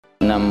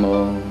Nam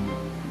mô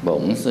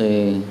Bổn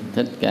Sư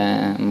Thích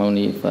Ca Mâu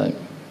Ni Phật.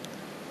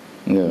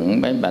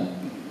 Ngưỡng bái bạch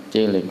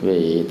chư liệt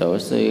vị tổ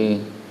sư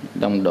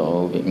Đông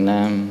Độ Việt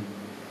Nam.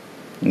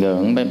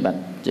 Ngưỡng bái bạch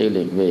chư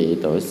liệt vị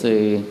tổ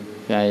sư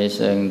Khai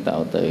Sơn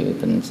Tạo Tự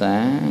Tịnh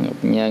Xá Ngọc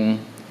Nhân.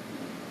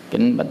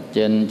 Kính bạch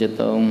trên chư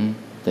tôn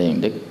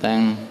Tiền Đức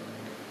Tăng.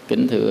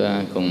 Kính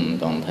thưa cùng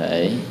toàn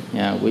thể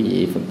quý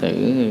vị Phật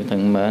tử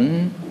thân mến.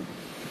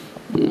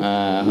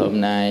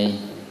 Hôm nay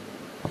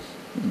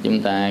chúng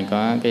ta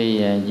có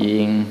cái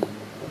duyên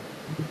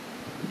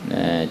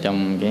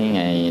trong cái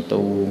ngày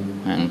tu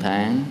hàng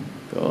tháng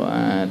của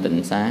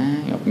Tịnh Xá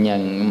Ngọc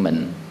Nhân của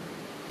mình.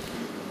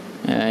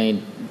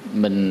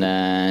 Mình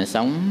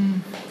sống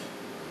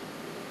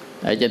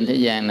ở trên thế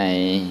gian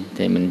này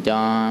thì mình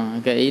cho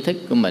cái ý thức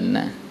của mình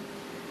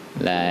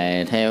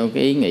là theo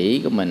cái ý nghĩ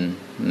của mình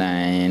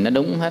là nó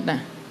đúng hết á.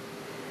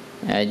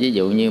 Ví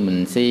dụ như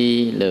mình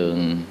suy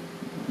lường,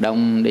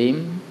 đong đếm,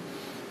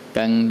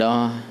 cân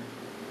đo,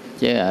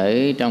 chứ ở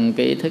trong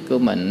cái ý thức của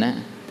mình á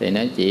thì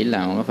nó chỉ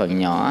là một cái phần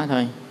nhỏ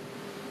thôi.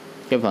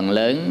 Cái phần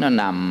lớn nó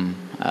nằm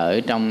ở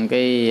trong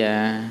cái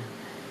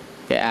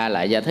a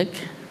lại gia thức,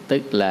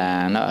 tức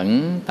là nó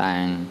ẩn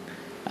tàng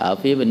ở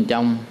phía bên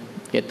trong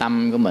cái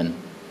tâm của mình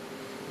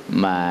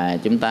mà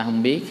chúng ta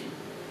không biết.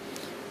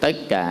 Tất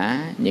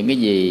cả những cái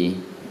gì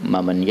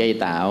mà mình gây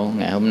tạo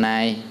ngày hôm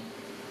nay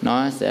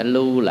nó sẽ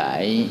lưu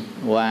lại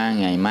qua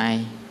ngày mai.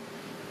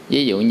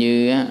 Ví dụ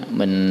như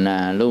mình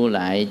lưu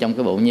lại trong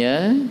cái bộ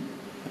nhớ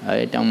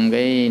ở trong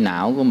cái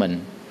não của mình,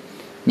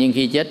 nhưng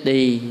khi chết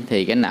đi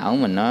thì cái não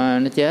mình nó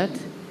chết,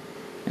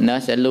 nó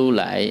sẽ lưu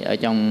lại ở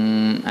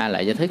trong a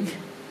lại gia thức.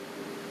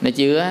 Nó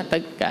chứa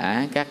tất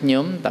cả các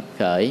nhóm tập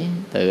khởi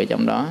từ ở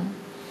trong đó.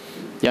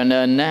 Cho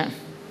nên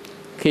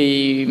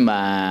khi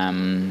mà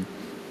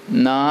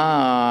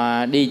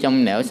nó đi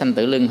trong nẻo sanh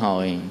tử luân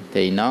hồi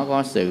thì nó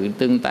có sự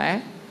tương tác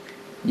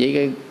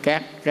với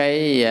các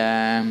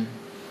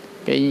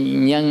cái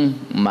nhân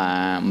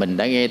mà mình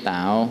đã gây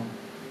tạo.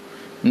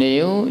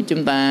 Nếu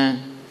chúng ta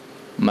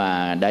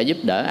mà đã giúp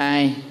đỡ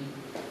ai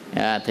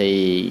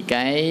thì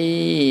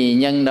cái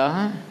nhân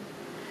đó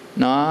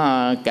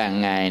nó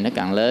càng ngày nó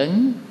càng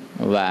lớn,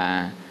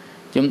 và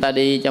chúng ta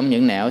đi trong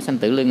những nẻo sanh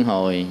tử luân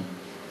hồi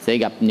sẽ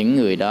gặp những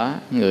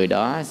người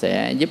đó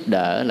sẽ giúp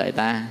đỡ lại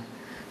ta.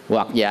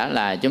 Hoặc giả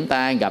là chúng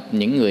ta gặp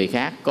những người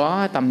khác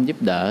có tâm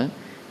giúp đỡ,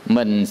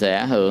 mình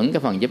sẽ hưởng cái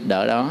phần giúp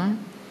đỡ đó.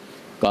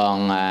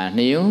 Còn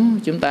nếu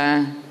chúng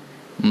ta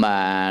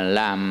mà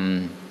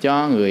làm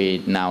cho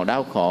người nào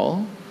đau khổ,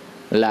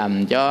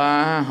 làm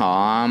cho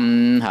họ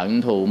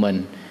hận thù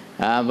mình,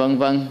 vân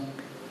vân,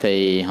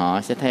 thì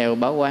họ sẽ theo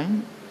báo oán.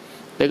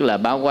 Tức là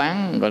báo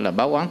oán, gọi là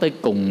báo oán tới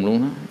cùng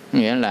luôn đó.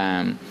 Nghĩa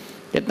là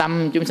cái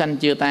tâm chúng sanh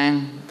chưa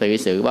tan thì cái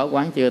sự báo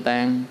oán chưa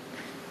tan.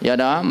 Do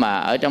đó mà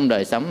ở trong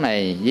đời sống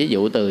này, ví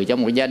dụ từ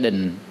trong một gia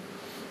đình,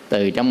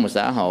 từ trong một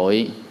xã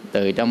hội,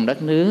 từ trong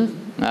đất nước,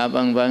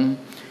 vân vân,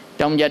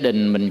 trong gia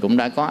đình mình cũng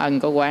đã có ân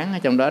có oán ở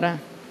trong đó đó.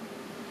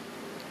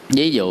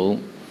 Ví dụ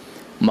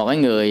một cái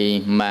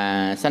người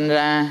mà sanh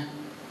ra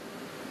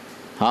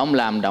họ không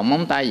làm động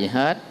móng tay gì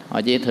hết,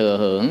 họ chỉ thừa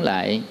hưởng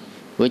lại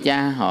của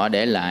cha họ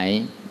để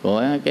lại,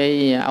 của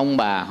cái ông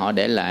bà họ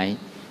để lại.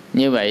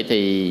 Như vậy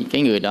thì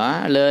cái người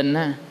đó lên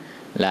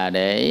là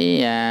để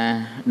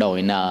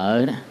đòi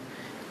nợ đó.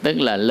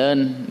 Tức là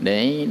lên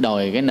để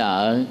đòi cái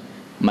nợ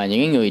mà những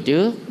cái người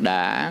trước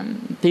đã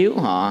thiếu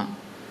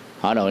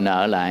họ đòi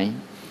nợ lại.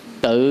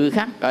 Tự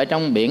khắc ở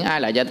trong biển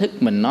ai lại gia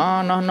thức mình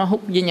nó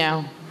hút với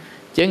nhau,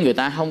 chứ người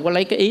ta không có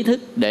lấy cái ý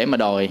thức để mà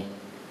đòi,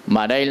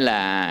 mà đây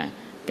là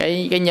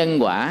cái nhân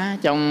quả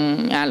trong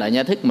a lại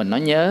gia thức mình nó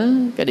nhớ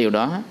cái điều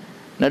đó,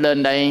 nó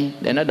lên đây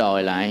để nó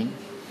đòi lại.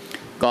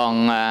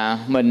 Còn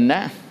mình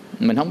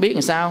mình không biết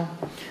làm sao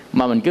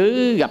mà mình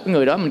cứ gặp cái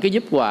người đó mình cứ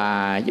giúp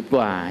hoài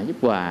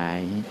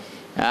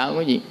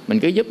có gì mình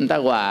cứ giúp người ta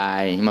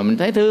hoài, mà mình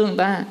thấy thương người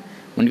ta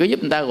mình cứ giúp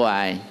người ta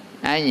hoài.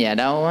 Ai nhà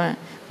đâu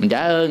mình trả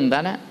ơn người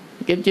ta đó,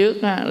 kiếp trước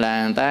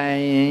là người ta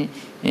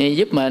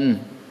giúp mình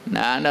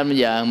đó, nên bây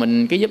giờ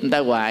mình cứ giúp người ta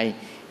hoài.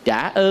 Trả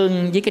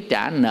ơn với cái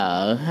trả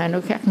nợ hai nó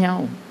khác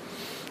nhau.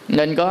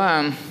 Nên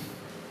có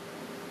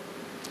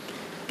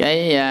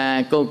cái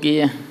cô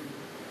kia,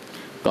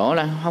 cổ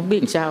là không biết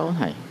làm sao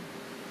thầy,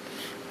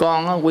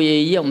 con quy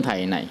y với ông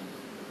thầy này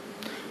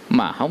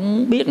mà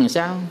không biết làm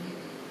sao.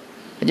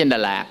 Ở trên Đà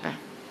Lạt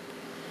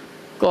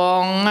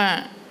con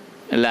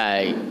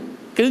là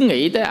cứ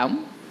nghĩ tới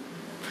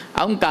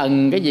ổng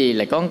cần cái gì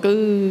là con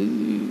cứ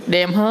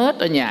đem hết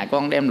ở nhà,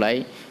 con đem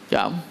lại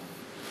cho ổng.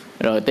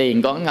 Rồi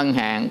tiền con ngân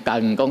hàng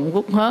cần con cũng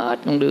rút hết,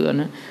 con đưa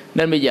nữa.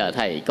 Nên bây giờ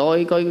thầy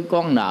coi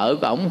con nợ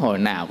của ổng hồi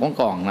nào con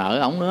còn nợ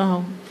ổng nữa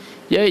không.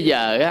 Chứ bây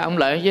giờ ổng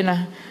lại chứ nè,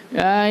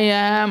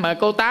 mà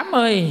cô Tám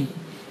ơi,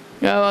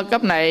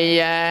 cấp này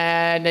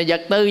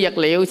vật tư vật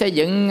liệu xây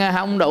dựng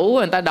không đủ,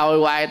 người ta đòi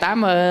hoài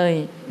Tám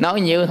ơi.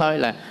 Nói nhiêu thôi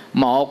là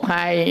 1,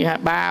 2,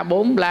 3,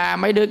 4 la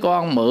mấy đứa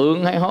con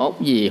mượn hay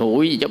hốt gì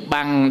hụi gì cho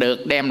bằng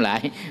được đem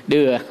lại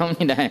đưa. Không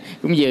như này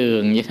cũng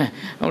giường vậy.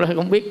 Ông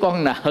không biết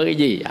con nợ cái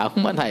gì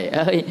ổng á thầy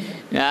ơi.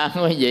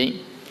 Quý vị,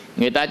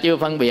 người ta chưa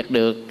phân biệt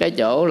được cái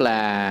chỗ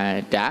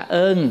là trả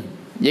ơn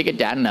với cái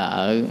trả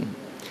nợ.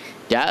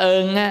 Trả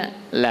ơn á,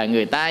 là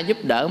người ta giúp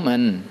đỡ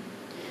mình.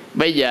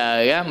 Bây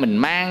giờ á, mình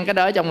mang cái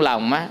đó trong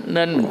lòng á,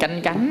 nên mình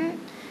canh cánh,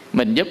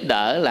 mình giúp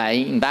đỡ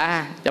lại người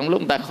ta trong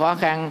lúc người ta khó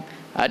khăn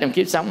ở trong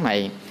kiếp sống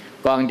này.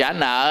 Còn trả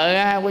nợ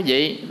á, quý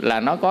vị, là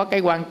nó có cái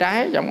quan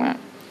trái trong á.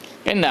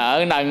 Cái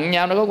nợ nần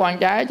nhau nó có quan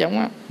trái trong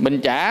á.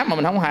 Mình trả mà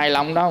mình không hài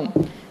lòng đâu,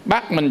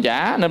 bắt mình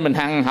trả nên mình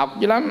hằn học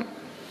dữ lắm.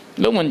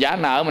 Lúc mình trả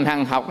nợ mình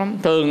hằn học lắm.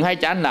 Thường hay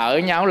trả nợ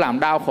nhau làm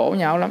đau khổ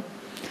nhau lắm.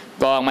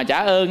 Còn mà trả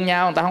ơn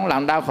nhau người ta không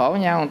làm đau khổ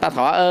nhau. Người ta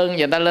thọ ơn và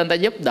người ta lên người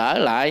ta giúp đỡ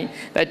lại, người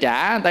ta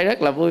trả, người ta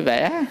rất là vui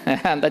vẻ.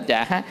 Người ta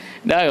trả,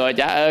 đó gọi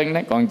trả ơn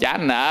đó. Còn trả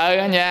nợ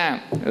đó nha,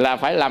 là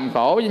phải làm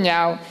khổ với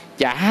nhau.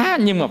 Trả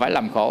nhưng mà phải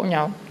làm khổ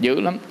nhau,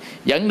 dữ lắm.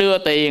 Vẫn đưa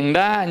tiền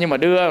đó, nhưng mà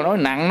đưa nói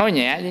nặng nói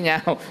nhẹ với nhau.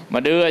 Mà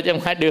đưa chứ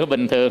không phải đưa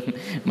bình thường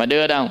mà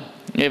đưa đâu.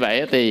 Như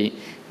vậy thì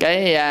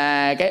cái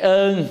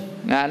ơn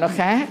nó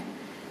khác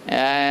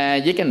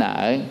với cái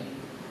nợ.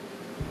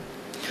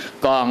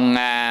 Còn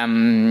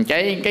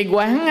cái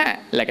quán á,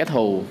 là cái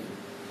thù.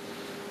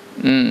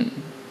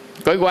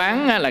 Cái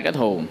quán á, là cái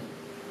thù.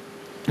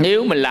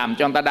 Nếu mình làm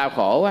cho người ta đau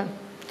khổ á,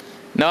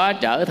 nó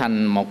trở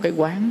thành một cái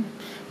quán.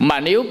 Mà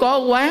nếu có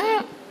quán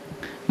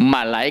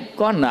mà lại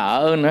có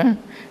nợ nữa,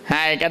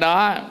 hai cái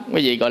đó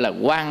quý vị gọi là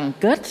quan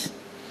kết.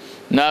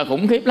 Nó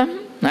khủng khiếp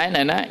lắm.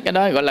 Này đó, cái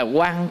đó gọi là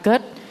quan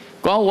kết.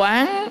 Có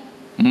quán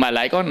mà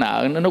lại có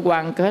nợ, nó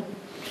quan kết.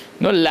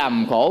 Nó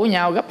làm khổ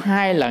nhau gấp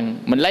 2 lần.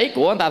 Mình lấy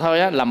của người ta thôi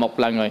á, là 1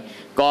 lần rồi.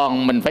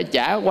 Còn mình phải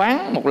trả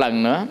quán 1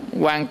 lần nữa,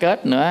 quan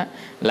kết nữa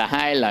là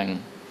 2 lần.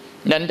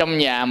 Nên trong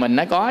nhà mình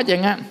nó có chứ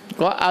á,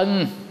 có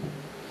ân,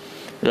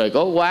 rồi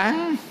có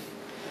quán,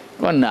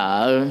 có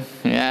nợ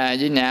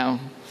với nhau.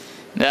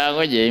 Đó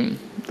quý vị,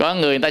 có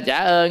người ta trả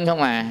ơn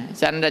không à,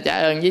 sanh ra trả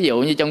ơn. Ví dụ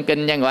như trong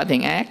kinh Nhân Quả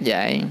Thiện Ác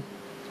vậy.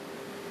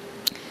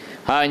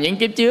 Hồi những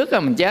kiếp trước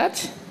mình chết,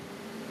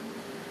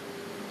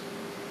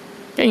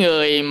 cái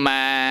người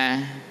mà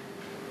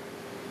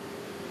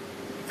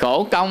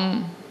khổ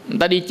công người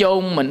ta đi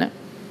chôn mình á,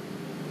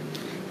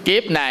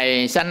 kiếp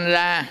này sanh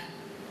ra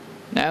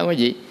đó quý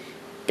vị,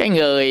 cái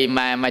người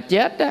mà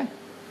chết á,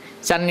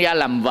 sanh ra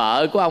làm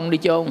vợ của ông đi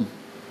chôn,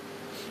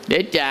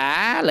 để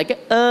trả lại cái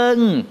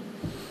ơn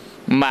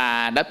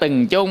mà đã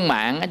từng chôn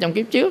mạng ở trong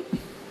kiếp trước,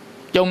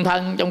 chôn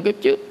thân trong kiếp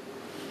trước.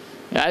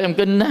 Ở trong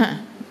kinh đó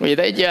quý vị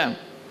thấy chưa?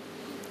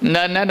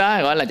 Nên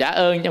đó gọi là trả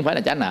ơn chứ không phải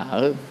là trả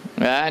nợ.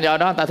 Do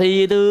đó ta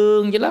thi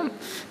thương chứ lắm.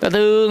 Ta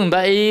thương, người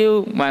ta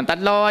yêu, mà người ta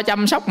lo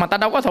chăm sóc, mà ta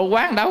đâu có thù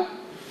oán đâu.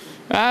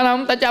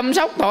 Không, ta chăm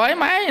sóc thoải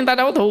mái, người ta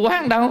đâu có thù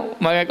oán đâu.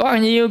 Mà có bao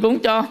nhiêu cũng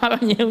cho, bao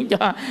nhiêu cũng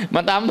cho,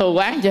 mà ta không thù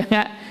oán chứ.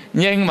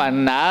 Nhưng mà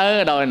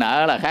nợ, đòi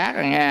nợ là khác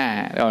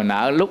nha. Đòi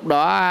nợ lúc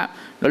đó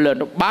nó lên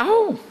nó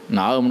báo,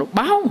 nợ nó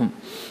báo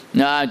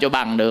cho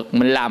bằng được.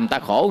 Mình làm ta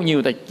khổ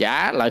nhiêu ta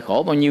trả lại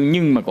khổ bao nhiêu,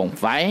 nhưng mà còn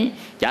phải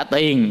trả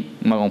tiền,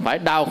 mà còn phải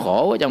đau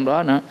khổ ở trong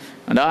đó nữa.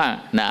 Đó,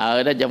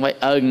 nợ đó chứ không phải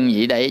ơn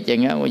gì đây chứ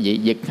á. Quý vị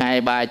giật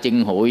 2-3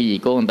 chân hụi gì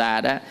của người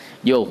ta đó,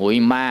 vô hụi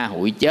ma,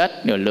 hụi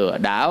chết, rồi lừa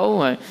đảo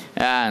người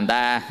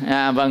ta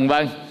vân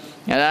vân.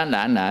 Đó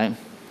là nợ.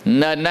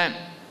 Nên đó,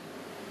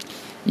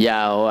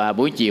 vào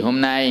buổi chiều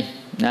hôm nay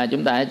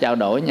chúng ta hãy trao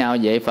đổi nhau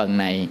về phần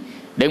này,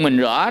 để mình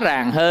rõ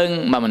ràng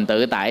hơn mà mình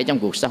tự tại trong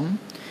cuộc sống.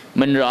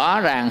 Mình rõ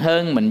ràng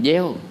hơn mình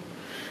gieo.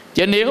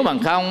 Chứ nếu bằng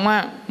không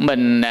á,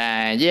 mình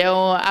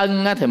gieo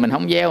ân á, thì mình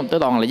không gieo, tôi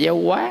toàn là gieo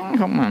quán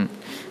không à.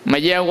 Mà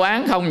gieo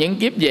quán không, những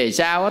kiếp về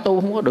sau á,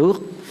 tu không có được.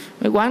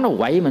 Cái quán nó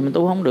quậy mình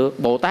tu không được.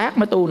 Bồ Tát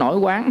mới tu nổi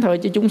quán thôi,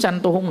 chứ chúng sanh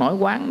tu không nổi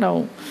quán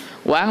đâu.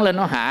 Quán lên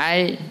nó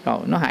hại, rồi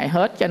nó hại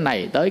hết cái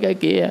này tới cái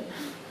kia.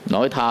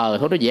 Nội thờ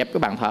thôi, nó dẹp cái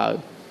bàn thờ.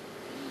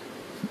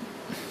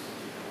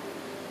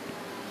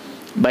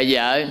 Bây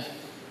giờ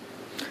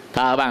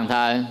thờ bàn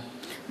thờ,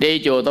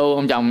 đi chùa tu,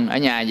 ông chồng ở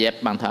nhà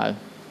dẹp bàn thờ,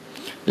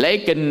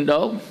 lấy kinh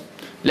đốt,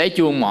 lấy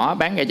chuông mỏ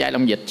bán cái chai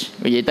lông dịch.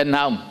 Quý vị tin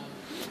không?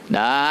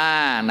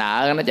 Đó,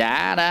 nợ nó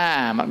trả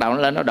đó, bắt đầu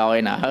nó lên nó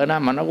đòi nợ đó,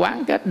 mà nó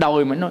quán kết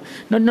đòi mà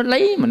nó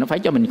lấy mà nó phải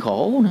cho mình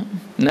khổ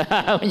nữa.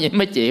 Quý vị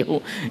mới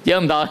chịu, chứ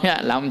không thôi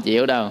là không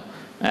chịu đâu.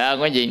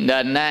 Quý vị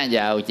nên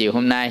vào chiều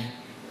hôm nay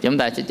chúng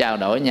ta sẽ trao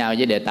đổi nhau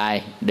với đề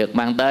tài được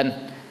mang tên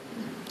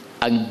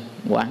ân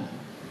quán.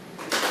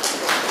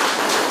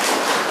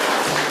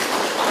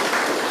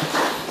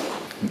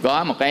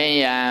 Có một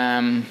cái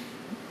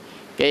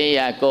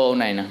cô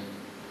này nè,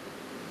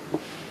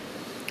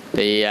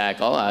 thì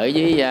có ở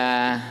dưới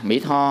Mỹ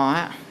Tho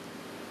á,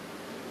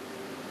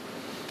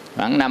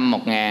 khoảng năm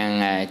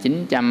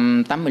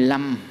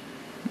 1985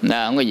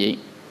 đó quý vị.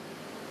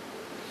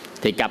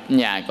 Thì cặp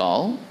nhà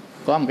cổ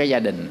có một cái gia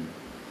đình.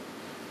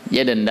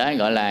 Gia đình đó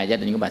gọi là gia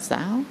đình của bà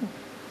Sáu.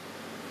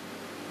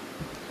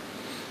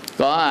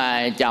 Có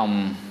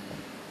chồng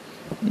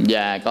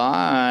và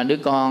có đứa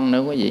con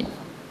nữa quý vị.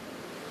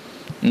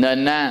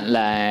 Nên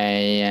là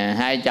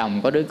hai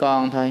chồng có đứa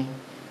con thôi.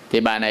 Thì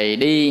bà này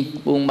đi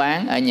buôn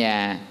bán ở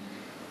nhà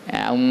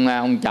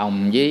ông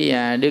chồng với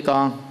đứa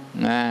con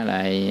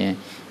lại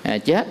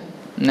chết.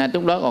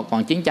 Lúc đó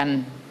còn chiến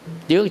tranh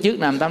trước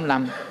năm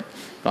 85.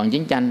 còn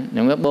chiến tranh,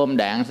 đừng có bom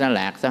đạn sao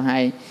lạc, sao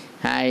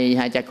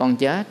hai cha con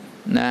chết.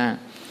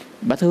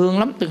 Bà thương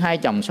lắm, từ hai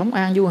chồng sống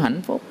an vui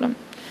hạnh phúc lắm,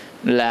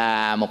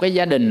 là một cái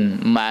gia đình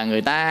mà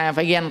người ta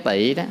phải ghen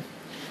tị đó.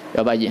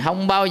 Rồi bà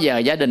không bao giờ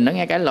gia đình nó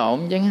nghe cãi lộn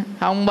chứ,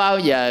 không bao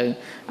giờ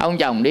ông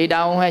chồng đi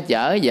đâu ha,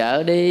 chở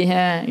vợ đi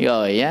ha,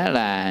 rồi á,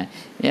 là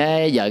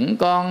dẫn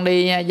con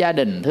đi ha, gia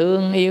đình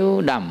thương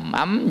yêu đầm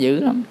ấm dữ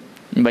lắm.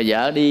 Bà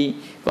vợ đi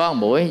có một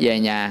buổi về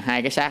nhà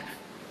 2 cái xác,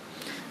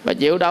 bà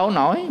chịu đâu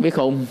nổi, bị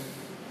khùng.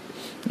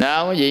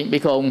 Đâu có gì, bị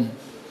khùng.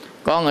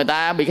 Con người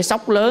ta bị cái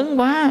sốc lớn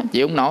quá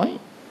chịu không nổi,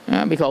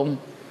 bị khùng.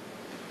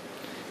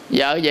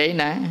 Giờ vậy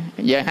nè,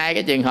 giờ 2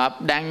 cái trường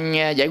hợp đang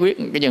giải quyết,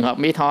 cái trường hợp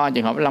Mỹ Tho,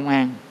 trường hợp Long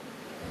An.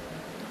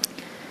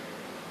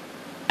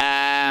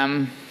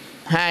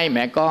 2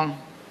 mẹ con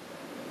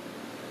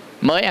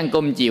mới ăn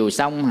cơm chiều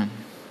xong,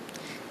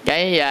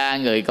 cái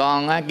người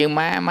con kêu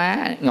má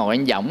ngồi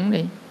ăn võng đi,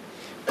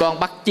 con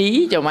bắt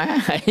chí cho má.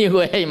 Ở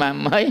quê mà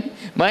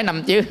mới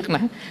năm trước nè,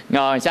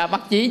 ngồi sao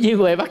bắt chí dưới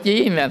quê, bắt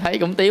chí là thấy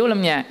cũng tiếu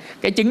lắm nha.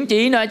 Cái trứng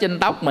chí nó ở trên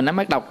tóc mình, nó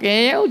bắt đầu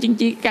kéo trứng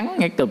chí cắn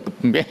ngay cụp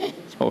cái.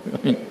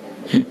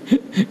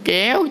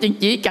 Kéo trứng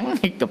chí cắn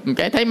ngay cụp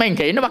cái, thấy mấy con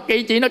khỉ nó bắt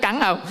cái chí nó cắn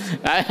không,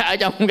 ở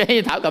trong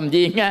cái thảo cầm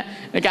viên á,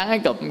 nó cắn cái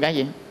cụp cái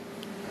gì.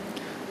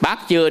 Bắt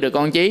chưa được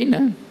con chí nữa,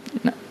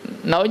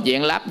 nói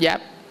chuyện láp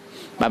giáp,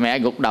 bà mẹ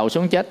gục đầu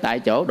xuống chết tại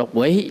chỗ, đột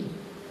quỵ.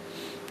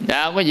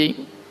 Đâu có gì,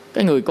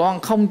 cái người con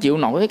không chịu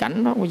nổi cái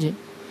cảnh đó, có gì.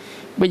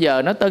 Bây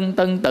giờ nó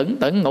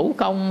tưng ngủ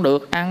không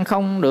được, ăn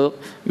không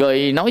được,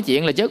 rồi nói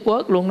chuyện là chớt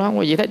quớt luôn đó,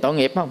 có gì thấy tội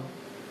nghiệp không?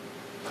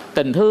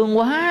 Tình thương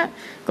quá.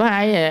 Có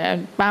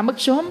ba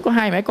mất sớm, có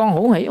 2 mẹ con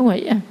hữu hỉ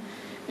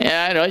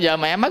rồi giờ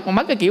mẹ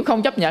mất cái kiểu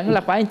không chấp nhận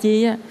là phải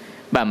chi á.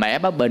 Bà mẹ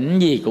bà bệnh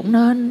gì cũng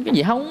nên, cái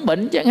gì không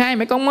bệnh chứ, 2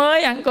 mẹ con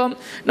mới ăn cơm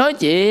nói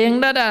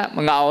chuyện đó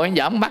mà ngồi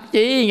giỡn bắt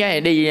chí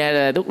cái đi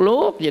thuốc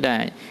lút vậy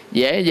này,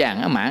 dễ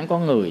dàng ở mạng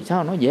con người,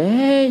 sao nó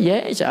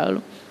dễ sợ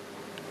luôn.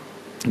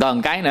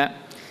 Còn cái nữa,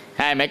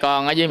 2 mẹ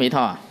con ở dưới Mỹ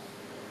Tho,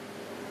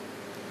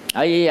 ở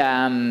với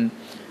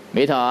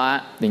Mỹ Tho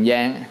Tiền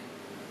Giang,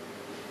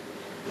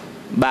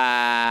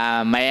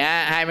 bà mẹ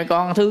 2 mẹ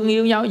con thương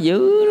yêu nhau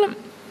dữ lắm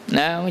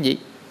nè, có gì.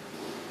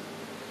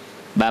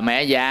 Bà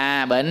mẹ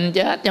già bệnh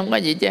chết không có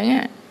gì chứ,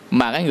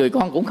 mà cái người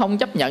con cũng không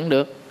chấp nhận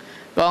được.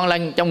 Con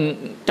lên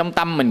trong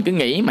tâm mình cứ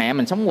nghĩ mẹ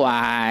mình sống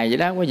hoài vậy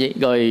đó, có gì.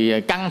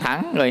 Rồi căng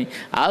thẳng, rồi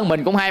ở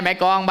mình cũng 2 mẹ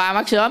con, ba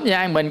mất sớm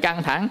vậy, mình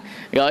căng thẳng.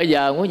 Rồi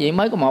giờ có gì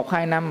mới có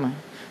 1-2 năm mà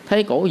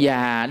thấy cổ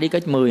già đi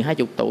cái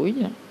 10-20 tuổi.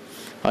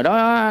 Hồi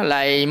đó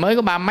là mới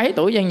có 30 mấy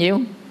tuổi, bao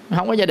nhiêu,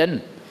 không có gia đình,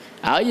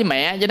 ở với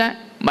mẹ vậy đó.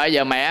 Bây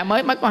giờ mẹ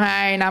mới mất có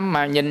 2 năm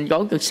mà nhìn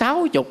cổ cực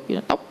 60,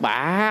 tóc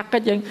bạc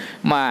cái chân,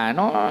 mà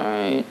nó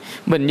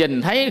mình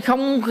nhìn thấy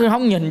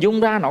không nhìn dung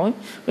ra nổi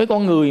cái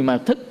con người mà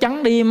thức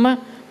trắng đêm á,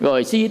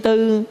 rồi suy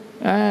tư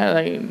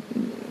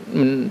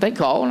mình thấy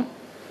khổ lắm.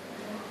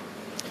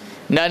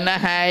 Nên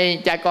 2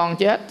 cha con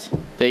chết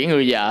thì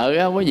người vợ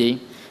á quý vị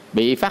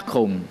bị phát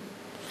khùng,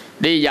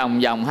 đi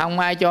vòng không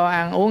ai cho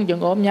ăn uống, chân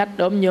ốm nhách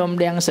ốm nhôm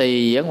đen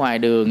xì ở ngoài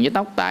đường, với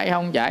tóc tai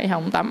không chải,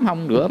 không tắm,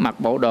 không rửa, mặc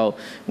bộ đồ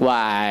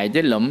hoài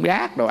với lụm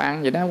rác đồ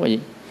ăn vậy đó quý vị.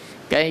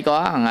 Cái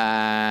có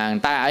người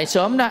ta ở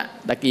xóm đó,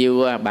 ta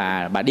kêu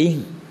bà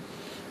điên,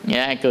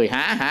 cười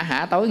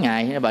hả tối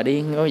ngày, bà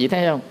điên, quý vị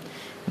thấy không?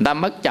 Người ta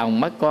mất chồng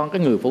mất con,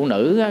 cái người phụ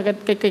nữ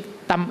cái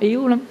tâm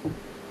yếu lắm.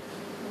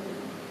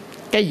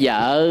 Cái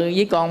vợ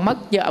với con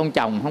mất chứ ông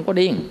chồng không có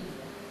điên.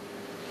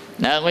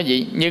 Đó, quý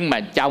vị. Nhưng mà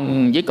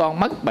chồng với con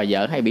mất, bà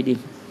vợ hay bị điên.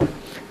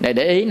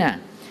 Để ý nè.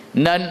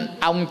 Nên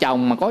ông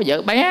chồng mà có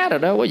vợ bé rồi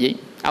đó quý vị,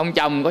 ông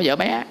chồng có vợ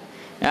bé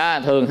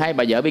thường hay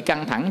bà vợ bị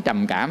căng thẳng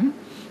trầm cảm,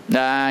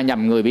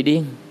 nhầm người bị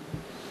điên.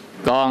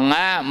 Còn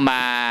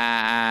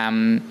mà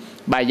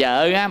bà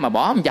vợ mà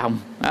bỏ ông chồng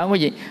quý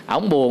vị,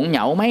 ổng buồn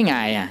nhậu mấy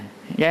ngày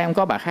cái không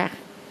có bà khác.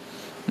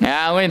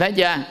 Quý vị thấy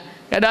chưa?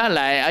 Cái đó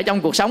là ở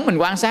trong cuộc sống mình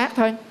quan sát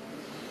thôi.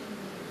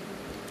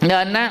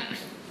 Nên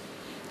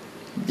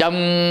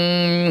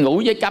trong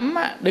ngũ giới cấm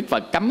Đức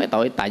Phật cấm cái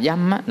tội tà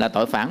dâm là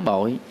tội phản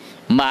bội.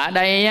 Mà ở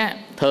đây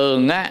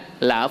thường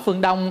là ở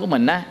phương Đông của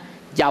mình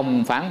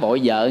chồng phản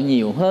bội vợ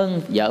nhiều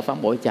hơn vợ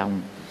phản bội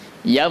chồng.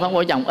 Vợ phản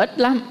bội chồng ít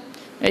lắm.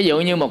 Ví dụ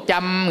như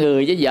 100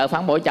 người với vợ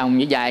phản bội chồng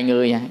chỉ vài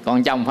người,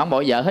 còn chồng phản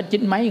bội vợ hết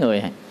 90 mấy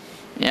người.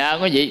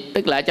 Quý vị,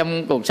 tức là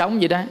trong cuộc sống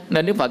vậy đó.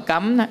 Nên Đức Phật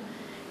cấm đó.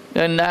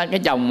 Nên cái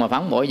chồng mà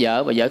phản bội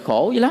vợ, bà vợ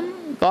khổ dữ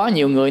lắm. Có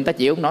nhiều người người ta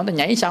chịu không nổi, ta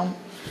nhảy xong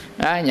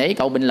nhảy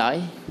cầu Bình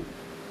Lợi,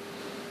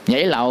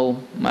 nhảy lầu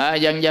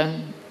dân.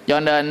 Cho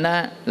nên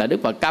là Đức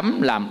Phật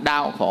cấm làm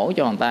đau khổ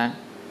cho người ta.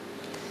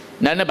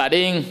 Nên bà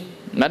điên,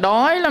 bà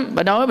đói lắm,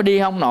 bà đói bà đi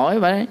không nổi,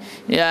 bà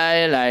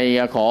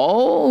là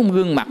khổ,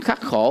 gương mặt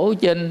khắc khổ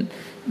trên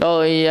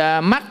đôi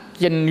mắt,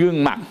 trên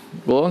gương mặt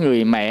của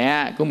người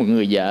mẹ của một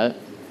người vợ.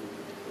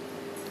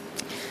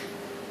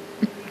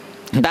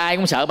 Người ta ai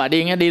cũng sợ bà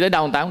điên, đi tới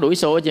đâu người ta cũng đuổi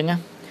xô hết trơn á.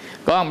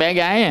 Có con bé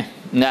gái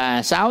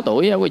là 6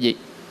 tuổi đó quý vị,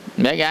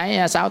 bé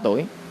gái 6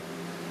 tuổi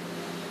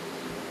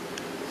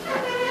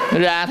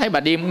ra thấy bà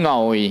điên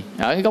ngồi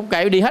ở cái gốc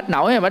cây, đi hết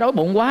nổi, bà đói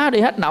bụng quá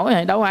đi hết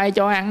nổi, đâu ai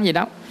cho ăn gì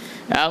đâu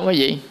quý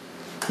vị.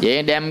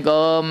 Vậy đem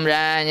cơm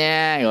ra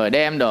nha, rồi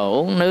đem đồ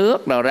uống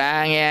nước đồ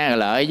ra nha, rồi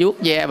lại vuốt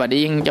ve bà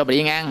Điên cho bà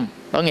Điên ăn.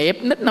 Tội nghiệp,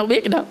 nít đâu biết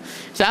cái đâu,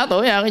 6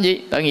 tuổi không cái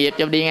gì, tội nghiệp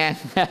cho bà Điên ăn.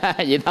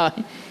 Vậy thôi.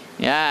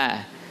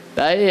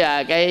 Tới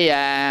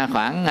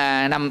khoảng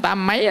năm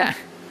 8 mấy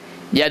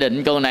gia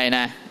đình cô này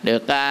nè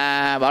được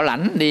bảo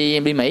lãnh đi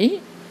Mỹ.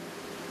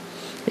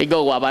 Cái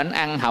cô qua bển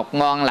ăn học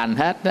ngon lành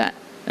hết á,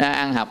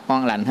 ăn học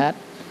ngon lành hết.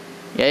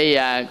 Cái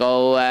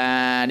cô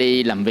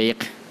đi làm việc.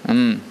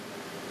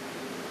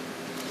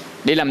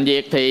 Đi làm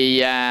việc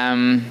thì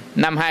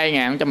năm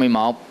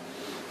 2011,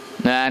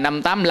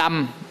 năm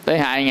 85 tới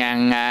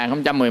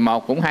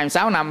 2011 cũng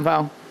 26 năm phải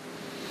không?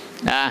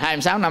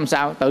 26 năm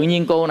sau tự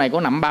nhiên cô này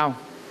có nằm bao.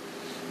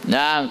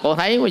 Cô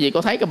thấy cái gì?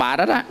 Cô thấy cái bà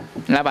đó đó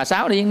là bà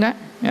Sáu Điên đó.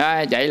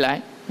 Chạy lại.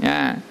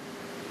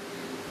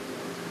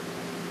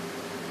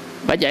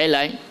 Bà chạy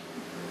lại,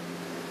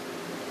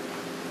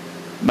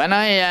 bà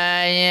nói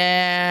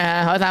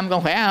hỏi thăm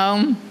con khỏe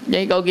không?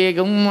 Vậy cô kia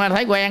cũng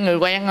thấy quen, người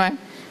quen mà,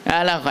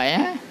 là khỏe.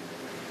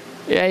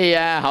 Cái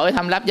hỏi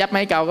thăm lắp dắp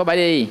mấy câu có bà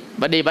đi.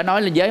 Bà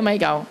nói lên giới mấy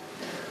câu.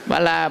 Bà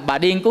là bà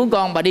điên cứu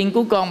con, bà điên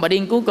cứu con, bà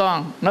điên cứu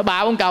con. Nói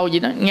 3-4 câu gì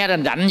đó, nghe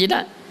rành rành gì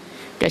đó.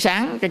 Cái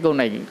sáng cái cô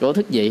này cổ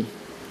thức dậy,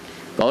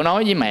 cổ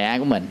nói với mẹ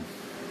của mình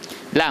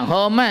là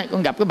hôm á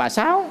con gặp cái bà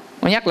Sáu.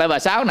 Con nhắc lại bà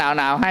Sáu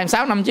nào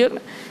 26 năm trước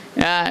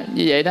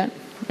như vậy đó.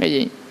 Cái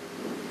gì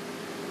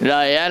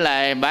rồi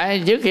là bà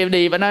trước khi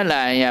đi bà nói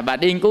là bà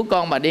điên cứu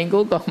con, bà điên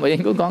cứu con, bà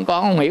điên cứu con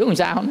không hiểu làm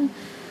sao nữa.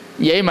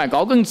 Vậy mà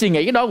cổ cứ suy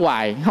nghĩ cái đó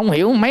hoài, không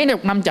hiểu mấy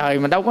năm trời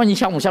mà đâu có như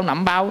sao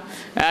nằm bao.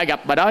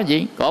 Gặp bà đó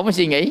gì cổ mới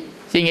suy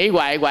nghĩ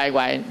hoài.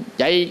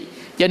 Chạy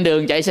trên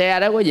đường chạy xe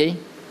đó quý vị,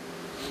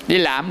 đi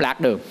làm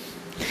lạc đường,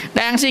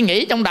 đang suy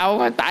nghĩ trong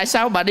đầu tại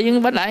sao bà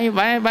điên với lại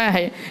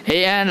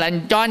thì là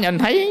cho nhìn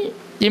thấy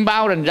chim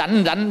bao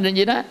rành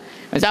gì đó.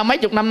 Sao mấy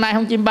chục năm nay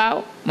không chim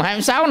bao mà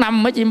 26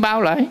 năm mới chim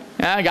bao lại.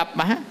 Gặp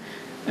bà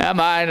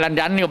mà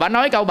rành rồi bà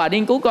nói câu bà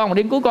điên cứu con, bà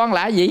điên cứu con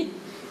là cái gì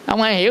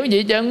không ai hiểu gì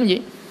hết trơn. Cái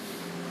gì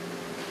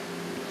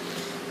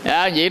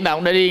vậy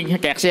đâu đi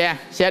kẹt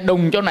xe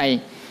đùng chỗ này,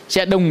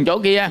 xe đùng chỗ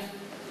kia.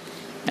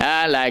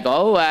 Là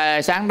cổ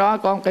sáng đó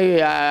có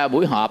cái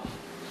buổi họp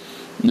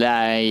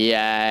là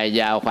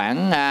vào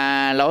khoảng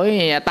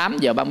lối 8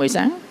 giờ 30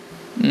 sáng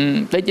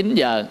tới 9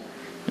 giờ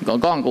còn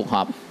có một cuộc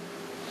họp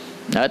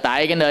ở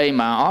tại cái nơi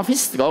mà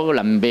office của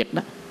làm việc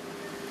đó.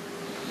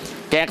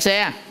 Kẹt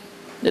xe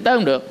để tới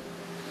không được,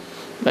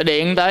 phải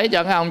điện tới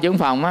cho cái ông trưởng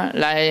phòng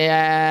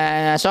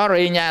là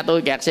sorry nha,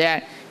 tôi kẹt xe,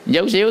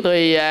 dấu xíu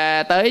tôi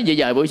tới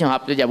giờ buổi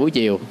họp vào buổi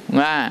chiều.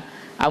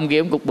 Ông kia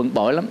ông cục bực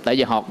bội lắm, tại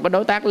vì họp có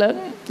đối tác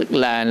lớn, tức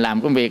là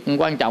làm công việc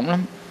quan trọng lắm.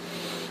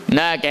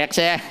 Kẹt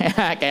xe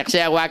kẹt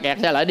xe qua kẹt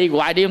xe lại, đi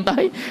hoài đi không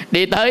tới,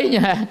 đi tới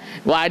nha,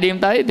 hoài đi không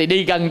tới thì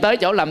đi gần tới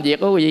chỗ làm việc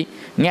của quý vị,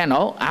 nghe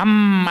nổ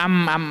âm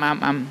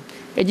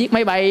cái chiếc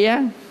máy bay á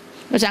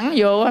nó sắn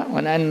vô á,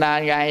 nên là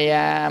ngày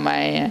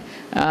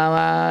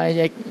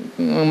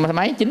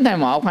mấy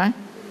 9/21 hả,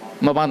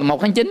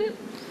 1 tháng 9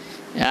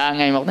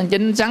 ngày 1 tháng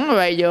 9 sắn máy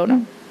bay vô đó,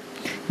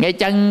 ngay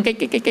chân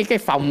cái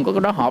phòng của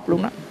cái đó họp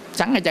luôn đó,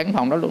 sắn ngay chân cái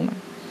phòng đó luôn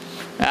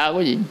đó.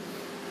 Quý vị,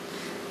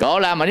 cổ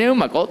là mà nếu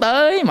mà cổ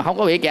tới mà không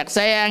có bị kẹt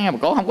xe, mà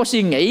cổ không có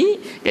suy nghĩ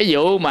cái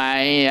vụ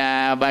mà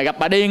bà gặp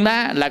bà điên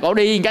đó, là cổ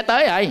đi cái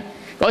tới rồi,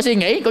 cổ suy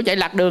nghĩ cổ chạy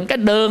lạc đường. Cái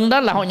đường đó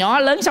là hồi nhỏ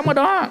lớn sống ở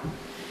đó.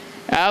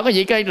 Có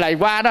gì cái lại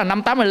qua đó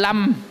năm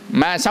 85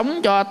 mà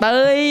sống cho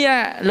tới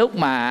lúc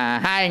mà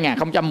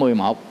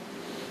 2011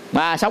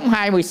 mà sống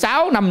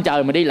 26 năm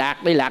trời mà đi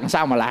lạc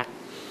sao mà lạc.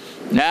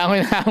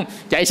 Không?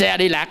 Chạy xe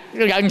đi lạc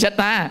gần xịt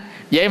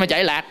vậy mà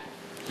chạy lạc,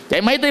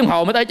 chạy mấy tiếng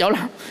hồ mới tới chỗ,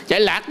 chạy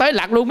lạc tới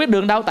lạc luôn, biết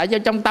đường đâu. Tại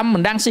trong tâm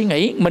mình đang suy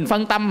nghĩ, mình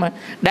phân tâm mà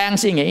đang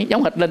suy nghĩ,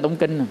 giống hệt lên tụng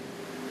kinh.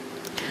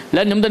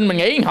 Lên tụng kinh mình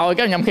nghĩ hồi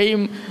cái nhầm khi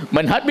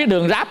mình hết biết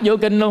đường ráp vô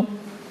kinh luôn.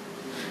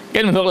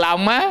 Cái mình thuộc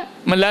lòng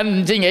mình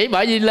lên suy nghĩ,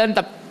 bởi vì lên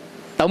tập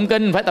tụng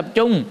kinh phải tập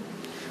trung.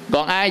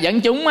 Còn ai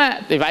dẫn chúng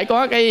thì phải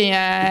có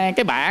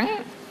cái bảng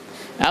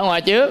ở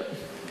ngoài trước,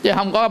 chứ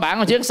không có bảng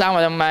ở trước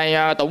sao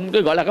mà tụng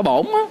cái gọi là cái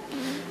bổn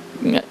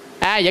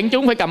ai dẫn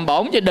chúng phải cầm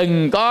bổn, chứ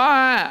đừng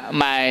có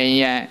mà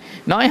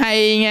nói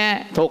hay nha,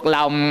 thuộc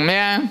lòng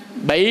nha,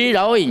 bị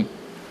rồi.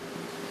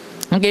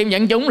 Kim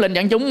dẫn chúng lên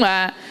dẫn chúng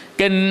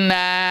kinh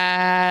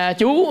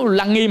chú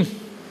Lăng Nghiêm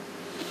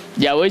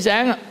vào buổi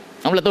sáng,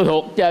 ông là tôi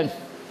thuộc chân,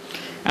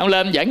 ông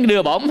lên dẫn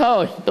đưa bổn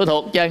thôi, tôi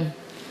thuộc chân.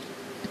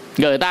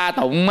 Người ta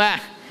tụng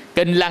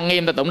kinh Lăng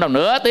Nghiêm, ta tụng đâu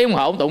nửa tiếng đồng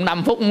hồ, tụng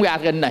 5 phút cũng ra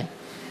kinh này.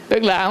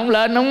 Tức là ông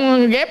lên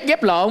ông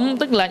ghép lộn,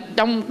 tức là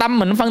trong tâm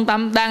mình phân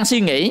tâm đang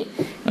suy nghĩ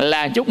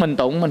là chút mình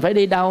tụng mình phải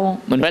đi đâu,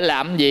 mình phải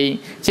làm gì,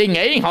 suy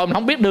nghĩ hồi mình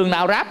không biết đường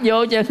nào ráp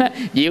vô chứ.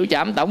 Diệu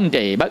chạm tổng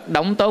trì bất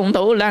động tôn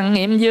thủ Lăng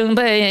Nghiêm dương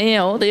thế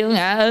hữu tiêu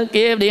ngã ơ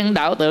kia điên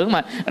đạo tưởng.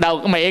 Mà đầu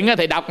cái miệng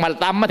thì đọc mà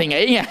tâm thì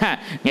nghĩ nha,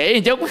 nghĩ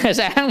chút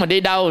sáng mình đi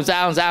đâu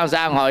sao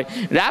hồi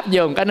ráp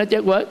vô một cái nó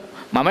chết quớt.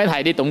 Mà mấy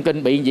thầy đi tụng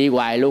kinh bị gì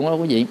hoài luôn đó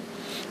quý vị,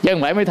 chứ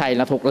không phải mấy thầy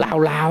là thuộc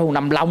lao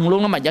nằm lòng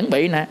luôn đó mà vẫn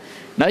bị nè.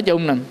 Nói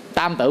chung là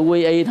tam tự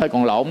quy y thôi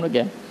còn lộn nữa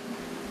kìa.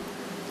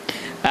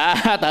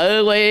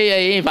 Tự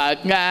quy Phật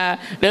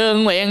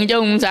đương nguyện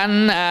chúng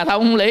sanh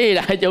thống lý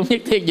đại chúng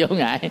nhất thiết vô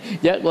ngại,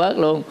 vớt bớt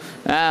luôn,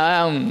 phải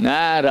không?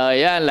 Rồi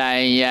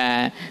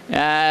là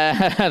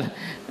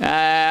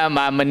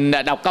mà mình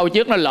đọc câu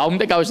trước nó lộn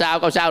tới câu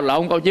sau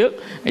lộn câu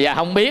trước, và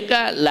không biết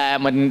là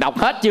mình đọc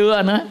hết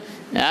chưa nữa,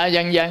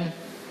 vân vân.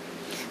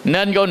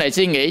 Nên cô này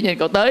suy nghĩ, nhưng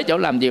cô tới chỗ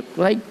làm việc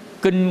thấy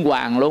kinh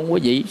hoàng luôn quý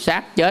vị,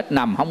 xác chết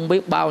nằm không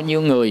biết bao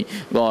nhiêu người,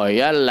 rồi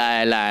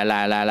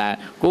là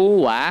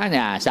cứu quả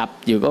nhà sập,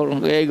 vừa có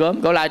ghê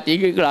gớm. Cô là chỉ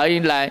lợi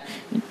là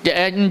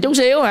chút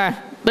xíu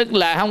tức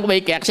là không có bị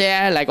kẹt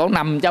xe, lại còn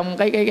nằm trong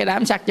cái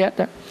đám xác chết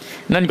đó.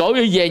 Nên cổ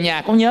đi về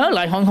nhà có nhớ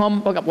lại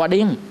hôm cô gặp bà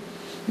điên.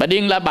 Bà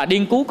điên là bà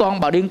điên cứu con,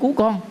 bà điên cứu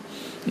con.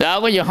 Đó,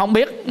 có giờ không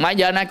biết mà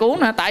giờ này cứu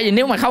nè. Tại vì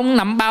nếu mà không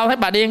nằm bao thấy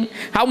bà điên,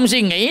 không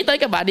suy nghĩ tới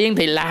cái bà điên,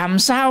 thì làm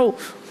sao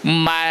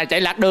mà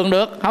chạy lạc đường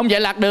được. Không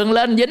chạy lạc đường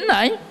lên dính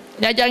rồi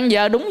ra chân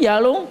giờ đúng giờ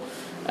luôn.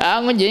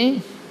 Có gì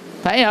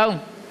thấy không?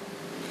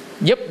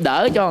 Giúp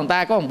đỡ cho người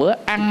ta có một bữa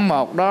ăn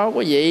một đó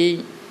quý vị,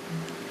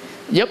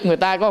 giúp người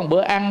ta có một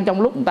bữa ăn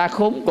trong lúc người ta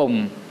khốn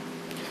cùng,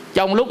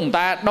 trong lúc người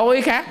ta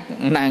đói khát,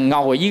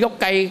 ngồi dưới gốc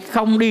cây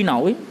không đi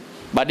nổi.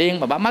 Bà điên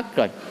mà bà mất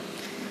rồi.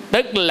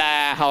 Tức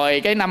là hồi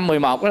cái năm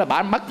 11 đó là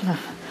bà mất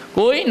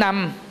cuối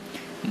năm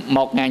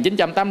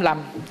 1985.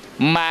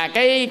 Mà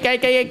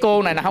cái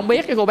cô này là không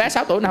biết, cái cô bé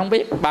 6 tuổi này không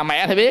biết, bà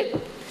mẹ thì biết.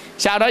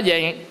 Sau đó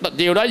về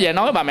chiều đó về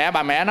nói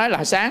bà mẹ nói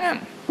là sáng á,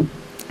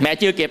 mẹ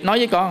chưa kịp nói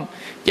với con,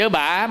 chứ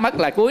bà mất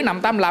là cuối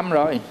năm 85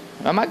 rồi,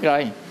 bà mất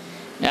rồi.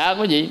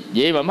 Có gì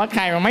vậy mà mất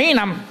 20 mấy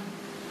năm.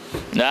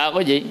 Có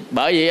gì,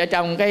 bởi vì ở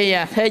trong cái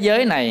thế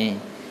giới này,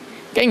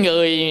 cái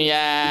người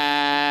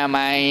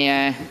mà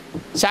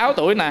 6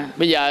 tuổi nè,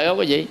 bây giờ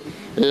có gì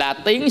là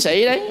tiến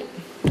sĩ đấy,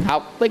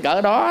 học tới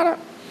cỡ đó đó.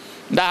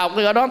 Ta học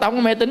tới cỡ đó, ta không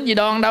có mê tín gì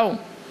đoan đâu.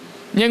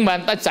 Nhưng mà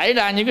người ta xảy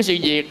ra những cái sự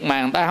việc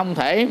mà người ta không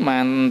thể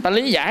mà người ta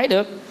lý giải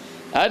được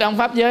ở trong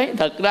pháp giới.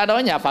 Thực ra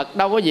đối nhà Phật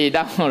đâu có gì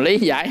đâu lý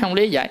giải không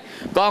lý giải.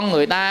 Con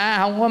người ta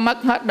không có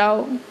mất hết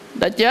đâu,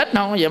 ta chết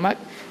không có gì mất.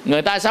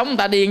 Người ta sống người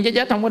ta điên chứ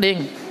chết không có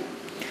điên.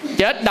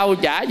 Chết đâu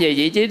chả về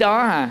vị trí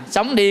đó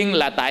Sống điên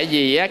là tại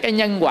vì cái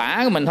nhân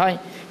quả của mình thôi.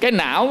 Cái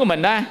não của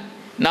mình đó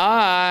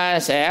nó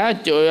sẽ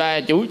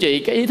chủ trì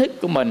cái ý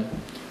thức của mình.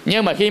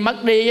 Nhưng mà khi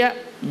mất đi á,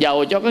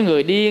 dầu cho cái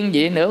người điên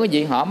gì nữa, cái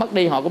gì họ mất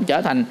đi, họ cũng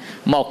trở thành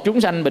một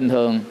chúng sanh bình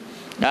thường.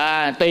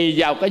 Tùy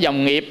vào cái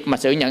dòng nghiệp mà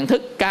sự nhận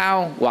thức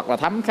cao hoặc là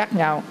thấm khác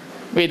nhau.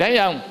 Vì thấy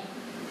không,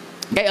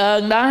 cái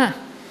ơn đó,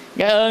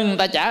 cái ơn người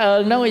ta trả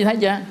ơn đó, quý vị thấy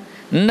chưa?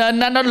 Nên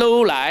nó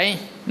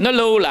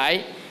lưu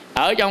lại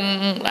ở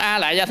trong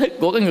lại gia thức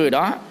của cái người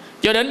đó,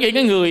 cho đến khi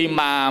cái người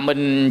mà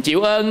mình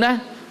chịu ơn đó,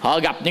 họ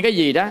gặp những cái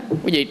gì đó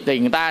quý vị, thì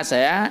người ta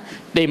sẽ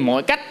tìm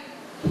mọi cách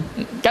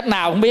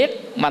nào không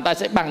biết mà ta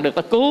sẽ bằng được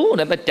ta cứu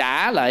để ta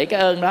trả lại cái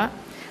ơn đó.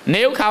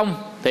 Nếu không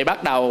thì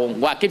bắt đầu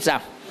qua kiếp sau.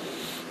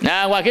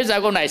 Qua kiếp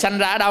sau cô này sanh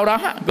ra ở đâu đó,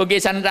 cô kia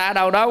sanh ra ở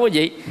đâu đó quý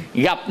vị,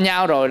 gặp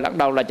nhau rồi bắt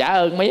đầu là trả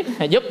ơn miết,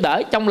 giúp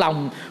đỡ trong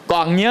lòng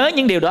còn nhớ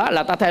những điều đó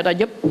là ta theo ta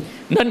giúp.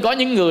 Nên có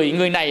những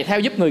người này theo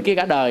giúp người kia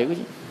cả đời quý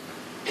vị,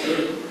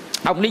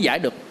 không lý giải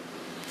được.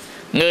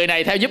 Người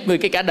này theo giúp người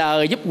kia cả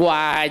đời, giúp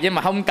hoài chứ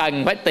mà không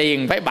cần phải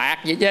tiền phải bạc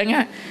vậy chứ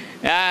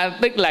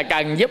tức là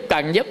cần giúp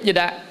vậy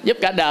đó, giúp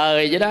cả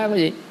đời vậy đó quý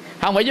vị.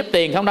 Không phải giúp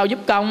tiền không đâu, giúp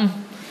công,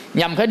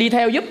 nhằm phải đi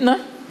theo giúp nữa,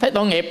 thấy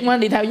tội nghiệp quá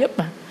đi theo giúp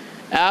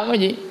có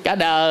gì cả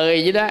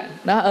đời vậy đó.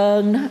 Đó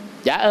ơn đó,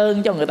 trả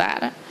ơn cho người ta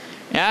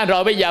đó.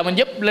 Rồi bây giờ mình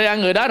giúp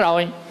người đó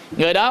rồi,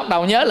 người đó bắt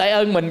đầu nhớ lại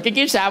ơn mình, cái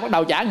kiếp sau bắt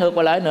đầu trả ngược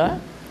vào lại nữa.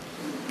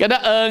 Cái đó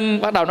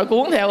ơn bắt đầu nó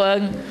cuốn theo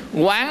ơn,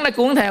 quán nó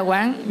cuốn theo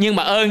quán. Nhưng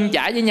mà ơn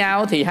trả với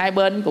nhau thì hai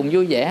bên cùng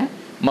vui vẻ,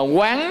 mà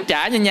quán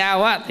trả với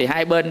nhau thì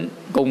hai bên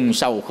cùng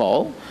sầu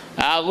khổ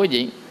quý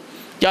vị.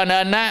 Cho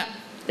nên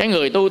cái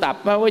người tu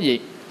tập quý vị,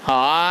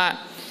 họ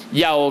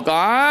giàu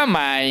có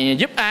mà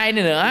giúp ai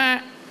đi nữa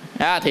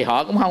thì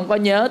họ cũng không có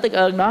nhớ tới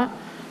ơn đó.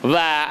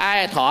 Và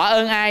ai thọ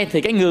ơn ai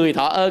thì cái người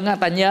thọ ơn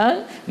ta nhớ,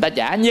 người ta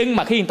trả. Nhưng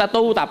mà khi người ta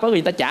tu tập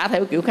người ta trả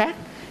theo kiểu khác,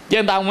 chứ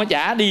người ta không có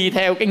trả đi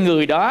theo cái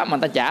người đó mà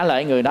người ta trả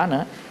lại người đó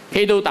nữa.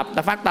 Khi tu tập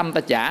ta phát tâm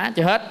ta trả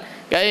cho hết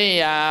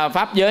cái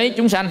pháp giới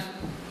chúng sanh.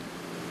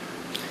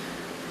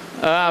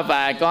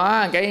 Và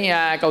có cái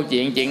câu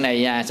chuyện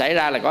này xảy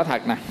ra là có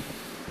thật nè,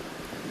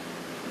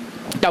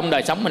 trong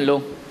đời sống mình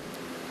luôn.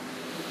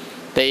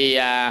 Thì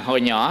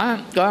hồi nhỏ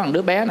có một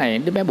đứa bé này,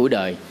 đứa bé bụi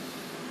đời,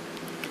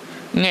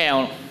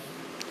 nghèo.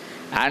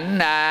 Ảnh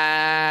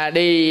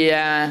đi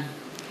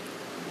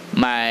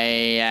mà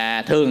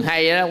thường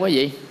hay đó quý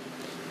vị,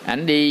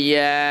 ảnh đi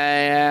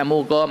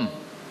mua cơm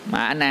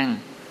mà ảnh ăn.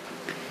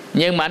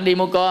 Nhưng mà ảnh đi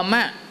mua cơm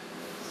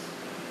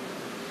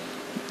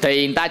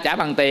thì người ta trả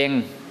bằng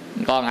tiền,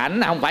 còn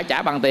ảnh không phải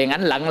trả bằng tiền,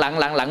 ảnh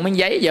lận miếng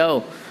giấy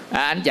vô.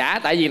 Anh trả,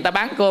 tại vì người ta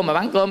bán cơm mà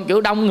bán cơm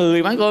kiểu đông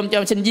người, bán cơm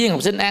cho sinh viên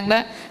học sinh ăn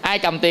đó. Ai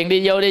cầm tiền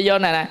đi vô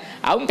này nè,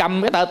 ổng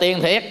cầm cái tờ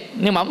tiền thiệt,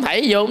 nhưng mà ổng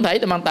thảy vô, ổng thảy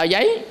bằng tờ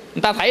giấy.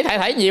 Người ta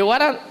thảy nhiều quá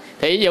đó.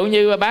 Thì ví dụ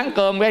như bán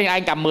cơm cái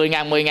ai cầm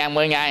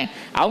 10.000,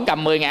 ổng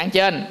cầm 10.000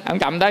 trên, ổng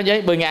cầm đó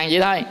giấy 10.000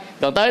 vậy thôi.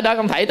 Còn tới đó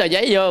ổng thảy tờ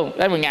giấy vô,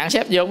 lấy 10.000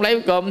 xếp vô, ổng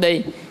lấy cơm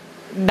đi.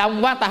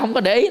 đông quá ta không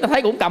có để ý, ta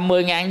thấy cũng cầm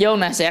 10.000 vô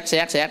nè, xẹt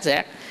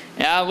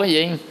quý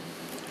vị.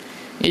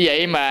 Như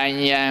vậy mà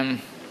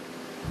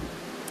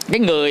cái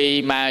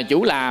người mà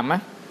chủ làm á,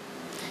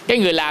 cái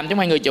người làm chứ không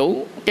phải người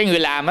chủ, cái người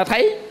làm nó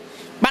thấy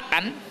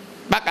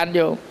bắt ảnh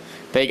vô,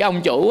 thì cái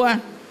ông chủ á,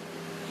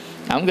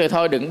 ông kêu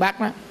thôi đừng bắt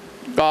đó,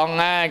 con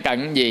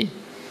cần gì.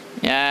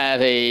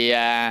 Thì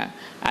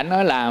ảnh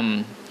nói là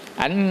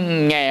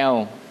ảnh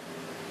nghèo,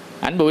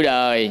 ảnh bụi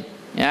đời,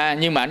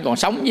 nhưng mà ảnh còn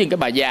sống với cái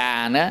bà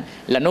già nữa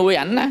là nuôi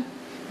ảnh á,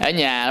 ở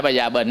nhà bà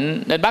già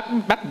bệnh nên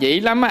bắt dĩ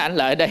lắm á, ảnh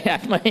lại đây ảnh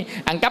mới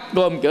ăn cắp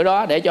cơm kiểu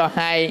đó để cho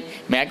hai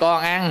mẹ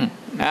con ăn.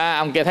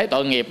 Ông kia thấy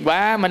tội nghiệp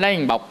quá mới lấy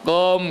một bọc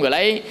cơm rồi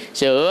lấy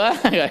sữa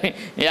rồi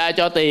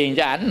cho tiền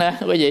cho ảnh nữa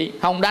quý vị.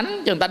 Không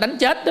đánh cho người ta đánh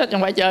chết đó, chứ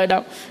không phải chơi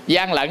đâu,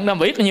 gian lận đâu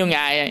biết bao nhiêu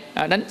ngày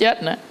đánh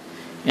chết nữa.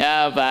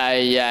 Và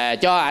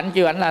cho ảnh,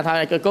 kêu ảnh là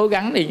thôi cố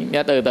gắng đi,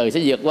 từ từ sẽ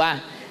vượt qua,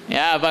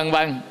 vân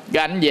vân,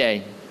 cho ảnh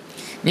về.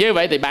 Như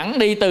vậy thì bẵng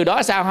đi từ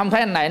đó sao không thấy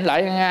anh này anh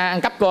lại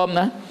ăn cắp cơm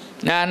nữa,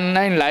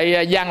 anh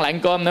lại gian lận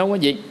cơm nữa quý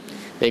vị.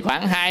 Thì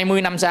khoảng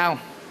 20 năm sau,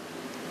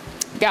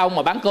 cái ông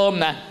mà bán cơm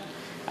nè,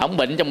 ông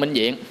bệnh trong bệnh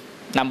viện,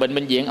 nằm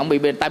bệnh viện, ông bị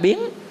tai biến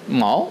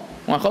mổ,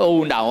 khối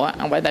u đầu á,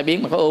 không phải tai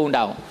biến mà khối u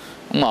đầu.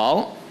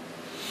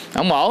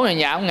 Ông mổ thì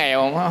nhà ông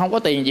nghèo, không có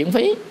tiền viện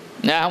phí,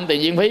 không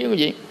tiền viện phí quý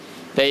vị.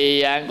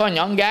 Thì có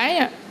nhỏ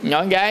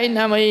con gái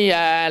nó mới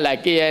là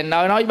kia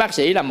nói với bác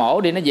sĩ là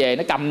mổ đi, nó về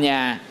nó cầm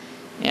nhà,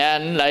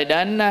 lại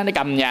đến nó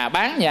cầm nhà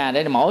bán nhà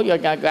để mổ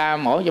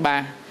cho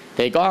ba.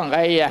 Thì có một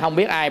cái không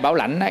biết ai bảo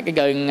lãnh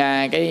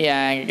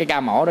cái ca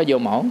mổ đó vô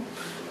mổ,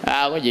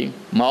 có gì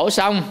mổ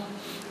xong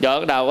rồi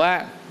bắt đầu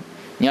á,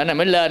 nhỏ này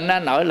mới lên nó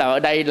nói là ở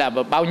đây là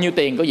bao nhiêu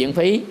tiền của viện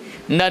phí,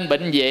 nên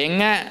bệnh viện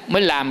á,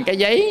 mới làm cái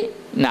giấy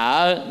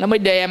nợ, nó mới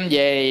đem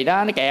về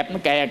đó, nó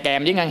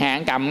kèm với ngân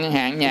hàng, cầm ngân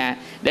hàng nhà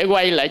để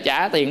quay lại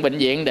trả tiền bệnh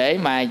viện để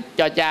mà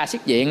cho cha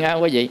xuất viện á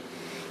quý vị.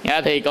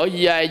 Thì cổ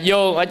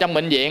vô ở trong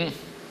bệnh viện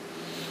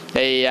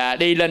thì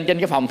đi lên trên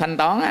cái phòng thanh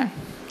toán á,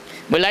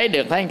 mới lấy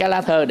được thấy cái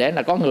lá thơ để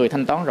là có người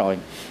thanh toán rồi.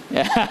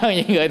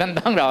 Những người thanh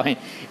toán rồi,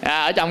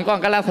 ở trong có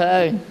một cái lá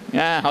thơ,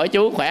 hỏi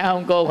chú khỏe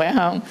không, cô khỏe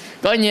không,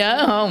 có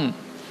nhớ không,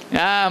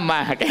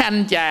 mà cái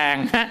anh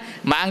chàng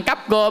mà ăn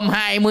cắp cơm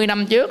 20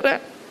 năm trước đó,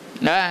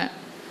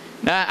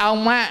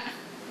 ông á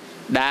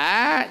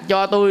đã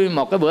cho tôi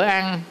một cái bữa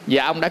ăn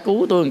và ông đã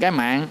cứu tôi một cái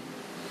mạng.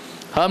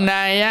 Hôm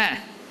nay á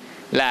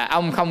là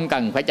ông không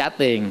cần phải trả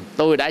tiền,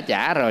 tôi đã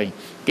trả rồi,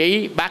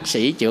 ký bác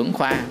sĩ trưởng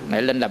khoa,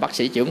 lại lên là bác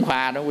sĩ trưởng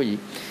khoa đó quý vị.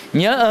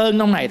 Nhớ ơn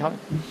ông này thôi,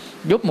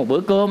 giúp một bữa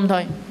cơm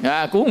thôi,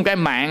 cứu một cái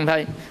mạng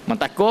thôi, mà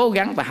ta cố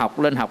gắng ta học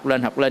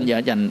lên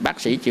giờ thành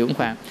bác sĩ trưởng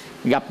khoa,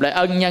 gặp lại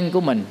ân nhân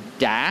của mình,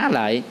 trả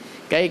lại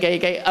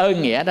cái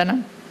ơn nghĩa đó. Nó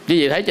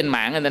quý vị thấy trên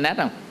mạng internet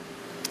không,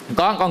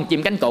 có con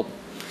chim cánh cụt,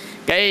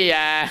 cái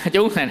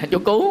chú này là chú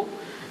cứu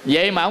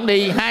vậy mà ông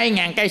đi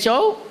 2.000 cây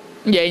số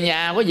về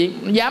nhà quý vị,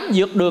 dám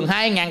vượt đường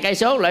 2.000 cây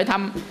số lại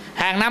thăm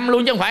hàng năm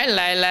luôn, chứ không phải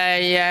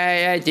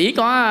là chỉ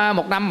có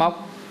một năm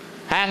một,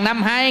 hàng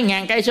năm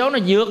 2.000 cây số, nó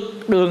vượt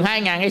đường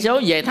 2.000 cây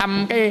số về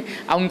thăm cái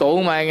ông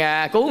cụ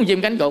mà cứu con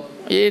chim cánh cụt.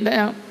 Vậy thấy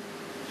không?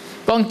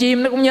 Con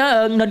chim nó cũng nhớ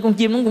ơn, nên con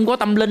chim nó cũng có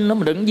tâm linh đó,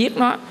 mà đừng giết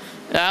nó.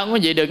 Không có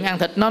gì, đừng ăn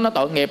thịt nó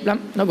tội nghiệp lắm.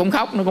 Nó cũng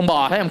khóc, nó cũng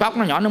bò thấy không khóc,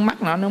 nó nhỏ nước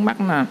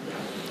mắt nè.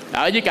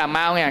 Ở dưới Cà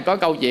Mau nha, có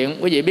câu chuyện,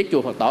 quý vị biết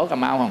chùa Phật Tổ Cà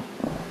Mau không?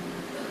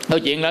 Câu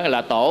chuyện đó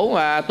là tổ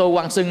Tô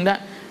Quang Xưng đó,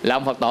 là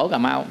ông Phật Tổ Cà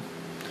Mau.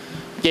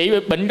 Chị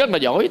bệnh rất là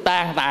giỏi,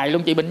 tàn tài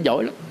luôn, chị bệnh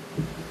giỏi lắm.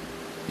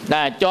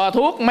 Cho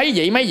thuốc mấy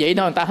vị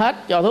thôi người ta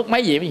hết, cho thuốc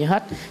mấy vị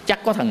hết,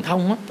 chắc có thần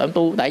thông á, tại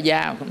tu tại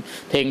gia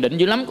thiền định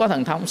dữ lắm, có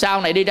thần thông.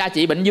 Sau này đi ra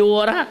chị bệnh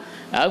vua đó,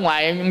 ở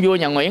ngoài vua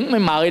nhà Nguyễn mới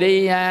mời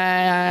đi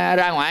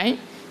ra ngoài,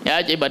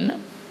 chị bệnh đó.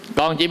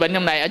 Còn chị bệnh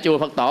trong này ở chùa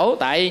Phật Tổ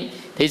tại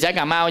thị xã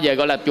Cà Mau giờ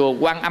gọi là chùa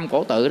Quan Âm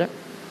Cổ Tự đó,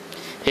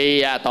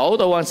 thì tổ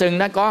Tô Quang Xưng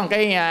đó có một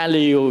cái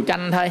liều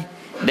tranh thôi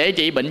để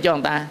trị bệnh cho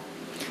người ta.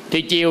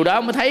 Thì chiều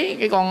đó mới thấy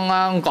cái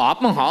con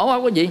cọp nó hổ quá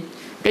quý vị,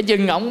 cái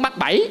chân ổng bắt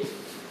bẫy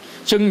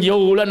sưng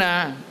dù lên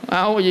nè,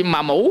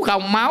 mà mũ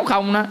không máu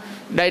không đó.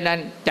 Đây nè,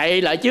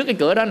 chạy lại trước cái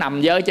cửa đó,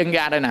 nằm dơ chân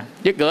ra đây nè,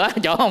 trước cửa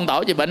chỗ ông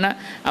tổ trị bệnh á.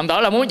 Ông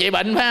tổ là muốn trị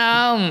bệnh phải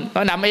không,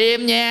 thôi nằm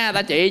im nha,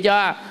 ta trị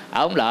cho.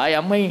 Ông lợi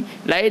ông mới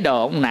lấy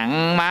đồ ông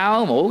nặng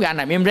máu mũ ra,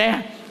 nằm im ra.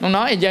 Ông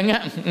nói chân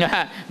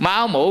á,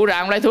 máu mũ ra,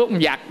 ông lấy thuốc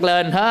ông giặt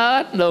lên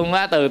hết luôn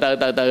á,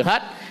 từ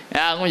hết,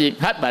 không có gì,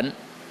 hết bệnh.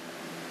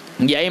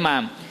 Vậy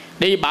mà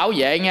đi bảo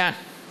vệ nha,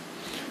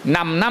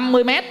 nằm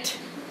 50 mét.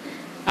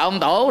 Ông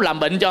tổ làm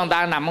bệnh cho người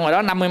ta nằm ngoài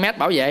đó 50 mét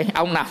bảo vệ,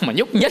 ông nằm mà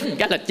nhúc nhích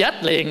cái là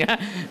chết liền á.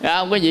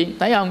 Không có gì,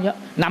 thấy không?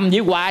 Nằm vậy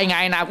hoài,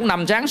 ngày nào cũng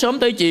nằm sáng sớm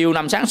tới chiều,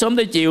 nằm sáng sớm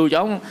tới chiều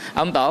cho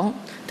ông tổ.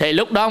 Thì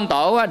lúc đó ông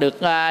tổ được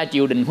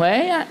triều đình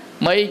Huế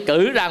mới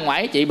cử ra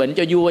ngoài trị bệnh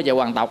cho vua và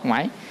hoàng tộc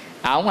ngoài.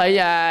 Ông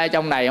ở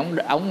trong này,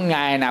 ông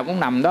ngày nào cũng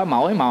nằm đó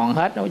mỏi mòn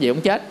hết, nó gì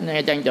ông chết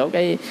chân chỗ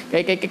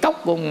cái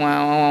cốc của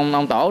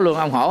ông tổ luôn,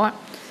 ông hổ á.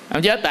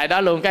 Ông chết tại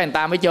đó luôn, cái người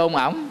ta mới chôn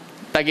ổng.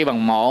 ta kêu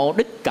bằng mộ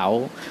Đức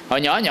Cậu.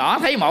 Hồi nhỏ nhỏ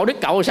thấy mộ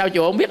Đức Cậu sao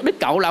chùa không biết Đức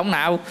Cậu là ông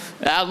nào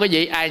đó, quý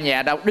vị. Ai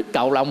nhà đâu, Đức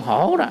Cậu là ông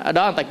Hổ đó, ở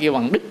đó người ta kêu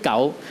bằng Đức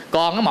Cậu.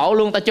 Còn cái mộ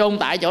luôn ta chôn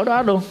tại chỗ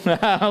đó luôn.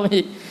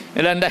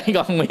 Lên đây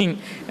còn nguyên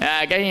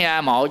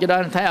cái mộ chỗ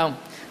đó, thấy không?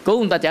 Cứu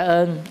người ta trả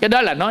ơn. Cái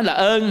đó là nói là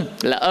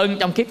ơn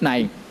trong kiếp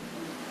này.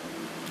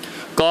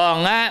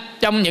 Còn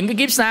trong những cái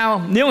kiếp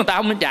sau, nếu người ta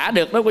không trả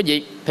được đó quý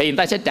vị, thì người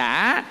ta sẽ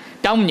trả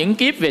trong những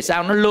kiếp về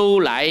sau, nó lưu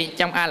lại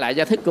trong A Lại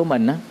Gia Thức của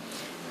mình đó.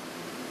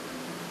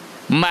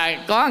 Mà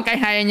có cái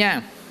hay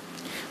nha,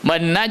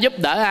 mình giúp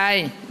đỡ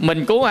ai,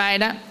 mình cứu ai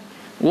đó,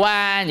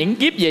 qua những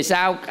kiếp về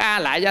sau, A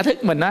Lại Gia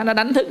Thức mình nó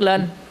đánh thức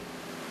lên.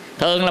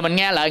 Thường là mình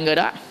nghe lời người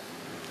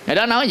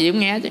đó nói gì cũng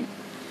nghe chứ.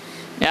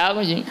 Dạ,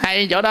 có gì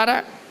hay chỗ đó đó.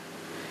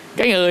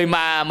 Cái người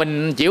mà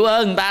mình chịu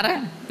ơn người ta đó,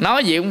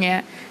 nói gì cũng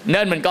nghe.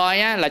 Nên mình coi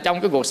là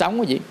trong cái cuộc sống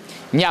của gì,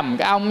 nhầm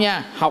cái ông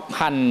nha, học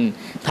hành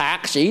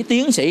thạc sĩ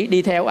tiến sĩ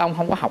đi theo ông,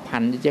 không có học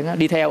hành gì chứ,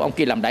 đi theo ông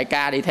kia làm đại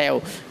ca, đi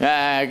theo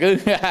cứ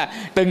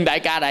từng đại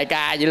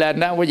ca vậy lên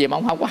đó, bởi vì mà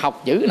ông không có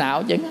học chữ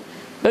nào chứ.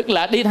 Tức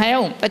là đi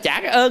theo, ta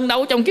trả cái ơn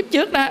đâu trong kiếp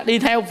trước đó, đi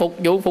theo phục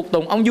vụ phục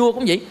tùng. Ông vua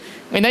cũng vậy,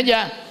 mình nói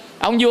chưa?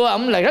 Ông vua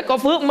ông là rất có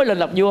phước mới lên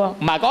làm vua,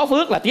 mà có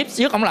phước là kiếp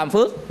trước ông làm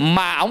phước,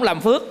 mà ông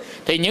làm phước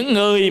thì những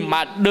người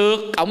mà được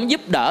ông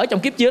giúp đỡ trong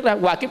kiếp trước đó,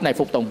 qua kiếp này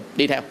phục tùng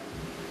đi theo,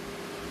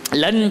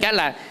 lên cái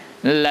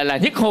là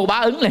nhất hô bá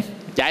ứng liền,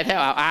 chạy theo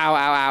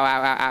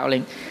ào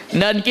liền.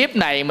 Nên kiếp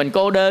này mình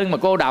cô đơn mà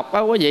cô độc á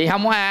quý vị,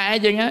 không có ai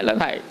chứ á, là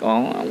thầy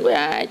con không có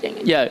ai chứ.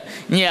 Giờ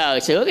nhờ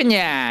sửa cái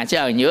nhà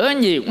chờ nhữa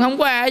nhiều cũng không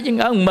có ai chứ,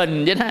 ở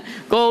mình vậy đó,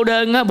 cô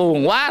đơn á,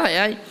 buồn quá thầy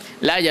ơi.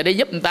 Là giờ đi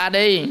giúp người ta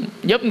đi,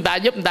 giúp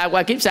người ta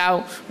qua kiếp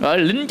sau, rồi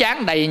lính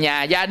tráng đầy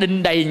nhà, gia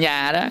đình đầy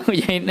nhà đó,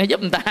 vậy nó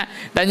giúp người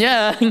ta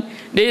nhớ ơn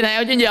đi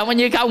theo. Chứ giờ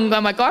như không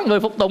mà có người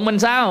phục tùng mình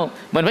sao?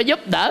 Mình phải giúp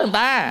đỡ người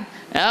ta.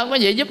 Có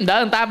gì giúp đỡ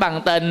người ta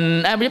bằng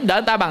tình, giúp đỡ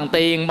người ta bằng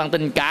tiền, bằng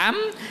tình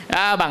cảm,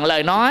 bằng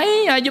lời nói,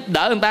 giúp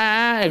đỡ người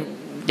ta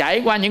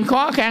trải qua những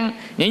khó khăn,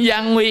 những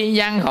gian nguy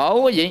gian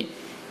khổ quý vị.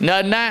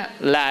 Nên đó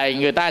là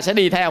người ta sẽ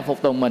đi theo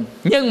phục tùng mình.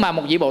 Nhưng mà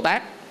một vị Bồ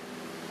Tát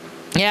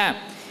nha,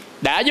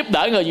 đã giúp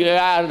đỡ người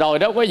rồi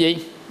đó quý vị,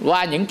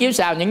 qua những kiếp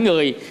sau, những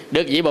người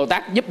được vị Bồ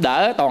Tát giúp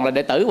đỡ toàn là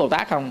đệ tử Bồ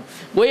Tát không.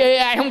 Quý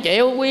ai không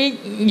chịu, quý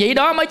vị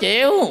đó mới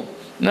chịu.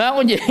 Nó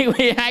có gì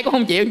quý ai cũng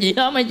không chịu, vị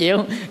đó mới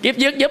chịu. Kiếp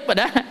trước giúp rồi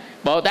đó,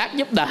 Bồ Tát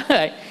giúp đỡ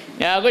rồi.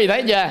 Quý vị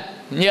thấy chưa?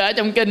 Như ở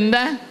trong kinh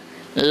đó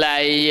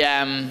là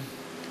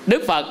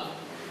Đức Phật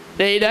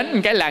đi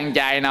đến cái làng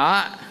chài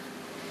nọ,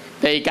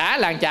 thì cả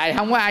làng chài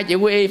không có ai chịu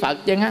quy y Phật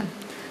chứ á.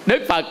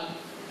 Đức Phật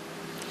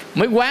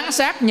mới quan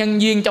sát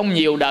nhân duyên trong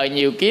nhiều đời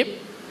nhiều kiếp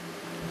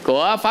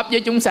của pháp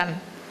giới chúng sanh.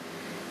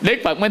 Đức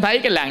Phật mới thấy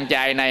cái làng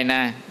chài này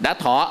nè đã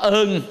thọ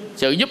ơn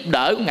sự giúp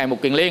đỡ của Ngài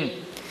Mục Kiền Liên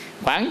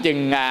khoảng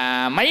chừng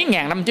mấy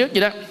ngàn năm trước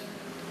vậy đó.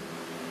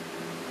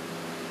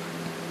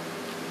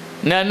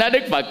 Nên đó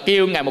Đức Phật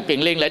kêu Ngài Mục Kiền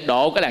Liên lại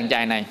độ cái làng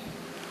chài này.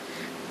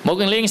 Mục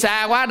Kiền Liên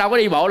xa quá đâu có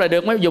đi bộ là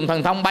được, mới dùng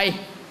thần thông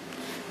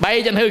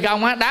bay trên hư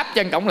không á, đáp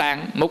trên cổng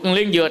làng. Mục Kiền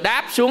Liên vừa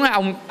đáp xuống á,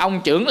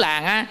 ông trưởng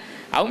làng á,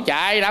 ông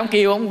chạy ra, ông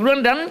kêu,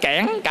 ông đánh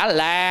kẽn cả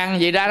làng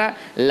gì ra đó,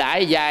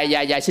 lại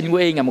dài xin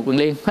quy y Ngài Mục Kiền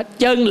Liên hết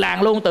chân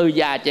làng luôn, từ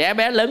già trẻ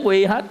bé lớn quy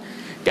y hết.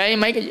 Cái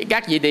mấy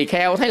các vị tỳ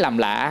kheo thấy làm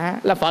lạ,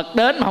 là Phật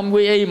đến mà không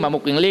quy y, mà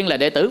Mục Kiền Liên là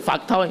đệ tử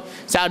Phật thôi,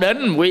 sao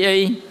đến quy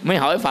y? Mới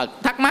hỏi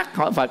Phật, thắc mắc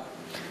hỏi Phật: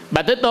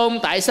 Bà Thế Tôn,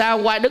 tại sao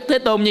qua Đức Thế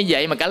Tôn như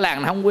vậy mà cả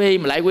làng không quy y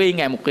mà lại quy y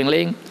Ngài Mục Kiền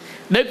Liên?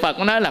 Đức Phật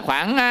có nói là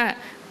khoảng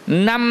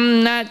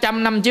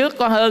 500 năm trước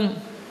có hơn,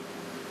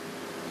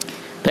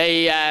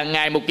 thì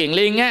Ngài Mục Kiền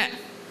Liên á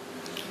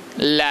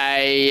là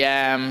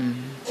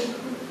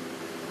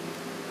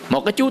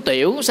một cái chú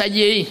tiểu sa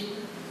di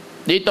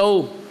đi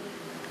tu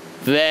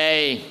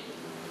về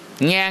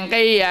ngang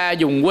cái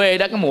vùng quê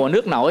đó, cái mùa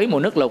nước nổi, mùa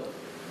nước lụt.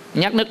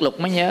 Nhắc nước lụt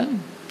mới nhớ,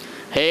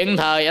 hiện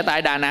thời ở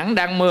tại Đà Nẵng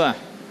đang mưa,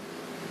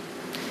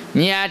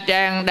 Nha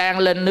Trang đang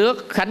lên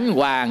nước, Khánh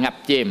Hòa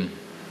ngập chìm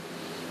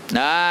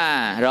đó,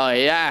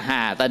 rồi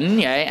Hà Tĩnh,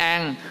 Nghệ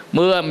An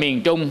mưa,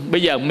 miền Trung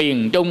bây giờ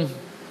miền Trung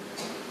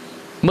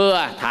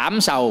mưa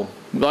thảm sầu,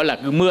 gọi là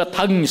mưa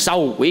thân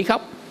sầu quỷ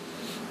khóc.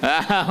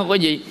 Không có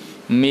gì,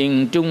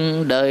 miền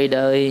Trung đời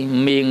đời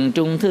miền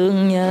Trung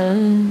thương nhớ,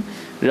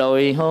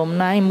 rồi hôm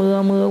nay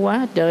mưa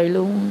quá trời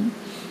luôn.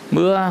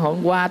 Mưa hôm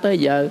qua tới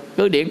giờ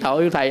cứ điện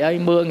thoại thầy ơi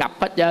mưa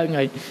ngập hết trơn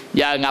rồi,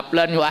 giờ ngập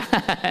lên quá.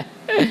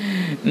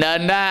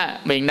 Nên đó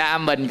miền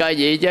Nam mình coi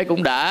vậy chứ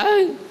cũng đỡ.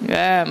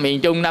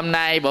 Miền Trung năm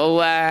nay bộ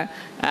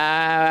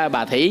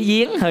bà thủy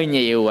giếng hơi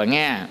nhiều rồi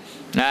nha.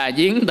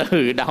 Giếng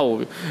từ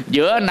đầu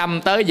giữa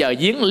năm tới giờ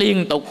giếng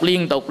liên tục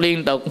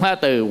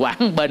từ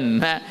Quảng Bình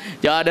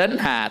cho đến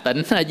Hà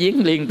Tĩnh,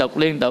 giếng liên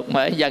tục.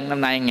 Bởi dân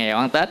năm nay nghèo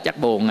ăn Tết chắc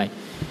buồn rồi.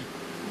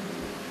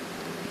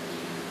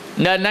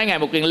 Nên Ngài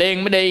Mục Kiền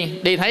Liên mới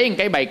đi thấy một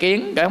cái bầy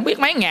kiến, không biết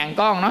mấy ngàn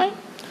con, nói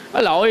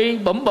nó lội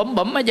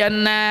bụm ở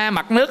trên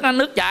mặt nước,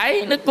 nước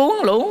chảy, nước cuốn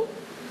lũ,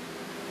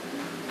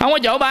 không có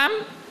chỗ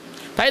bám.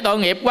 Thấy tội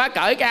nghiệp quá,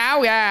 cởi cái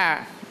áo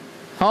ra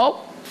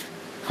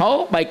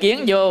hốt bầy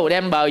kiến vô,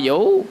 đem bờ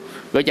vũ,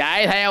 rồi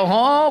chạy theo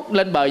hốt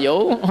lên bờ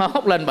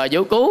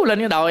vũ cứu lên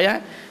cái đồi á.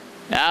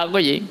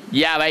 quý vị.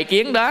 Và bầy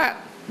kiến đó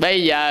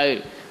bây giờ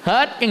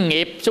hết cái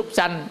nghiệp súc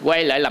sanh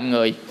quay lại làm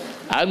người.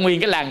 Ở nguyên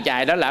cái làng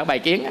chài đó là ở bầy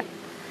kiến á.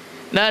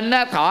 Nên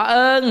thọ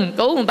ơn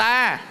cứu người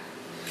ta,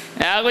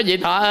 quý vị,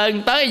 thọ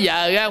ơn tới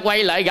giờ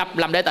quay lại gặp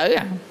làm đệ tử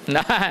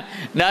đó.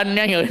 Nên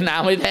người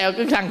nào đi theo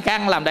cứ khăng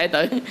khăng làm đệ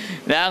tử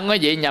đó, quý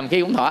vị, nhầm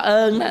khi cũng thọ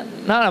ơn đó.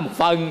 Nó là một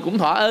phần cũng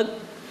thọ ơn.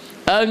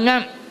 Ơn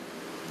á,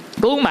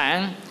 cứu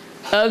mạng,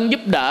 ơn giúp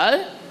đỡ,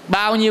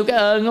 bao nhiêu cái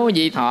ơn đó quý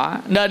vị thọ.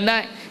 Nên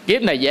đó,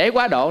 kiếp này dễ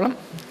quá độ lắm.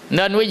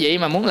 Nên quý vị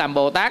mà muốn làm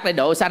Bồ Tát để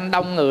độ sanh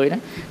đông người đó,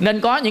 nên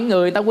có những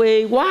người ta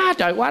quy quá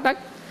trời quá đất,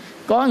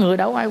 có người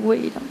đâu ai quy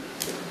đâu.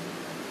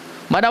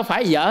 Mà đâu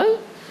phải dở.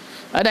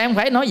 Ở đây không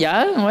phải nói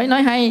dở, không phải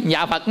nói hay.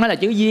 Nhà Phật mới là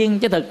chữ duyên,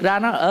 chứ thực ra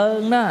nó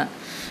ơn đó.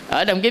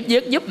 Ở trong kiếp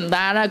trước giúp người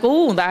ta đó,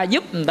 cứu người ta,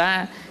 giúp người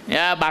ta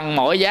bằng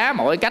mọi giá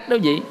mọi cách đó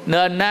vậy.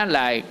 Nên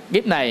là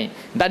kiếp này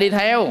người ta đi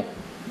theo,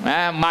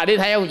 mà đi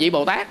theo vị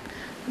Bồ Tát,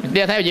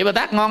 đi theo vị Bồ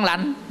Tát ngon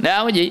lành, được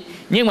không quý vị?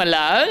 Nhưng mà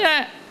lỡ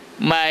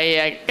mà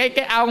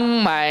cái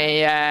ông mà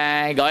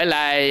gọi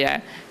là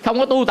không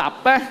có tu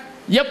tập á,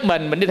 giúp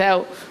mình đi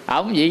theo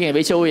ổng, vậy ngày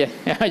bị xui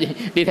rồi.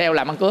 Đi theo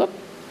làm ăn cướp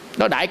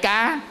đó, đại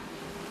ca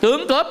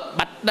tướng cướp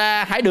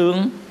Bạch Hải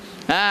Đường,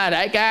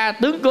 đại ca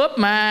tướng cướp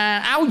mà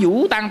áo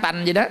vũ tan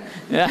tành gì đó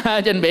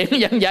trên biển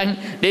vân vân,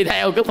 đi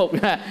theo cái phục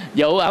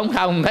vụ ổng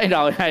không thấy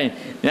rồi thấy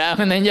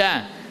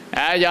chưa?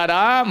 Do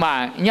đó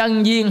mà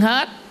nhân duyên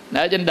hết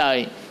ở trên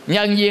đời,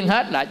 nhân duyên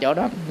hết là chỗ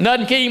đó.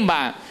 Nên khi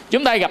mà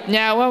chúng ta gặp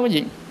nhau á quý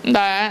vị, chúng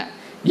ta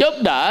giúp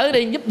đỡ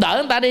đi, giúp đỡ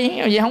người ta đi,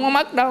 gì không có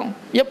mất đâu.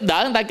 Giúp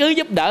đỡ người ta, cứ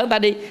giúp đỡ người ta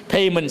đi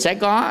thì mình sẽ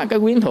có cái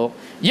quyến thuộc.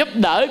 Giúp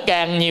đỡ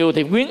càng nhiều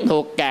thì quyến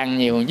thuộc càng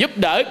nhiều. Giúp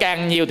đỡ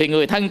càng nhiều thì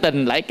người thân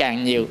tình lại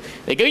càng nhiều.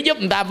 Thì cứ giúp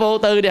người ta vô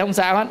tư đi, không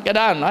sao hết. Cái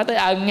đó là nói tới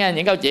ân nha,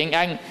 những câu chuyện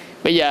ân.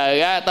 Bây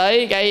giờ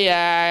tới cái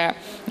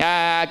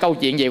câu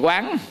chuyện về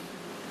quán.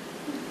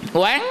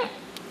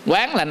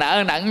 Quán là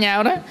nợ nần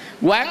nhau đó,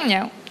 quán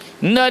nhau.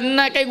 Nên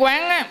cái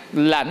quán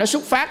là nó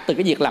xuất phát từ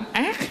cái việc làm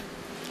ác.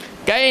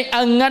 Cái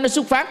ân nó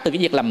xuất phát từ cái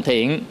việc làm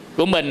thiện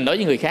của mình đối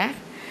với người khác.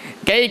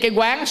 Cái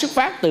quán xuất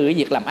phát từ cái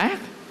việc làm ác.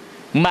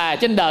 Mà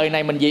trên đời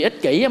này mình vì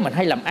ích kỷ mình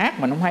hay làm ác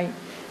mà không hay.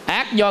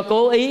 Ác do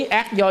cố ý,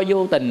 ác do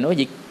vô tình. Nói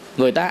gì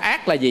người ta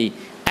ác là gì?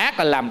 Ác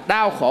là làm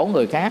đau khổ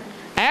người khác.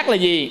 Ác là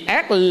gì?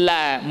 Ác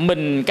là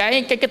mình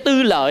cái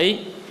tư lợi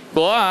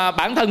của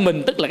bản thân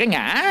mình, tức là cái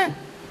ngã,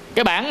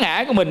 cái bản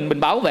ngã của mình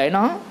bảo vệ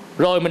nó,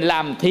 rồi mình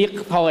làm thiệt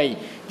thòi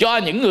cho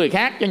những người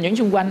khác, cho những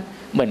xung quanh.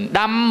 Mình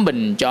đâm,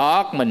 mình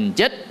chọt, mình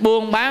chết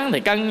buôn bán thì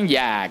cân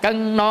già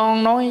cân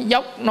non, nói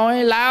dốc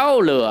nói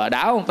láo, lừa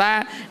đảo người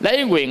ta,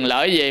 lấy quyền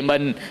lợi về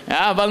mình,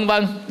 vân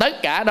vân.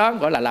 Tất cả đó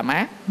gọi là làm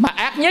ác. Mà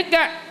ác nhất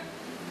á,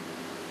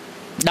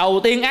 đầu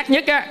tiên ác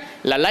nhất á,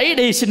 là lấy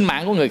đi sinh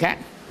mạng của người khác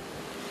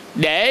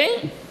để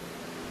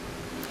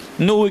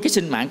nuôi cái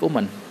sinh mạng của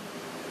mình.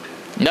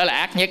 Đó là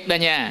ác nhất đó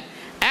nha.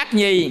 Ác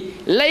nhì,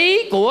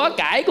 lấy của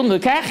cải của người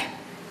khác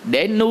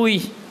để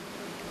nuôi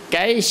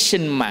cái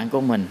sinh mạng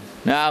của mình.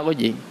 Đó quý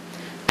vị.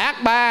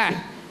 Ác ba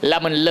là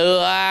mình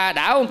lừa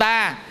đảo người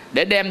ta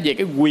để đem về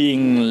cái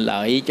quyền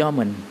lợi cho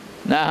mình.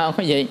 Đó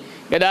quý vị.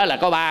 Cái đó là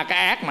có ba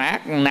cái ác mà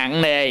ác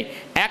nặng nề,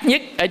 ác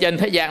nhất ở trên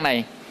thế gian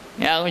này.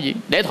 Đó quý vị.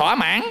 Để thỏa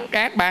mãn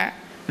cái ác ba.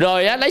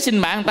 Rồi lấy sinh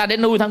mạng người ta để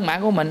nuôi thân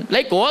mạng của mình,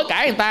 lấy của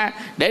cải người ta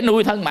để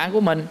nuôi thân mạng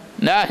của mình.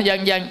 Đó,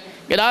 vân vân.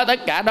 Cái đó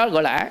tất cả đó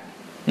gọi là ác.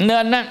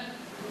 Nên á,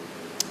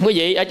 quý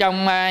vị, ở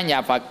trong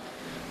nhà Phật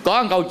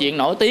có một câu chuyện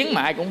nổi tiếng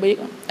mà ai cũng biết.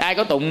 Ai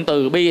có tụng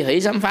từ bi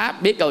thủy sám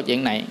pháp biết câu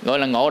chuyện này, gọi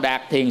là Ngộ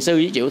Đạt Thiền Sư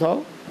với Triệu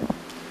Thố.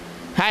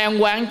 Hai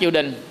ông quan triều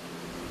đình.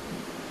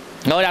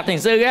 Ngộ Đạt Thiền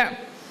Sư á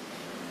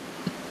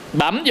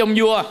bẩm với ông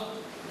vua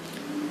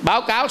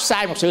báo cáo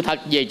sai một sự thật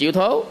về Triệu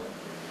Thố,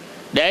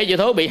 để Triệu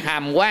Thố bị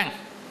hàm quan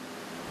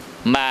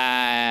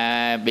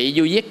mà bị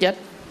vua giết chết.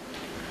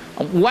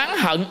 Ông oán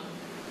hận,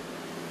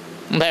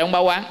 thầy ông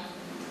báo oán.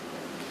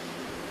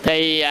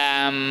 Thì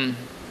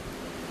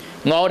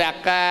Ngộ Đạt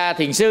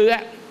Thiền Sư á,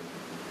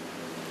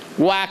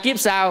 qua kiếp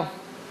sau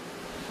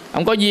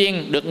ông có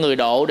duyên được người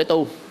độ để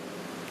tu.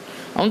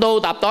 Ông tu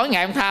tập tối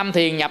ngày, ông tham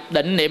thiền nhập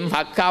định niệm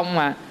Phật không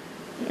mà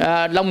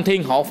Long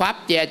Thiên hộ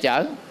pháp che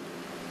chở.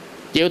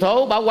 Triệu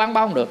Thố báo quán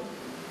báo không được,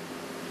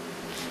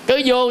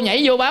 cứ vô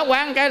nhảy vô báo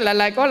quán cái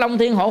là có Long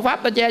Thiên hộ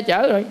pháp ta che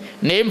chở rồi,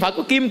 niệm Phật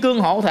có kim cương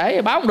hộ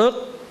thể báo không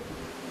được.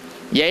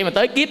 Vậy mà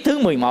tới kiếp thứ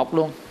 11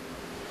 luôn,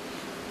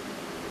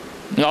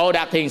 Ngộ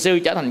Đạt Thiền Sư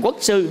trở thành quốc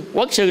sư.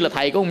 Quốc sư là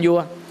thầy của ông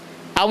vua.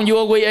 Ông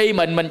vua quy y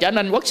mình trở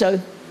nên quốc sư.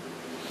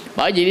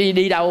 Bởi vì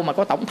đi đâu mà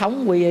có tổng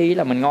thống quy y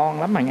là mình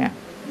ngon lắm mà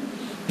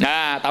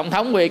nha. Tổng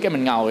thống quy cái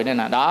mình ngồi đây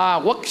nè,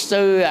 đó quốc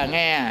sư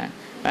nghe,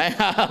 phải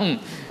không?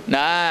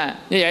 Đó,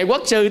 như vậy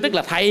quốc sư tức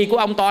là thầy của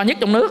ông to nhất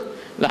trong nước,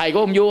 là thầy của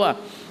ông vua.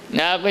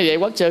 Đó, cái vậy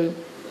quốc sư.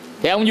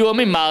 Thì ông vua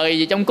mới mời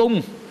về trong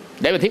cung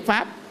để mà thuyết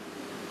pháp.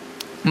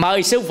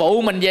 Mời sư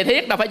phụ mình về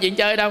thuyết, đâu phải chuyện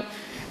chơi đâu.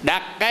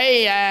 Đặt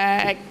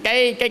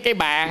cái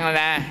bàn này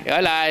nè,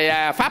 gọi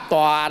là pháp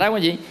tòa đó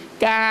quý vị,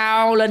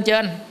 cao lên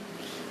trên,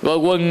 rồi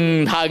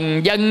quần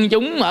thần dân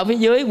chúng ở phía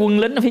dưới, quân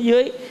lính ở phía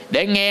dưới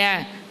để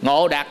nghe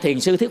Ngộ Đạt Thiền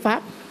Sư thuyết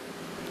pháp.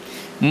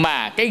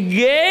 Mà cái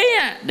ghế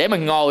để mà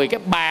ngồi, cái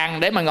bàn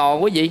để mà ngồi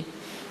quý vị,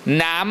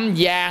 nạm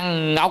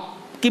vàng ngọc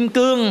kim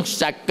cương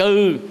xà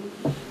cừ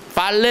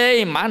pha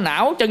lê mã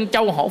não chân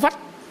châu hổ phách.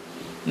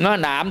 Nó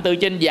nạm từ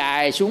trên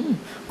dài xuống.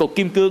 Cục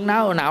kim cương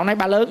nào nấy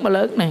ba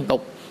lớn này.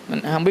 Cục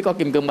không biết có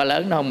kim cương ba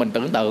lớn đâu, mình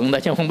tưởng tượng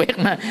thôi chứ không biết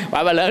nó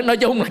ba lớn. Nói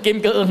chung là kim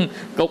cương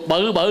cục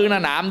bự nó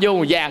nạm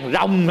vô vàng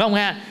rồng không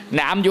ha,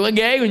 nạm vô cái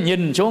ghế,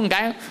 nhìn xuống một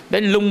cái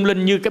đến lung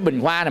linh như cái bình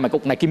hoa này, mà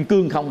cục này kim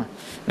cương không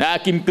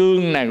kim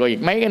cương này, rồi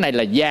mấy cái này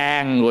là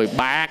vàng, rồi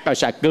bạc, rồi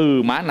xà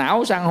cừ mã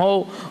não san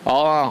hô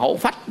hổ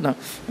phách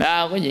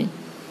cái gì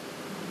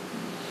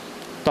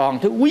toàn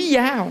thứ quý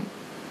giá không.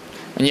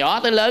 Nhỏ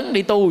tới lớn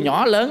đi tu,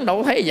 nhỏ lớn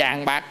đâu thấy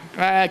vàng bạc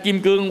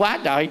kim cương quá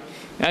trời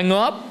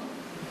ngớp.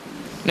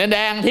 Nên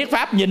đang thuyết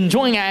pháp nhìn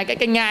xuống ngay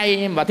cái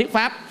ngay và thuyết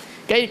pháp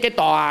cái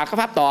tòa, cái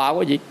pháp tòa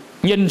của gì,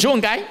 nhìn xuống một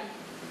cái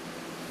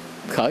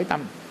khởi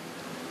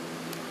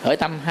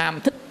tâm ham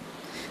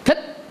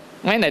thích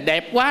mấy này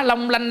đẹp quá,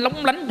 long lanh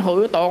lóng lánh,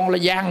 hồi toàn là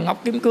vàng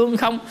ngọc kim cương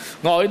không.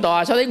 Ngồi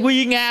tòa sao thấy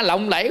nguy nga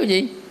lộng lẫy cái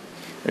gì.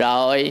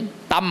 Rồi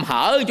tâm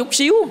hở chút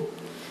xíu,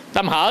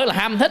 tâm hở là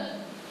ham thích,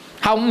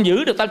 không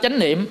giữ được tao chánh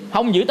niệm,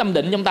 không giữ tâm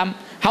định trong tâm,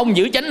 không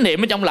giữ chánh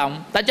niệm ở trong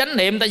lòng. Ta chánh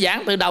niệm ta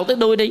giảng từ đầu tới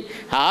đuôi đi,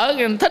 hở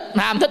thích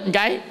ham thích một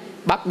cái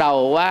bắt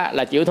đầu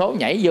là chịu thố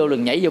nhảy vô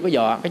cái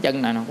giò cái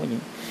chân này nó có gì.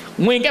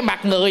 Nguyên cái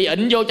mặt người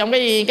ịnh vô trong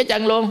cái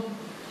chân luôn.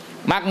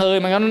 Mặt người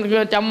mà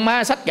trong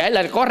sách kể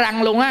là có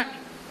răng luôn á.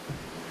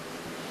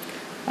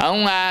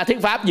 Ông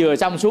thuyết pháp vừa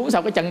xong xuống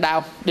sau cái chân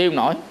đau đi không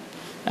nổi,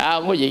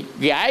 không có gì,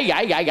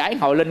 gãi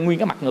hồi lên nguyên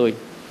cái mặt người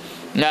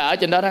ở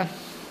trên đó đó.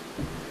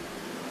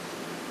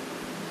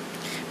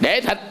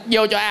 Để thịt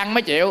vô cho ăn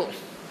mới chịu.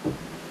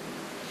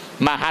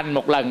 Mà hành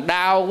một lần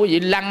đau quý vị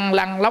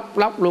lăn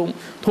lóc luôn.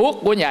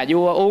 Thuốc của nhà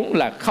vua uống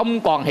là không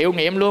còn hiệu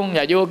nghiệm luôn.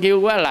 Nhà vua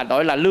kêu quá là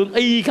gọi là lương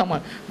y không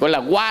gọi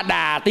là qua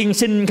đà tiên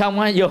sinh không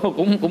vô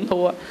cũng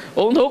thua.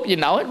 Uống thuốc gì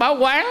nổi, báo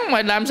quán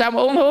mà làm sao mà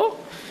uống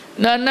thuốc.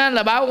 Nên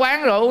là báo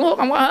quán rồi uống thuốc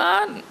không có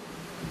hết.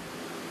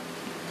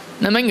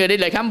 Nên mấy người đi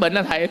lại khám bệnh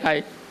là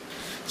thầy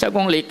sao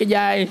con liệt cái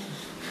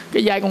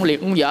vai con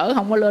liệt con dở,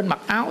 không có lên, mặc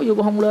áo vô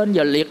cũng không lên,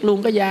 giờ liệt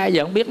luôn cái vai,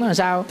 giờ không biết nó là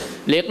sao,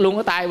 liệt luôn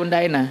cái tay bên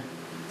đây nè.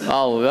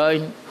 Ôi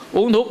ơi,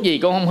 uống thuốc gì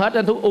con không hết,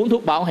 uống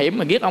thuốc bảo hiểm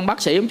mà ghét ông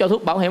bác sĩ không cho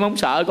thuốc bảo hiểm, ông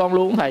sợ con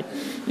luôn thầy.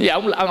 Giờ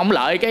ông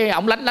lợi cái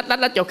ông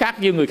lách cho khác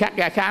như người khác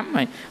ra khám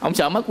này, ông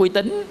sợ mất uy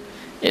tín.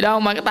 Vậy đâu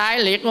mà cái tay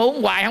liệt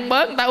uống hoài không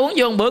bớt, người ta uống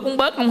vô một bữa cũng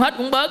bớt, không hết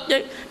cũng bớt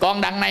chứ.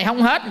 Còn đằng này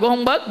không hết cũng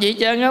không bớt gì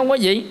trơn, không có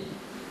gì.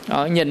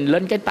 Rồi nhìn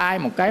lên cái tay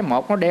một cái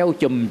một nó đeo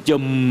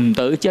chùm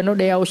tự trên nó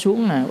đeo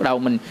xuống nè, bắt đầu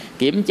mình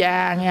kiểm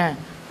tra nha.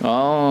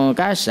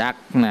 Cá sặc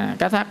nè,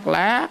 cá thác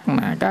lát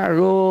nè, cá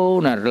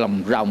rô nè,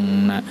 lòng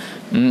rồng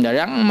nè,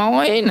 rắn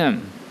mối nè,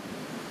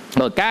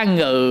 rồi cá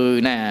ngừ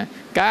nè,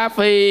 cá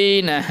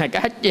phi nè,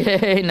 cá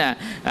chê nè,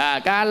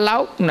 cá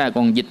lóc nè,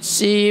 còn vịt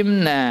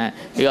xiêm nè,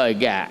 rồi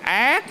gà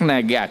ác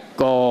nè, gà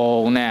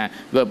cồ nè,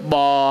 rồi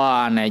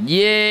bò nè,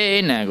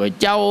 dê nè, rồi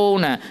trâu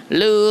nè,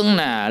 lương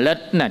nè,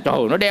 lịch nè. Trời,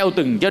 nó đeo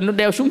từng trên, nó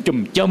đeo xuống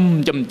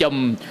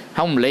chùm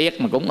không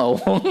liệt mà cũng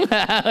uổng.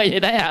 Vậy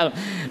thấy không?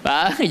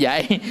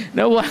 Vậy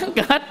nó quán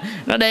kết,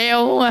 nó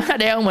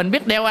đeo mình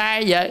biết đeo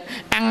ai vậy,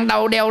 ăn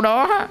đâu đeo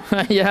đó.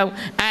 Vậy không?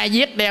 Ai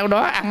giết đeo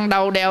đó, ăn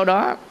đâu đeo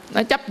đó.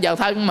 Nó chấp vào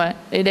thân mà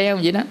đi đeo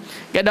vậy đó.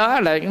 Cái đó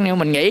là nếu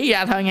mình nghĩ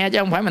ra thôi nha, chứ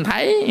không phải mình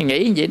thấy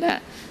nghĩ vậy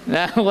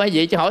đó. Quay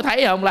gì chứ hỏi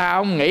thấy không là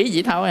không nghĩ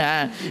vậy thôi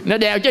à. Nó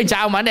đeo chứ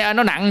sao mà đeo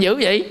nó nặng dữ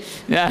vậy.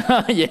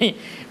 Vậy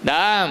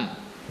đó.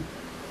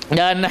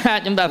 Nên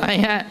chúng ta thấy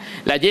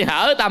là chỉ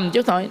hở tâm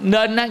chút thôi.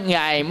 Nên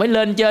Ngài mới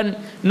lên trên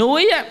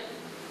núi á.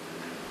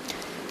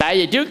 Tại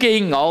vì trước khi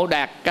Ngộ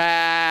Đạt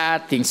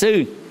Thiền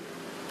Sư,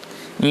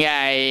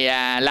 Ngài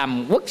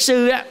làm quốc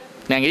sư á,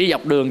 Ngài đi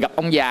dọc đường gặp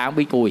ông già ông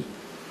Bi Cùi,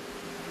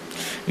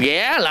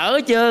 ghẻ lỡ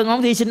trơn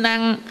ngón thi xin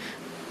ăn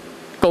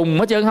cùng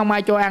hết trơn, không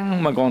ai cho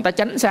ăn mà còn ta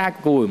tránh xa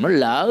cùi, nó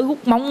lỡ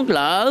rút móng,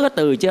 lỡ hết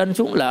từ trên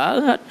xuống, lỡ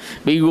hết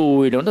bị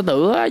gùi rồi nó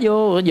tựa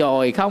vô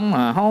dòi không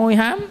mà hôi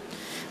hám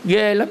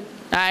ghê lắm.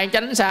 Ai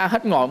tránh xa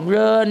hết, ngọn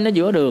rên nó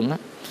giữa đường đó.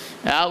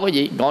 Đó quý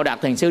vị, Ngộ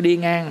Đạt Thiền Sư đi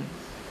ngang,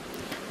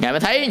 Ngài mới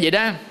thấy vậy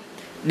đó,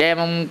 đem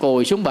ông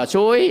Cùi xuống bờ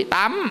suối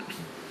tắm.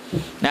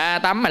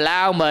 Tắm mà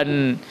lau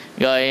mình,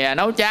 rồi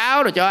nấu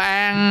cháo rồi cho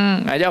ăn,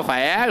 rồi cho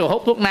khỏe, rồi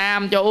hút thuốc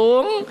nam cho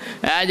uống,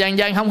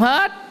 dần không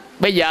hết.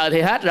 Bây giờ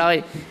thì hết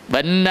rồi,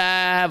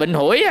 bệnh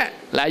hủi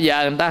là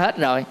giờ người ta hết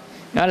rồi.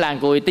 Đó làng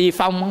Cùi Ti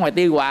Phong ở ngoài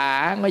Tuy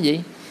Hòa có gì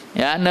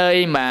dạ,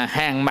 nơi mà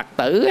Hàng Mặc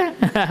Tử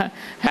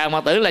Hàng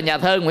Mặc Tử là nhà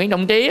thơ Nguyễn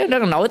Trọng Trí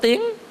rất là nổi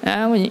tiếng.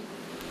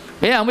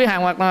 Biết không, biết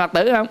Hàng Mặc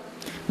Tử không?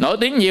 Nổi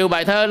tiếng nhiều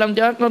bài thơ lắm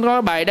chứ. Nó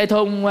có bài Đây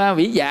Thôn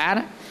Vĩ Dạ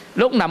đó,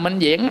 lúc nằm bệnh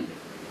viện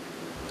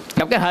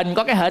gặp cái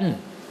hình,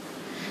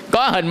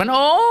 có hình mà nó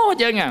ố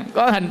chứ à.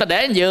 Có hình ta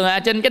để giường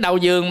trên cái đầu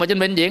giường mà trên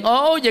bệnh viện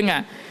ố chứ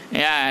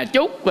à.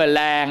 Trúc và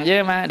làng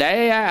chứ mà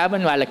để ở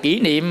bên ngoài là kỷ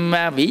niệm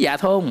Vĩ Dạ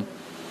Thôn.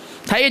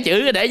 Thấy cái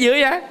chữ để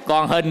dưới á,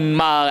 còn hình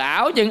mờ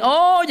ảo chân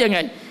ố chứ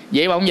ngày.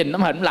 Vậy mà ông nhìn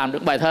tấm hình làm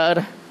được bài thơ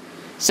đó.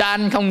 Sao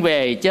anh không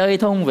về chơi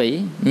thôn Vĩ,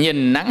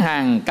 nhìn nắng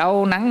hàng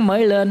câu nắng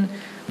mới lên,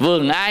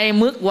 vườn ai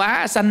mướt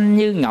quá xanh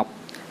như ngọc,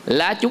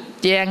 lá trúc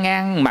che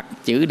ngang mặt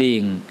chữ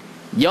điền.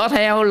 Gió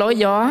theo lối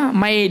gió,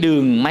 mây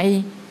đường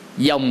mây,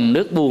 dòng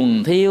nước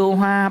buồn thiêu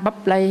hoa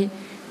bắp lây.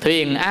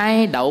 Thuyền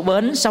ai đậu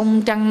bến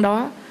sông trăng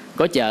đó,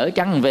 có chở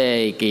trăng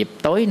về kịp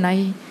tối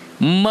nay.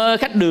 Mơ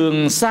khách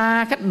đường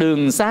xa, khách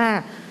đường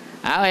xa,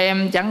 áo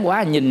em trắng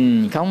quá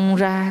nhìn không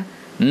ra.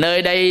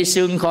 Nơi đây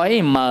sương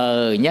khói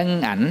mờ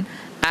nhân ảnh,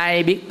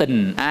 ai biết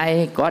tình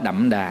ai có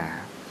đậm đà.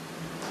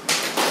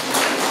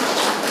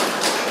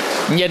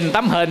 Nhìn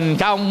tấm hình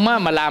không á,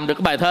 mà làm được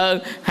cái bài thơ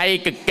hay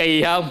cực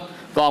kỳ không?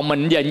 Còn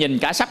mình giờ nhìn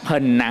cả sắp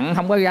hình nặng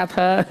không có ra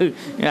thơ.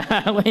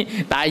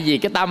 Tại vì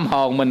cái tâm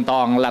hồn mình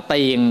toàn là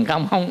tiền,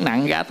 không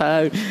nặng ra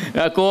thơ.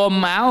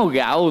 Cơm áo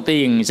gạo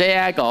tiền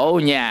xe cộ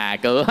nhà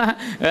cửa,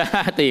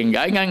 tiền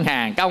gửi ngân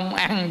hàng, công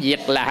ăn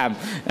việc làm,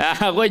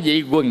 có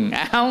gì quần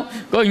áo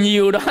có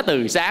nhiêu đó.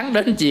 Từ sáng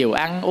đến chiều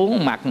ăn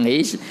uống mặc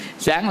nghỉ,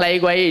 sáng lay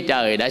quay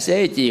trời đã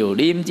xế, chiều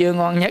đêm chưa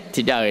ngon nhất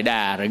thì trời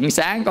đà rựng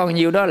sáng. Con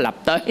nhiêu đó lập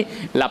tới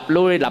lập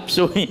lui lập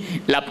xuôi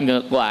lập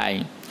ngược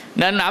hoài.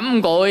 Nên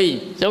ẩm cùi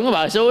xuống cái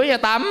bờ suối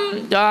tắm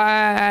cho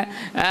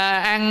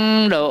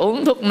ăn đồ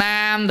uống thuốc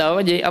nam đồ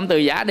cái gì, ông từ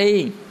giả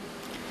đi.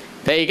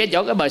 Thì cái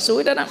chỗ cái bờ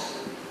suối đó đó,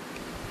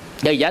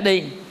 từ giả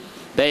đi,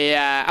 thì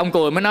ông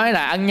Cùi mới nói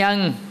là ân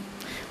nhân,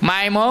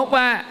 mai mốt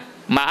á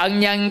mà ân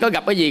nhân có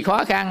gặp cái gì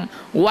khó khăn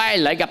quay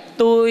lại gặp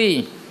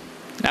tôi.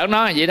 Ông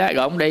nói vậy đó,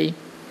 rồi ông đi.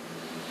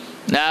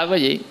 Đó có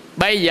gì,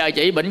 bây giờ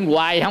chị bệnh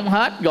hoài không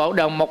hết,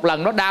 rồi một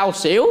lần nó đau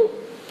xỉu,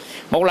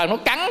 một lần nó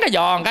cắn cái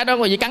giòn cái đó,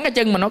 có gì cắn cái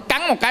chân mà nó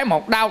cắn một cái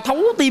một đau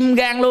thấu tim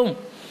gan luôn.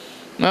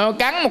 Nó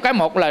cắn một cái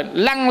một là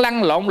lăn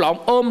lăn lộn lộn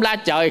ôm la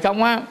trời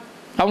không á,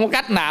 không có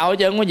cách nào hết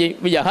trơn. Có gì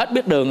bây giờ hết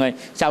biết đường rồi,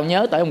 sao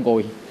nhớ tới ông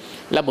Cùi.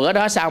 Là bữa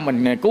đó sao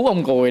mình cứu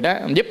ông Cùi đó,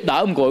 giúp đỡ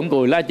ông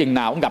Cùi la chừng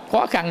nào ông gặp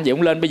khó khăn gì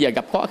ông lên. Bây giờ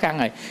gặp khó khăn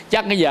rồi,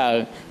 chắc bây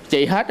giờ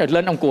chị hết rồi,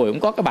 lên ông Cùi cũng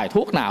có cái bài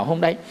thuốc nào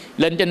không đấy.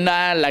 Lên trên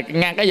là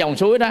ngang cái dòng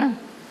suối đó,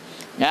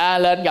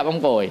 lên gặp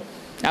ông Cùi.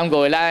 Ông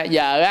Cùi là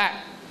giờ á,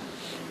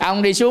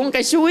 ông đi xuống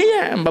cái suối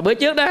á, mà bữa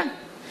trước đó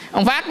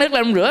ông phát nước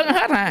lên ông rửa nó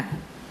hết à.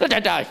 Nó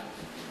trời trời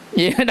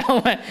gì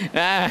đâu mà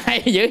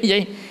hay dữ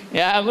gì,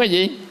 không có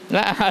gì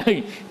đó,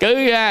 cứ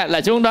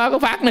là xuống đó có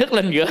phát nước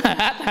lên rửa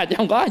hết chứ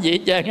không có gì hết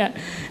trơn á.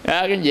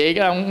 Cái gì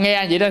cái ông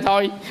nghe vậy đó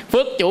thôi,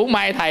 phước chủ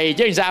mai thầy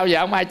chứ sao giờ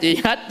không ai chị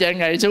hết trơn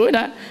ngày suối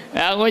đó,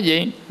 không có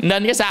gì.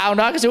 Nên cái sau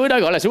đó cái suối đó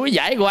gọi là suối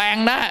Giải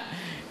Quang đó.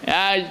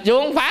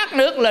 Xuống phát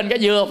nước lên cái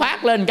vừa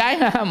phát lên cái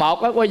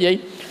một đó, có gì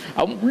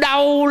ông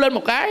đau lên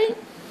một cái,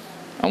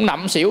 ông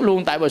nằm xỉu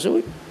luôn tại bờ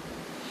suối.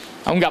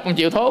 Ông gặp ông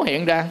Triệu Thố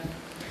hiện ra,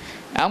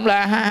 ông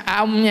là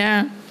ông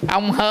nha,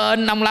 ông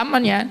hên ông lắm đó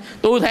nha.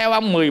 Tôi theo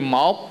ông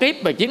 11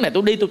 kiếp về chuyến này,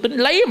 tôi đi tôi tính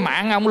lấy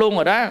mạng ông luôn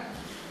rồi đó.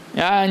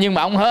 Nhưng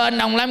mà ông hên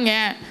ông lắm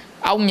nha.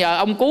 Ông nhờ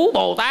ông cứu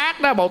Bồ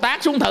Tát đó, Bồ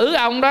Tát xuống thử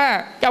ông đó.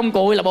 Cái ông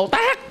Cùi là Bồ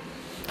Tát,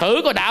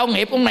 thử coi đạo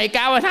nghiệp ông này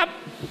cao hay thấp.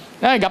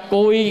 Gặp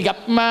Cùi gặp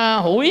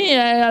hủi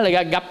là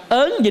gặp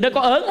ớn gì đó,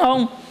 có ớn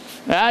không?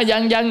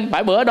 Dân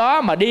phải bữa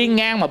đó mà đi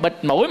ngang mà bịt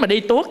mũi mà đi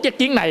tuốt chắc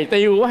chuyến này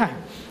tiêu quá,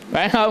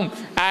 phải không?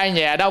 Ai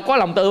nhà đâu có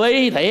lòng từ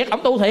bi thiệt,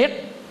 ông tu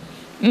thiệt,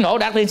 Ngộ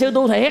Đạt Thiền Sư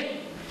tu thiệt,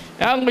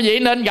 không? Bởi vậy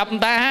nên gặp người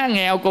ta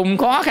nghèo cùng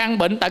khó khăn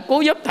bệnh tật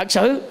cứu giúp thật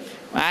sự.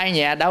 Ai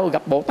nhà đâu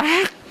gặp Bồ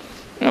Tát.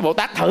 Bồ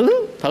Tát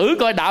thử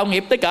coi đạo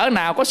nghiệp tới cỡ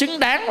nào, có xứng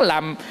đáng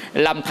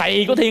làm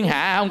thầy của thiên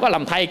hạ không, có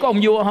làm thầy của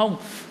ông vua không.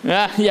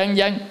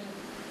 Dân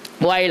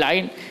quay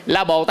lại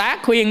là Bồ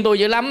Tát khuyên tôi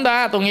dữ lắm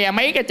đó. Tôi nghe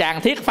mấy cái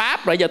tràng thuyết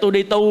pháp rồi giờ tôi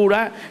đi tu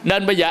đó,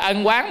 nên bây giờ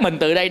ân oán mình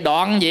từ đây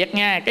đoạn việc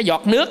nha. Cái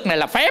giọt nước này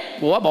là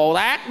phép của Bồ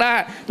Tát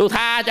đó, tôi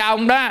tha cho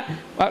ông đó.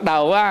 Bắt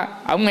đầu á,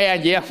 ông nghe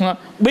gì không,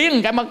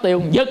 biến cái mất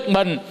tiêu, giật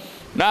mình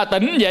đó,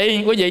 tỉnh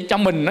vậy quý vị,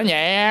 trong mình nó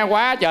nhẹ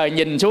quá trời,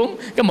 nhìn xuống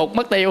cái mục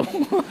mất tiêu.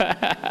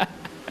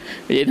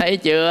 Vậy thấy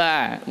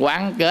chưa,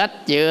 quán kết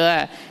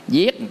chưa,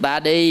 giết người ta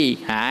đi,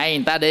 hại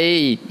người ta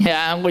đi,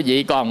 không có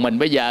gì. Còn mình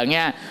bây giờ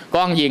nha,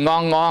 con gì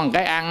ngon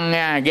cái ăn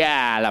nha.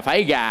 Gà là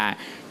phải gà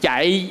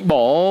chạy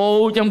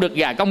bộ, trong được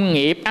gà công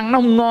nghiệp ăn nó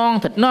không ngon,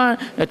 thịt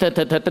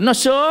nó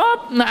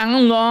xốp, nó ăn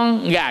không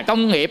ngon. Gà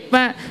công nghiệp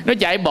á, nó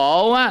chạy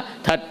bộ á,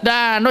 thịt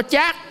nó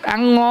chát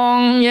ăn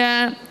ngon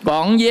nha.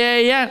 Còn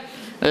dê á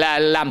là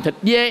làm thịt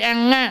dê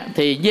ăn á,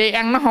 thì dê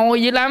ăn nó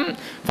hôi dữ lắm,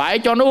 phải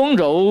cho nó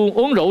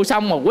uống rượu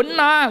xong mà quýnh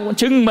nó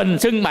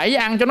sưng mẩy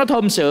ăn cho nó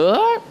thơm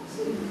sữa.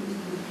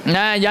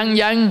 Dân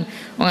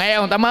con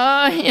heo người ta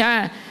mới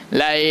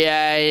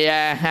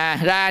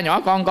ra nhỏ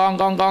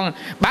con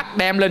bắt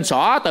đem lên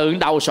xỏ, từ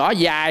đầu xỏ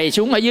dài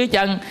xuống ở dưới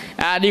chân,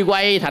 đi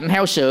quay thành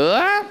heo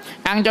sữa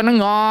ăn cho nó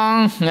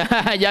ngon.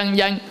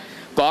 Dân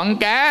còn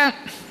cá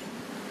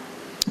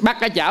bắt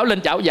cái chảo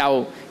lên chảo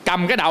dầu,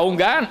 cầm cái đầu con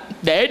cá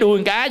để đuôi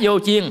con cá vô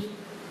chiên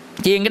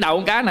cái đầu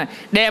con cá này,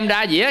 đem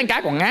ra dĩa con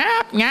cá còn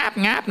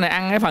ngáp này,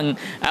 ăn cái phần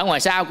ở ngoài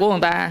sau của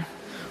người ta.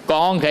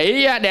 Còn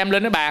khỉ đem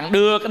lên cái bàn,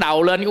 đưa cái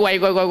đầu lên, cái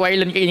quay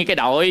lên cái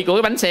đội của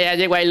cái bánh xe,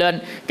 dây quay lên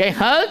cái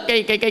hớt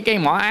cái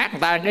mỏ ác người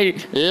ta, cái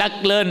lật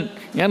lên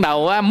cái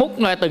đầu múc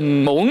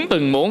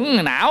từng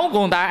muỗng não của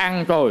người ta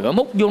ăn. Rồi nó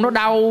múc vô nó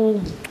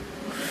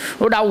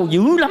đau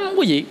dữ lắm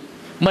quý vị.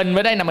 Mình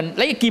ở đây là mình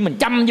lấy cái kim mình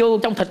châm vô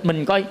trong thịt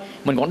mình coi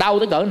mình còn đau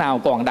tới cỡ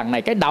nào. Còn đằng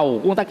này cái đầu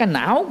của người ta, cái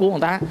não của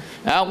người ta,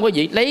 không có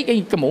gì lấy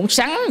cái muỗng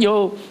sắn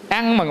vô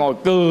ăn mà ngồi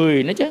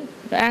cười nữa chứ,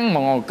 ăn mà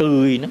ngồi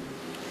cười nữa,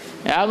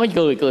 có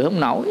cười không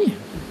nổi.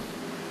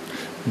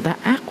 Người ta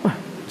ác quá,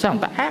 sao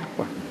người ta ác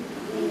quá.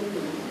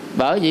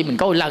 Bởi vì mình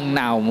coi lần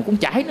nào mà cũng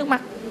chảy nước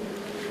mắt,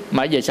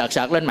 mà giờ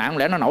sợt lên mạng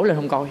lẽ nó nổi lên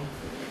không coi,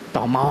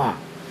 tò mò.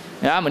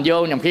 Đó, mình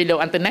vô nhầm khi vô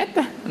internet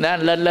đó,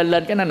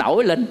 lên cái nó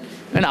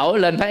nổi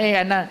lên thấy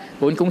anh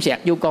cũng sẹt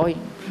vô coi.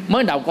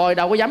 Mới đầu coi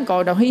đâu có dám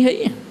coi đâu,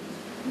 hí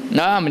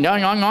đó, mình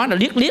nó nó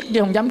liếc chứ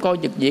không dám coi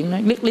trực diện, nó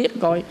liếc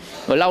coi.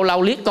 Rồi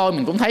lâu liếc coi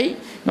mình cũng thấy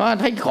nó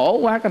thấy khổ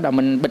quá, cái đầu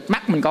mình bịt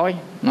mắt mình coi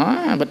nó,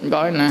 bịt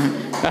coi nè.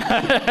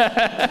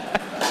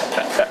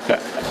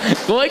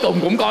 Cuối cùng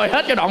cũng coi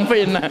hết cái đoạn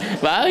phim nè.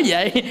 Bởi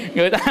vậy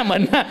người ta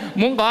mình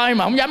muốn coi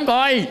mà không dám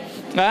coi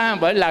đó,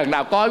 bởi lần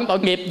nào coi cũng tội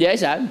nghiệp dễ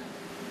sợ.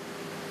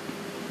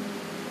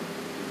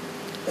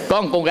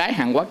 Có một cô gái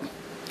Hàn Quốc,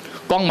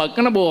 con mực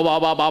nó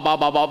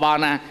bùa bò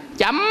nè,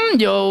 chấm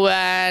vô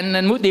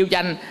nên muối tiêu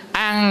chanh,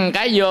 ăn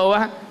cái vô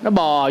á nó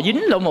bò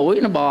dính lỗ mũi,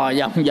 nó bò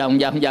vòng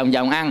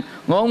ăn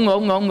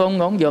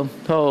ngốn vô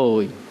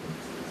thôi.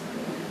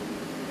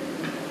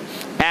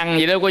 Ăn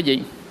gì đâu quý vị,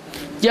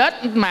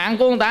 chết mạng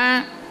của người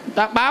ta,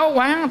 ta báo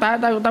quán, ta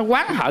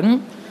oán hận,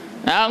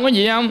 có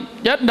gì không?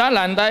 Chết đó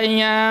là người ta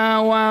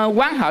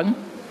oán hận.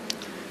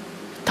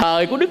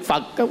 Thời của Đức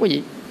Phật đó quý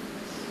vị,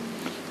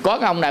 có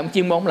cái ông này ông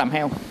chuyên môn làm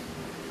heo,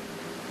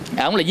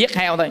 ông là giết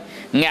heo thôi,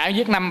 ngày ông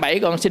giết 5-7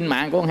 con sinh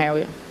mạng của con heo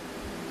vậy,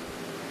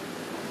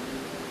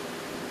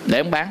 để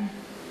ông bán.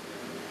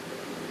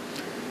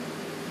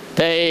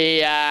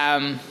 Thì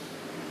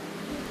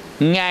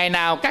ngày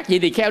nào các vị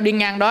tỳ kheo đi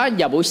ngang đó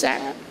vào buổi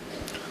sáng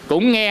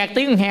cũng nghe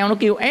tiếng con heo nó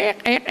kêu ét.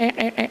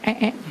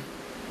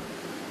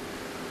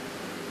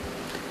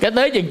 Cái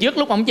tới chừng trước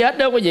lúc ông chết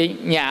đó quý vị,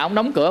 nhà ông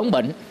đóng cửa, ông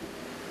bệnh.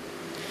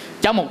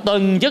 Trong một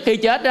tuần trước khi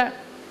chết đó,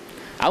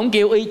 ông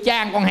kêu y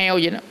chang con heo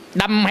vậy đó,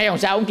 đâm heo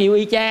sao ông kêu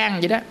y chang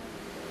vậy đó.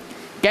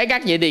 Cái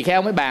các vị tỳ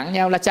kheo mới bàn với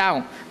nhau là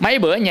sao? Mấy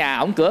bữa nhà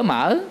ông cửa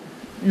mở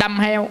đâm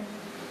heo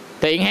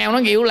thì heo nó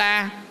kêu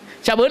la,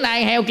 sao bữa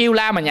nay heo kêu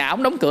la mà nhà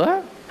ông đóng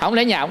cửa? Không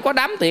lẽ nhà ông có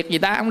đám tiệc gì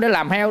ta, ông để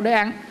làm heo để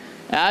ăn?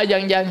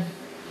 Dân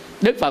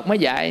Đức Phật mới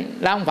dạy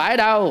là không phải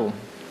đâu,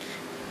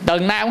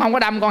 tuần nay ông không có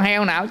đâm con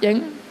heo nào chứ.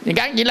 Thì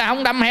các chị là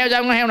không đâm heo,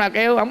 sao con heo nào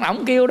kêu?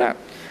 Ông kêu đó,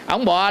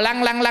 ông bò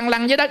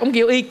lăn dưới đất, ông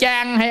kêu y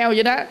chang heo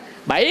vậy đó.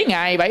 7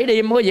 ngày 7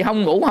 đêm có gì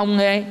không ngủ không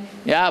nghe.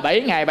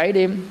 7 ngày 7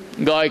 đêm.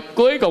 Rồi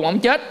cuối cùng ông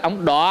chết,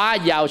 ông đọa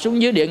vào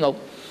xuống dưới địa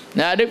ngục.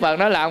 Đức Phật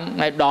nói là ông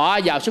này đọa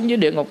vào xuống dưới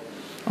địa ngục,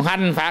 ông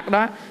hành phạt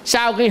đó.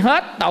 Sau khi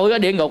hết tội ở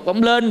địa ngục,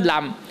 ông lên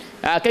làm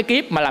cái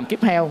kiếp mà làm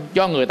kiếp heo,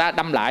 cho người ta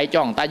đâm lại,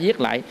 cho người ta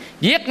giết lại,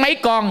 giết mấy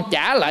con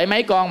trả lại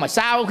mấy con. Mà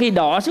sau khi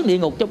đọa xuống địa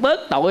ngục cho bớt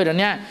tội rồi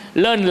nha,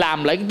 lên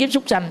làm lại cái kiếp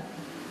súc sanh.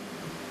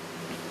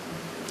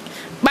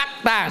 Bắt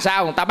ta làm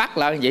sao người ta bắt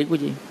lại vậy quý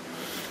vị.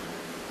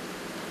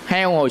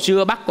 Heo hồi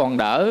xưa bắt còn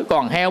đỡ,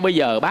 còn heo bây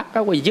giờ bắt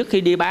có quý vị, trước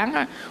khi đi bán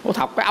á, nó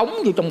thọc cái ống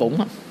vô trong bụng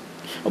á,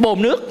 nó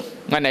bơm nước,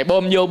 ngày này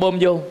bơm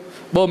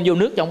vô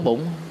nước trong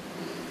bụng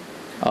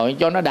rồi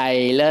cho nó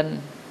đầy lên.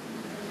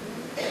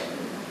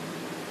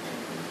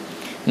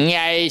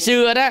 Ngày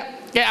xưa đó,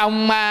 cái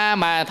ông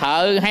mà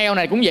thợ heo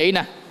này cũng vậy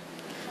nè,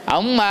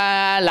 ông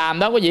làm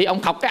đó quý vị,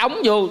 ông thọc cái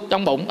ống vô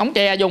trong bụng, ống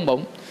tre vô trong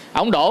bụng,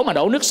 ông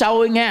đổ nước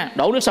sôi nha,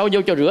 đổ nước sôi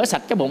vô cho rửa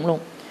sạch cái bụng luôn.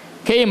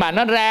 Khi mà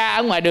nó ra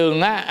ở ngoài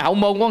đường á, hậu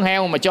môn con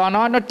heo mà cho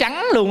nó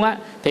trắng luôn á,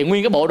 thì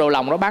nguyên cái bộ đồ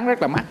lòng nó bán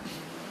rất là mắc.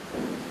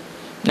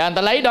 Nên người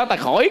ta lấy đó, ta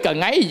khỏi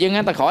cần ấy gì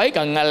chứ, ta khỏi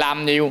cần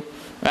làm nhiều.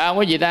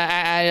 Có gì ta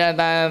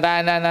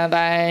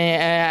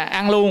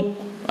ăn luôn.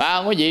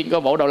 Có gì có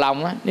bộ đầu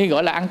lòng á,นี่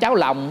gọi là ăn cháo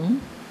lòng.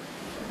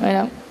 Thấy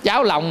không?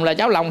 Cháo lòng là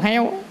cháo lòng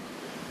heo,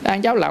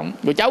 ăn cháo lòng.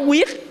 Rồi cháo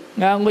huyết,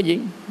 không có gì,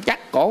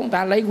 cắt cổ người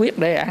ta lấy huyết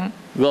để ăn.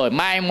 Rồi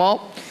mai mốt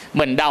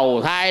mình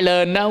đầu thai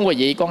lên đó quý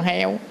vị, con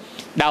heo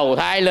đầu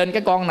thai lên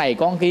cái con này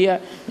con kia,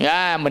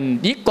 mình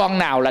giết con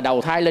nào là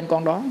đầu thai lên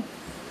con đó.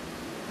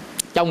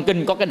 Trong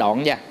kinh có cái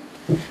đoạn nha,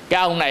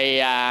 cái ông này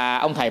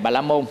ông thầy Bà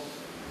La Môn,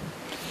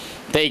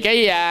 thì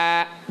cái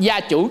gia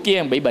chủ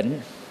kia bị bệnh.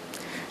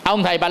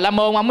 Ông thầy Bà La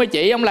Môn ông mới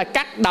chỉ ông là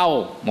cắt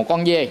đầu một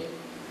con dê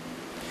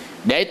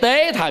để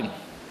tế thần.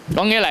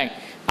 Có nghĩa là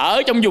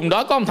ở trong vùng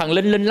đó có ông thần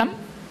linh lắm,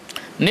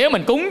 nếu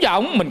mình cúng cho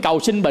ổng, mình cầu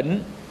sinh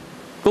bệnh,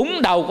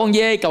 cúng đầu con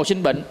dê cầu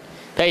sinh bệnh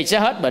thì sẽ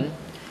hết bệnh.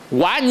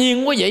 Quả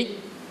nhiên quý vị,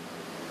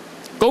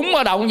 cúng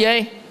vào đầu con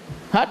dê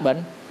hết bệnh.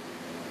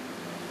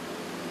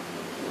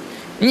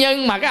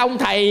 Nhưng mà cái ông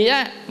thầy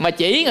á, mà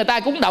chỉ người ta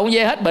cúng đầu con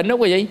dê hết bệnh đó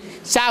quý vị,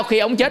 sau khi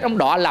ông chết ông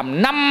đọa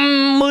làm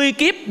 50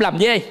 kiếp làm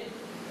dê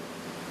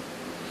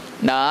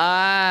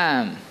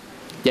đó.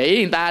 Chỉ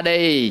người ta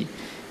đi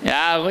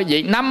quý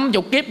vị,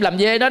 50 kiếp làm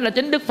dê đó là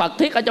chính Đức Phật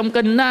thiết ở trong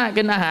kinh á,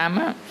 kinh A Hàm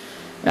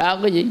á.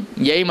 Quý vị,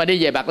 vậy mà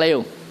đi về Bạc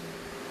Liêu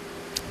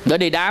để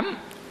đi đám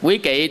quý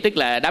kỵ, tức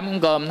là đám cúng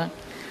cơm đó.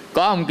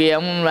 Có ông kia,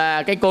 ông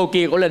là cái cô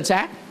kia của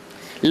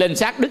lên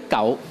xác Đức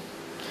Cậu,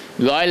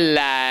 gọi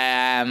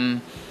là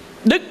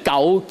Đức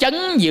Cậu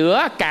chấn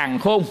giữa càn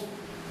khôn.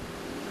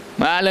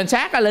 Lên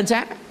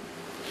xác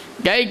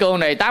Cái cô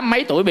này 80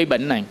 mấy tuổi bị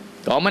bệnh này,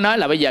 cổ mới nói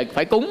là bây giờ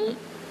phải cúng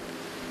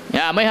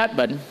mới hết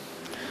bệnh.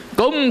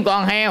 Cúng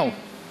con heo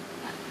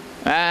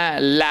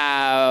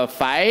là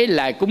phải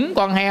là cúng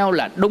con heo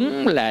là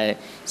đúng là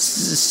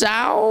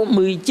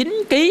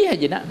 69 kg hay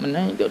gì đó. Mình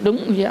nói đúng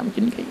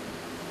 69 kg.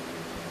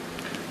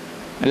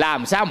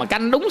 Làm sao mà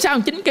canh đúng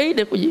 69 kg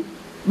được cái gì?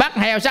 Bắt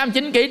heo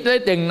 69 kg tới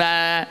chừng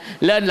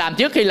lên làm,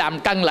 trước khi làm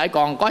cân lại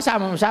còn có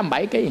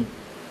 67 kg.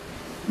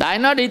 Tại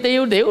nó đi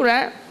tiêu tiểu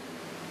ra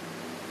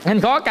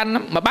nên khó canh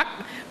lắm, mà bắt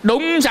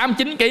đúng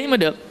 69 kg mới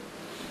được.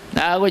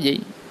 Đó quý vị.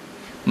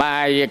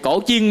 Mà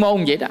cổ chuyên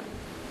môn vậy đó.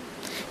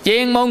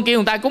 Chuyên môn kêu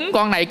người ta cúng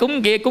con này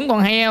cúng kia, cúng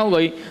con heo,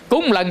 rồi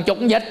cúng lần chục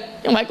vịt,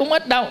 chứ không phải cúng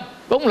ít đâu,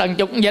 cúng lần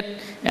chục vịt.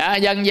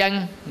 Dần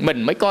dần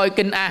mình mới coi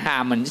kinh A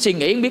Hà, mình suy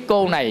nghĩ biết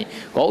cô này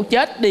cổ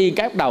chết đi,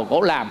 cái bắt đầu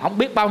cổ làm không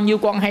biết bao nhiêu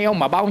con heo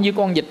mà bao nhiêu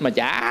con vịt mà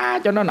chả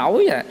cho nó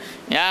nổi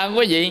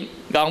quý vị.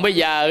 Còn bây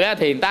giờ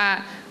thì người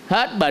ta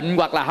hết bệnh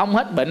hoặc là không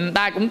hết bệnh, người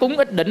ta cũng cúng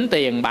ít đỉnh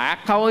tiền bạc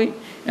thôi,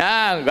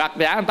 hoặc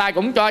là người ta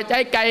cũng cho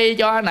trái cây,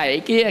 cho này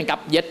kia, cặp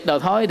vịt rồi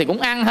thôi, thì cũng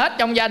ăn hết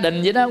trong gia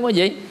đình vậy đó quý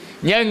vị.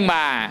 Nhưng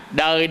mà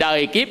đời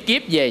đời kiếp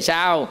kiếp về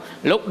sau,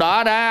 lúc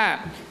đó đó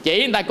chỉ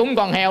người ta cúng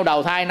con heo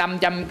đầu thai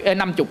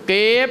 50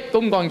 kiếp,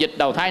 cúng con vịt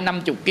đầu thai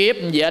 50 kiếp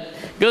vịt,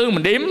 cứ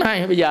mình đếm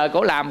thôi. Bây giờ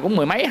cổ làm cũng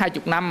mười mấy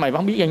 20 năm mà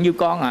không biết bao nhiêu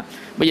con à.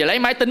 Bây giờ lấy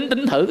máy tính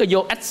tính thử cái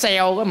vô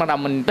Excel cái mà đầu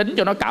mình tính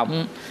cho nó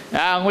cộng,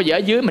 bây giờ ở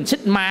dưới mình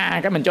xích ma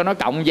cái mình cho nó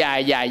cộng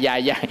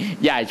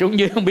dài xuống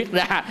dưới không biết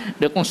ra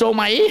được con số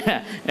mấy.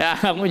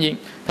 Không có gì,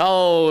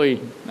 thôi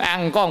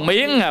ăn có một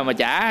miếng mà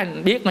chả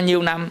biết bao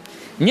nhiêu năm.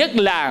 Nhất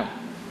là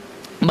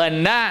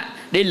mình á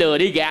đi lừa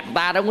đi gạt người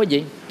ta đó quý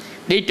vị,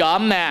 đi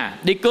trộm nè,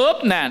 đi cướp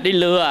nè, đi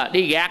lừa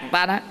đi gạt người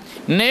ta đó.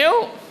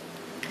 Nếu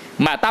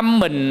mà tâm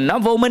mình nó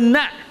vô minh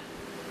á,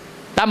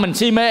 tâm mình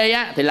si mê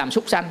á, thì làm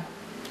súc sanh.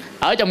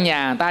 Ở trong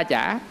nhà người ta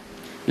chả,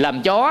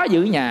 làm chó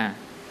giữ nhà,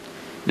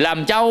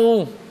 làm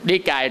trâu đi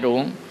cày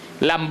ruộng,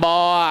 làm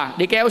bò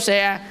đi kéo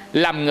xe,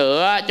 làm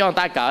ngựa cho người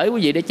ta cởi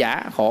quý vị, để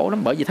trả khổ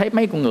lắm. Bởi vì thấy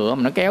mấy con ngựa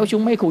mà nó kéo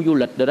xuống mấy khu du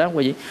lịch rồi đó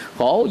quý vị,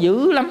 khổ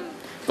dữ lắm.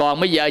 Còn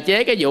bây giờ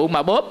chế cái vụ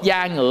mà bóp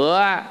da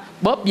ngựa,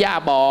 bóp da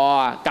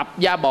bò, cặp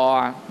da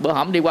bò. Bữa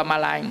hổm đi qua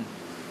Malai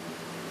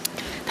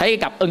thấy cái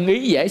cặp ưng ý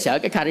dễ sợ,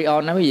 cái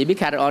carry-on đó quý vị biết,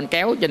 carry-on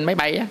kéo trên máy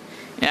bay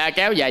á,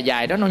 kéo dài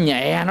dài đó, nó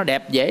nhẹ, nó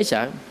đẹp, dễ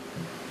sợ.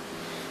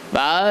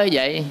 Bởi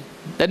vậy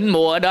tính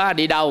mua đó,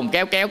 đi đâu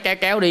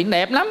kéo đi,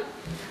 đẹp lắm.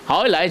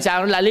 Hỏi lại sao,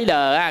 nó là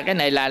leader, cái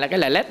này là cái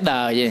là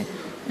leader gì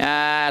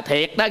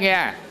thiệt đó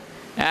nghe,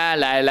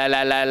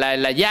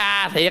 là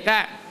da thiệt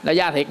á, là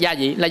da thiệt, da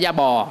gì, là da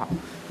bò,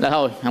 là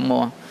thôi không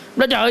mua.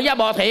 Nó trời ơi, da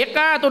bò thiệt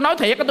á, tôi nói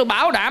thiệt á, tôi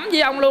bảo đảm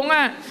với ông luôn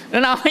á. Nó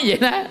nói vậy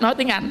đó, nói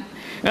tiếng Anh.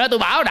 Tôi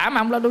bảo đảm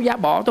ông là tôi da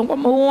bò tôi không có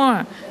mua.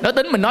 Nó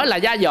tính mình nói là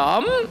da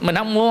dỏm, mình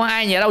không mua,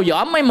 ai nhà đâu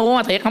dỏm mới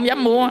mua, thiệt không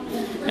dám mua.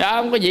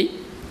 Không có gì.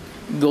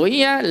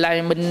 Gửi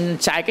là mình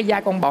xài cái da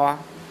con bò,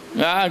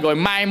 rồi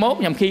mai mốt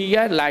nhằm khi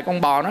là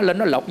con bò nó lên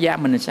nó lột da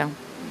mình là sao,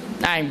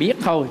 ai biết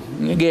thôi,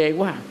 ghê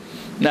quá.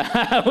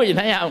 Quý vị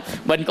thấy không,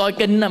 mình coi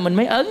kinh là mình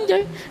mới ấn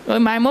chứ, rồi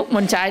mai mốt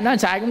mình xài nó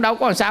xài cũng đâu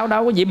có làm sao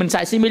đâu. Cái gì mình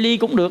xài simili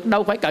cũng được,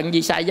 đâu phải cần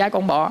gì xài da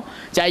con bò.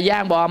 Xài da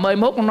con bò mai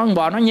mốt con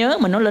bò nó nhớ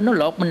mình, nó lên nó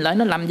lột mình lại,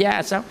 nó làm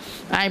da sao,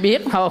 ai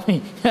biết thôi.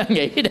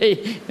 Nghĩ đi.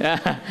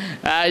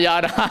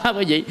 Do đó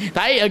quý vị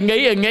thấy ưng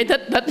ý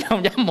thích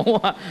không dám mua.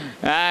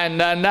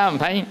 Nên đó mình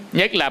thấy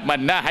nhất là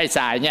mình đó hay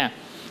xài nha,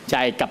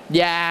 xài cặp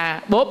da,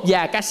 bóp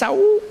da cá sấu,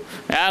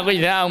 quý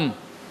vị thấy không.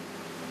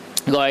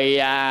 Rồi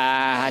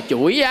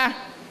chuỗi á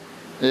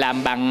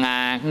làm bằng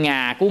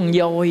ngà của con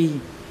voi.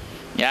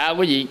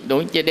 Quý vị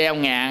tuổi chơi đeo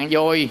ngà con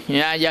voi,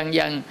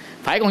 dần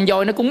phải con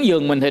voi nó cúng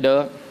dường mình thì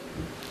được.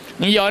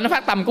 Con voi nó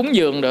phát tâm cúng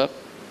dường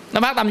được,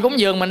 nó phát tâm cúng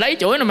dường mình lấy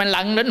chuỗi này mình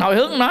lặn đến hồi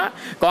hướng nó.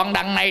 Còn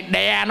đằng này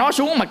đè nó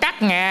xuống mà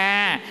cắt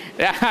ngà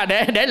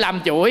để làm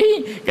chuỗi,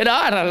 cái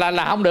đó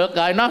là không được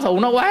rồi, nó thù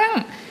nó quán.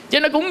 Chứ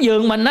nó cúng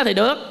dường mình nó thì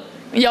được.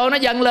 Con voi nó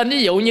dâng lên,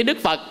 ví dụ như Đức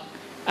Phật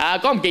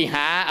có một kỳ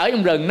hạ ở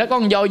trong rừng, nó có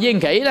con voi với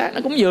con khỉ đó,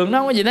 nó cúng dường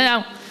nó, có gì thấy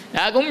không.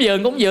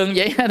 Cúng dường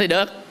vậy thì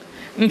được.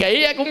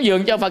 Khỉ cúng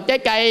dường cho Phật trái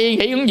cây,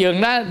 khỉ cúng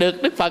dường đó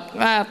được Đức Phật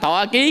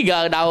thọ ký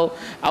gờ đầu.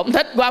 Ông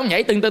thích quá, ông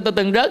nhảy từng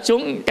rớt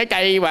xuống cái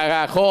cây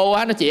và khô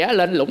quá, nó chĩa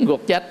lên lũng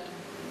gục chết.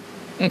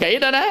 Khỉ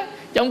đó đó,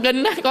 trong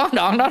kinh đó có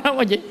đoạn đó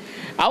đó gì.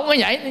 Ông có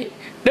nhảy,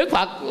 Đức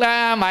Phật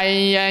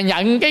mày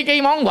nhận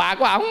cái món quà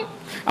của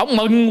ông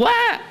mừng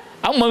quá.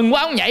 Ông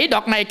nhảy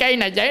đọt này cây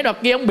này chảy đọt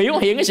kia, ông biểu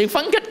hiện cái sự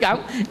phấn khích của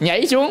ông.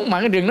 Nhảy xuống mà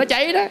cái rừng nó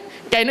cháy đó,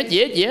 cây nó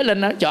chĩa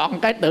lên, nó chọn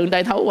cái tượng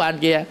tay thấu qua anh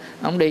kia,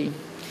 ông đi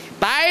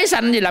tái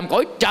sanh gì làm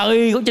cõi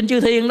trời của trên chư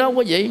thiên đó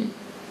quý vị.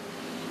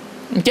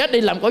 Chết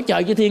đi làm cõi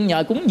trời chư thiên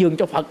nhờ cúng dường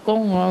cho Phật có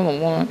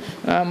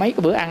mấy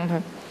cái bữa ăn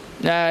thôi,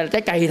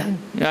 trái cây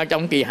thôi,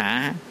 trong kỳ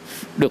hạ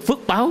được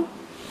phước báo.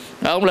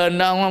 Ông lên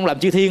ông làm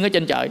chư thiên ở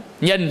trên trời,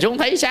 nhìn xuống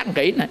thấy xác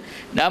khỉ này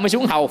đó mới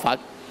xuống hầu Phật.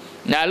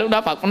 Lúc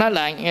đó Phật nói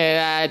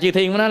là chư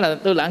thiên nói là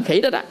tôi là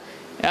khỉ đó đó.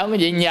 Quý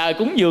vị nhờ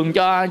cúng dường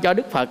cho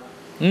Đức Phật,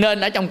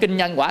 nên ở trong kinh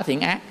Nhân Quả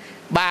Thiện Ác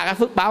ba cái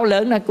phước báo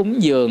lớn đó: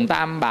 cúng dường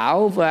Tam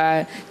Bảo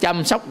và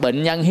chăm sóc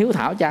bệnh nhân, hiếu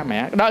thảo cha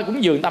mẹ. Đó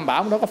cúng dường Tam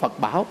Bảo, đó có Phật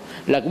bảo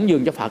là cúng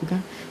dường cho Phật đó.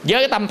 Với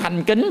cái tâm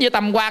thành kính, với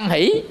tâm hoan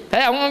hỷ.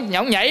 Thế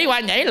ông nhảy qua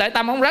nhảy lại,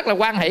 tâm ông rất là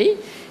hoan hỷ,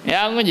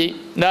 không có gì.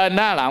 Nên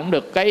đó là ông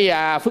được cái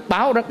phước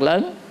báo rất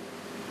lớn.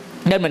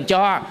 Nên mình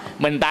cho,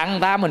 mình tặng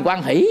ta, mình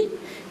hoan hỷ.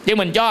 Chứ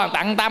mình cho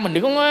tặng ta, mình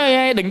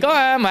đừng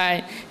có mà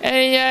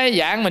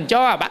dạng mình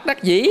cho bắt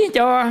đắc dĩ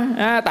cho,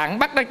 tặng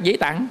bắt đắc dĩ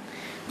tặng.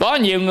 Có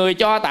nhiều người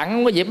cho tặng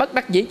không có gì bất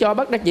đắc dĩ cho,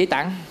 bất đắc dĩ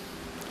tặng.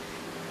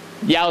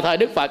 Vào thời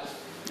Đức Phật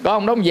có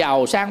ông đó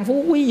giàu sang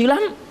phú quý dữ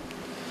lắm,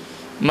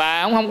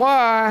 mà ông không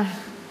có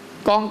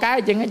con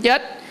cái chân nó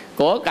chết,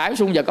 của cải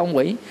xung vào công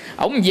quỹ.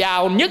 Ông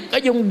giàu nhất ở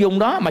vùng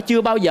đó, mà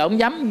chưa bao giờ ông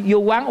dám vô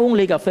quán uống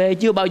ly cà phê,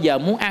 chưa bao giờ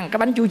muốn ăn cái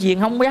bánh chuối chiên,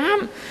 không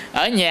dám.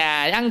 Ở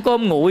nhà ăn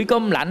cơm nguội,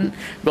 cơm lạnh,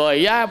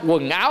 rồi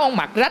quần áo ông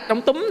mặc rách,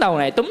 ông túm đầu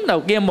này túm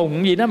đầu kia,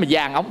 mùng gì đó mà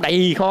vàng ông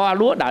đầy kho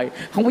lúa đời,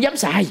 không có dám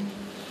xài.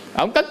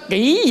 Ông cất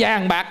kỹ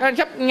vàng bạc đó,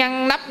 sắp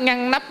ngăn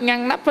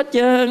nắp hết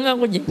trơn,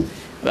 không có gì.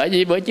 Bởi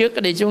vì bữa trước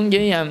có đi xuống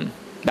dưới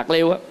Bạc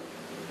Liêu á,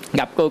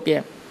 gặp cô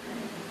kia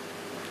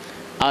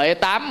ở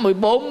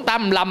 84,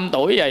 85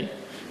 tuổi rồi.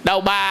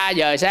 Đâu 3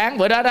 giờ sáng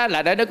bữa đó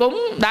là để nó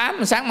cúng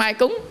đám, sáng mai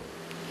cúng.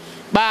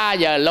 3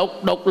 giờ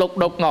lục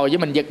đục ngồi với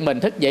mình, giật mình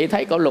thức dậy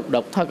thấy cổ lục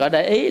đục thôi, cỡ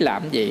để ý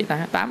làm gì ta,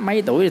 8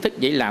 mấy tuổi thức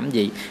dậy làm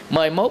gì.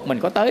 11 mình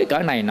có tới cỡ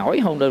này nổi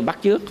không, đơn bắt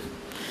trước.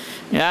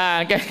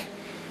 Cái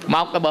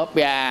một cái bóp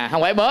gà,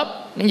 không phải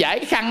bóp,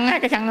 giải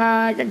cái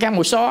khăn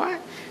mùi xó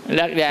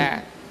lật ra,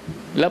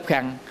 lớp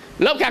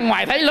khăn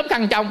ngoài thấy lớp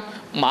khăn trong,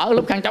 mở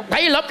lớp khăn trong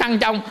thấy lớp khăn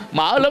trong,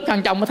 mở lớp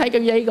khăn trong mới thấy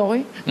cái giấy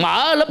gói,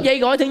 mở lớp giấy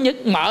gói thứ nhất,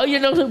 mở với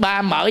lớp thứ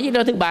ba, mở với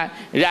lớp thứ ba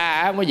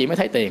ra, cái gì mới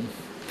thấy tiền.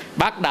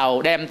 Bắt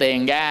đầu đem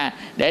tiền ra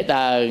để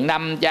tờ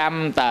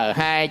 500, tờ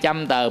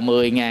 200, tờ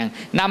 10.000,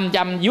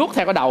 500 vuốt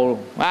theo cái đầu,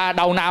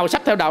 đầu nào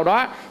xách theo đầu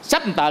đó,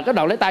 xách một tờ cái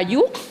đầu lấy tay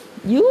vuốt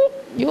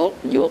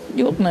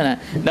này nè,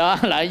 đó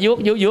lại vuốt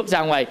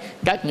xong rồi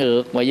cắt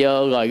ngược mà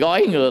vô, rồi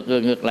gói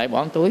ngược lại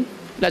bỏ túi.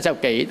 Là sao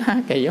kỳ đó,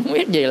 kỳ không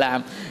biết gì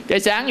làm. Cái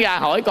sáng ra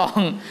hỏi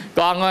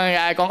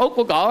con út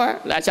của cổ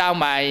là sao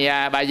mà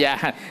bà già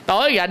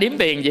tối ra điếm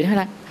tiền vậy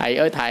đó. Thầy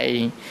ơi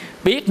thầy,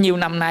 biết nhiêu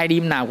năm nay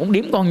đêm nào cũng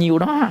điếm con nhiêu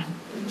đó,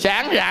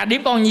 sáng ra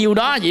điếm con nhiêu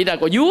đó, vậy là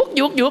còn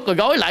vuốt rồi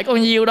gói lại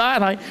con nhiêu đó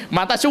thôi,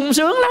 mà ta sung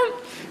sướng lắm.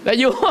 Đã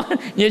vuốt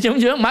như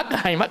sung sướng, mất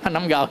thành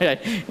năm rồi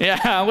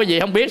không có gì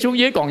không biết, xuống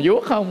dưới còn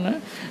vuốt không nữa.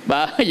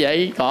 Bởi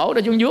vậy khổ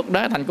đó, xuống vuốt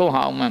đó thành cô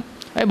hồn mà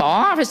phải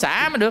bỏ, phải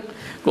xả mới được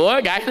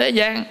của cải thế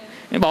gian.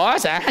 Bỏ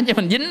xả cho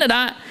mình dính ở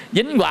đó,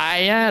 dính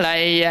hoài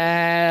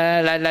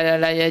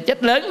là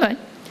chết lớn thôi.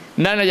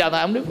 Nên là giờ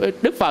thời ông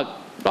Đức Phật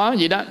có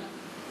gì đó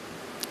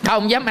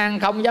không dám ăn,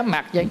 không dám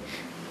mặc vậy,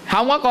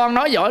 không có con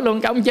nói giỏi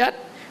luôn, cái ông chết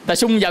ta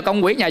xung vào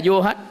công quỹ nhà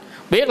vua hết.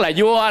 Biết là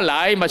vua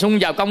lợi mà xung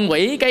vào công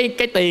quỹ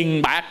cái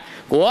tiền bạc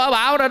của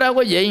báo đó đâu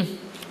có gì,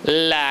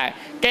 là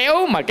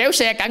kéo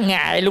xe cả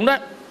ngày luôn đó,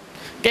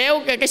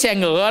 kéo cái xe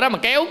ngựa đó mà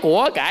kéo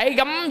của cải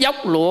gấm dốc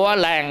lụa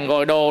làng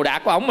rồi đồ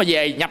đạc của ổng mà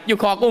về nhập vô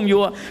kho của ông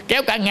vua,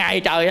 kéo cả ngày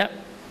trời á,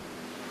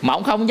 mà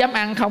ổng không dám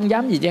ăn, không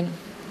dám gì chứ.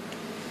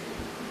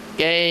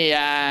 Cái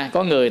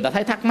có người ta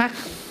thấy thắc mắc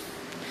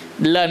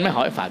lên mới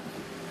hỏi Phật,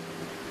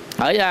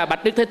 hỏi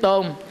bạch Đức Thế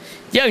Tôn,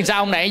 chứ làm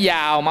sao ông này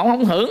giàu mà ông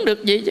không hưởng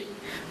được gì chứ,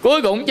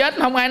 cuối cùng chết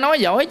không ai nói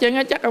giỏi chứ,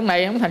 chắc ông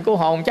này ông thành cô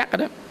hồn chắc rồi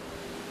đó,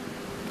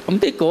 ông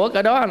tiếc của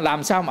cái đó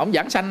làm sao mà ông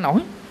giảng sanh nổi.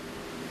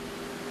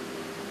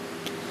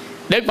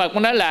 Đức Phật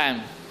cũng nói là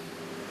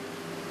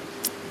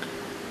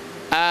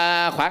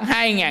khoảng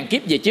 2.000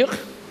 kiếp về trước,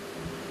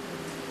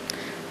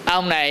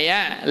 ông này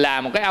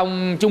là một cái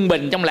ông trung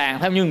bình trong làng,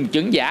 theo như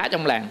trưởng giả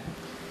trong làng.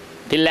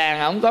 Thì làng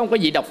ông có một cái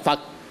vị độc Phật,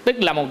 tức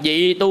là một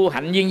vị tu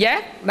hạnh duyên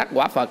giác đắc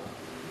quả Phật,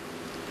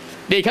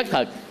 đi khất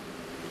thực.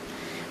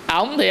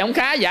 Ổng thì ổng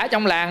khá giả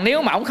trong làng,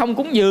 nếu mà ổng không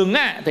cúng dường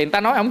thì người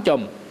ta nói ổng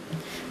trùm.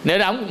 Nếu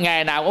là ổng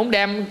ngày nào ổng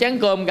đem chén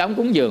cơm cả ổng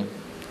cúng dường,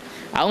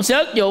 ổng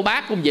xớt vô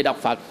bát của vị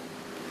độc Phật,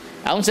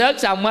 ổng xớt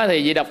xong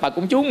thì vị độc Phật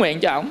cũng chú nguyện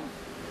cho ổng.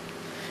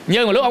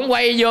 Nhưng mà lúc ổng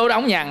quay vô đó,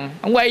 ổng nhằn,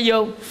 ổng quay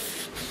vô,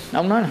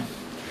 ổng nói là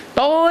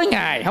tối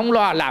ngày không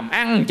lo làm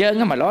ăn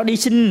trơn mà lo đi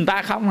xin người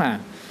ta không à,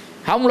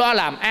 không lo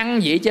làm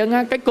ăn gì trơn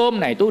á. Cái cơm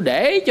này tôi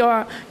để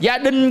cho gia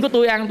đình của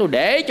tôi ăn, tôi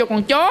để cho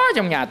con chó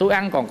trong nhà tôi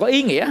ăn còn có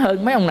ý nghĩa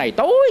hơn. Mấy ông này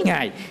tối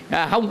ngày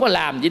không có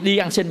làm gì, đi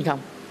ăn xin không.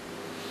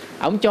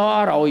 Ổng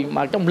cho rồi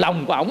mà trong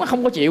lòng của ổng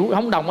không có chịu,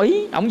 không đồng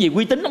ý. Ổng vì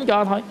uy tín ổng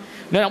cho thôi,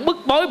 nên ổng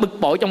bực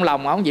bội trong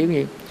lòng, ổng chịu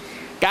gì.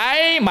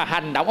 Cái mà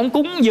hành động ổng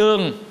cúng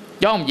dường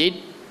cho một vị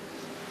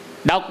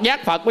độc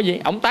giác Phật cái gì,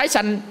 ổng tái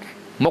sanh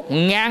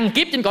 1.000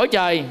 kiếp trên cõi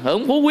trời,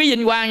 hưởng phú quý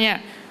vinh quang nha.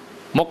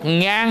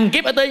 1.000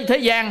 kiếp ở thế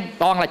gian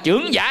toàn là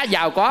trưởng giả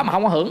giàu có mà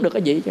không có hưởng được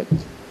cái gì chứ.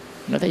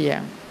 Ở thế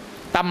gian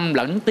tâm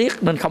lẫn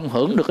tiếc nên không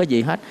hưởng được cái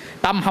gì hết.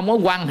 Tâm không có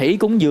hoan hỷ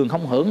cúng dường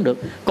không hưởng được.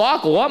 Có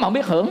của mà không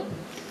biết hưởng,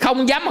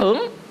 không dám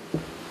hưởng.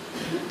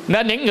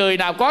 Nên những người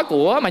nào có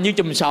của mà như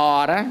chùm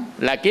sò đó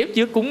là kiếp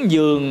trước cúng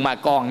dường mà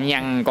còn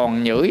nhằn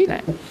còn nhửi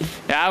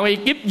nè,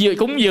 kiếp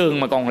cúng dường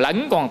mà còn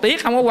lẫn còn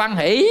tiếc, không có hoan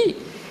hỷ,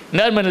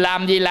 Nên mình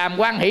làm gì làm,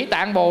 Quan Hỷ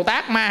Tạng Bồ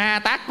Tát Ma Ha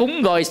Tát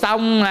cúng rồi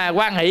xong là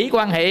quan hỷ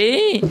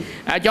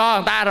cho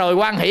người ta rồi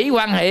quan hỷ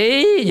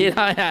vậy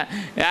thôi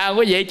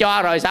quý vị.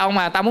 Cho rồi xong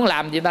mà ta muốn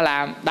làm gì ta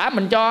làm, đã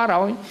mình cho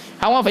rồi,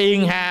 không có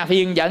phiền hà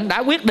phiền giận, đã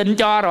quyết định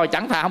cho rồi,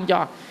 chẳng thà không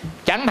cho,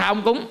 chẳng thà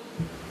không cúng.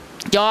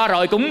 Cho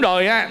rồi cúng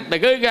rồi á thì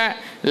cứ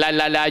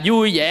là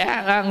vui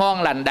vẻ,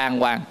 ngon lành đàng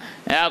hoàng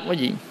quý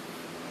vị.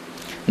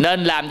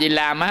 Nên làm gì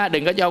làm á,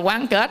 đừng có cho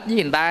quán kết với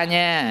người ta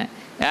nha.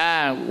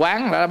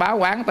 Quán đã báo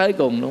quán tới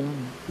cùng luôn.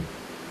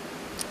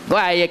 Có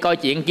ai coi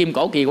chuyện Kim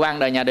Cổ Kỳ Quan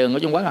đời nhà Đường của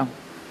Trung Quốc không?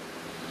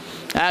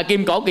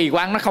 Kim Cổ Kỳ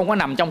Quan nó không có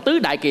nằm trong tứ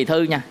đại kỳ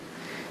thư nha.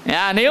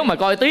 Nếu mà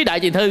coi tứ đại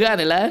kỳ thư á,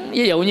 thì lớn.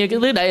 Ví dụ như cái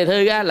tứ đại kỳ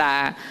thư á,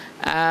 là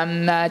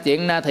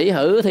chuyện Thủy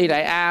Hử Thi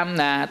Đại Am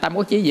nè, Tam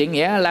Quốc Chí Diện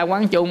Nghĩa La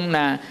Quán Trung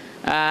nè,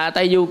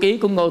 Tây Du Ký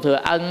của Ngô Thừa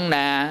Ân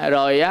nè,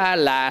 rồi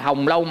là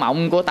Hồng Lâu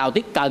Mộng của Tào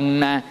Tiết Cần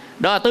nè.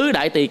 Đó là tứ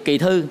đại kỳ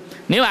thư.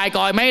 Nếu ai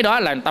coi mấy đó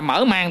là người ta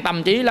mở mang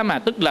tâm trí lắm, mà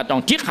tức là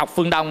toàn triết học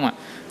phương Đông mà.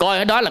 Coi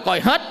ở đó là coi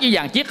hết với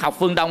dàn triết học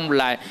phương Đông,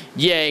 là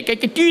về cái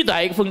trí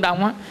tuệ của phương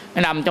Đông á,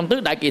 nằm trong tứ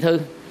đại kỳ thư.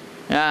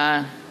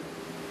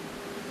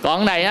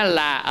 Còn này á,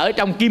 là ở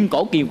trong Kim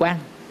Cổ Kỳ Quan.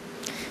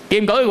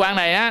 Kim Cổ Kỳ Quan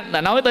này á,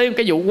 là nói tới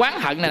cái vụ oán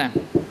hận này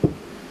nè.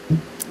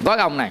 Có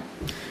ông này,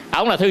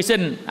 ông là thư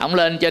sinh, ông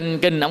lên trên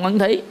kinh ông ấn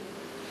thí.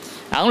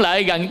 Ông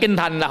lại gần kinh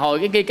thành là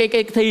hồi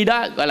cái thi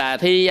đó gọi là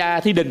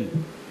thi đình.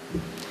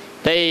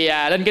 Thì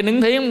lên kinh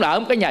ứng thí ông ở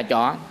một cái nhà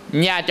trọ.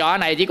 Nhà trọ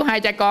này chỉ có 2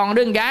 cha con,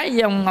 đứa con gái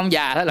với ông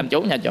già thôi làm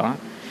chủ nhà trọ.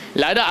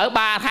 Lại đó ở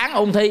 3 tháng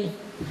ôn thi.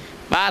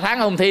 3 tháng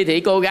ôn thi thì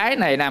cô gái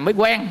này là mới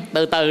quen,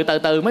 từ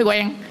từ mới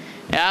quen.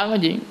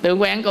 Từ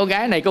quen cô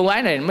gái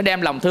này mới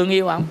đem lòng thương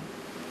yêu ông.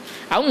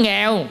 Ông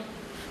nghèo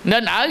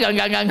nên ở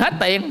gần hết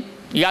tiền.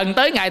 Gần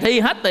tới ngày thi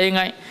hết tiền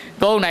rồi,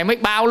 cô này mới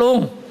bao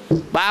luôn,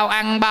 bao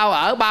ăn bao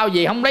ở bao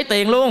gì không lấy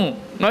tiền luôn.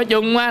 Nói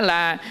chung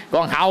là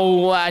còn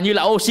hầu như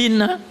là ô xin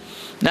nữa.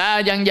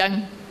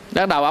 Dần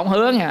bắt đầu ông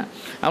hứa nha,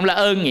 ông là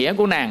ơn nghĩa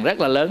của nàng rất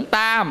là lớn.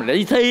 Ta mà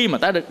đi thi mà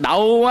ta được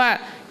đậu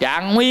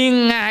trạng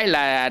nguyên hay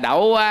là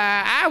đậu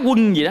Á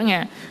quân gì đó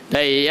nha,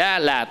 thì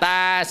là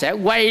ta sẽ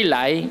quay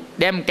lại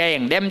đem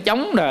kèn đem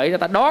trống rồi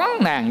ta đón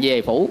nàng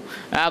về phủ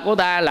của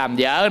ta làm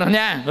vợ nữa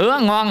nha. Hứa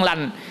ngon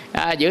lành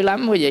dữ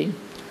lắm quý vị.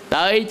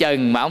 Tới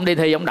chừng mà ông đi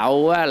thi ông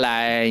đậu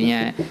là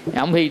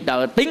ông thi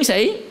đậu tiến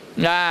sĩ,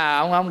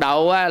 ông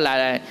đậu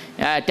là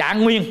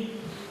trạng nguyên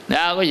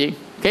quý vị.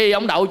 Khi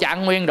ông đậu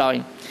trạng nguyên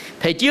rồi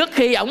thì trước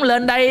khi ông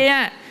lên đây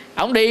á,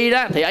 ông đi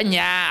đó thì ở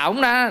nhà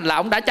ông đó là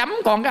ông đã chấm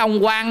con cái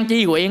ông Quan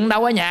Tri Huyện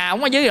đâu, ở nhà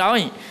ông ở dưới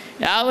rồi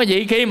quý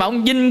vị. Khi mà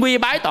ông vinh quy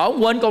bái tổ,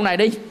 quên con này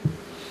đi,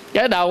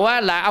 cái đầu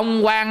á là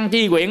ông Quan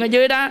Tri Huyện ở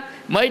dưới đó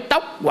mới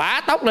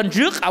quả tóc lên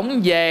rước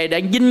ổng về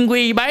để vinh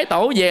quy bái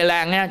tổ về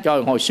làng nha.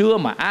 Trời, hồi xưa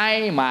mà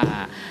ai mà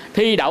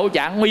thi đậu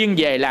trạng nguyên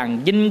về làng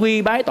vinh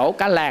quy bái tổ,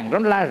 cả làng đó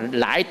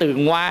lại từ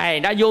ngoài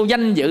đã vô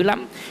danh dự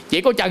lắm.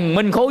 Chỉ có Trần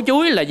Minh Khố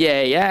Chuối là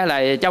về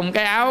là trong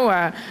cái áo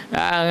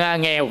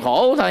nghèo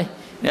khổ thôi,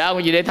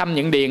 gì để thăm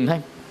những điền thôi.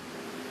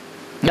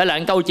 Đó là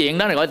câu chuyện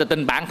đó là gọi là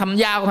tình bạn thăm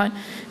giao thôi.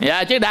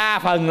 Chứ đa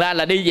phần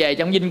là đi về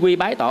trong vinh quy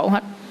bái tổ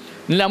hết.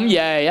 Nên ông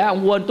về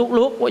ông quên tuốt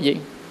luốt quá gì.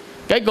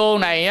 Cái cô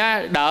này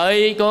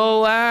đợi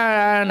cô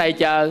này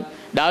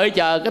đợi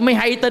chờ cái mới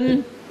hay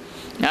tin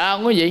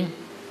quý vị.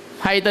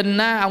 Hay tin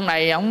ông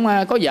này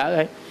ông có vợ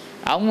rồi,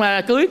 ông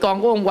cưới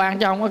con của ông Quan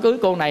chứ không có cưới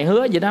cô này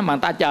hứa gì đó mà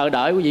người ta chờ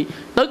đợi quý vị.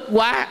 Tức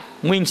quá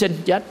nguyên sinh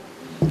chết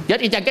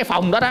ngay chân cái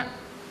phòng đó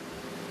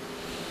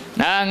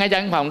ngay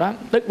chân phòng đó.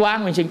 Tức quá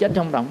nguyên sinh chết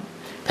trong phòng.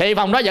 Thì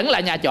phòng đó vẫn là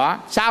nhà trọ.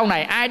 Sau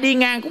này ai đi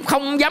ngang cũng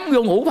không dám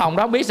vô ngủ phòng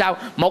đó. Biết sao?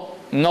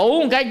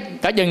 Ngủ cái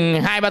cả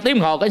chừng 2-3 tiếng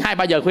đồng hồ, cái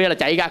 2-3 giờ khuya là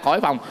chạy ra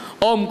khỏi phòng,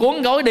 ôm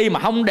cuốn gối đi mà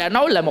không để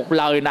nói lại một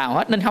lời nào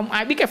hết. Nên không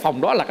ai biết cái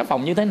phòng đó là cái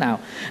phòng như thế nào.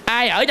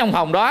 Ai ở trong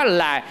phòng đó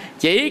là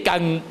chỉ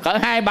cần cỡ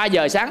 2-3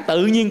 giờ sáng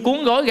tự nhiên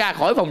cuốn gối ra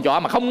khỏi phòng trọ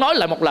mà không nói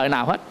lại một lời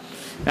nào hết.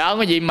 Đó,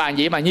 cái gì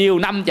mà nhiều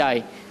năm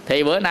trời.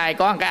 Thì bữa nay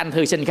có một cái anh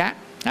thư sinh khác,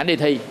 anh đi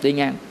thi đi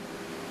ngang,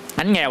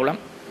 anh nghèo lắm.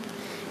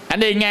 Anh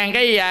đi ngang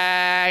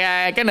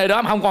cái nơi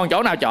đó mà không còn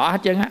chỗ nào trọ hết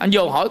trơn á. Anh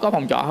vô hỏi có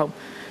phòng trọ không.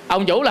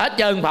 Ông chủ là hết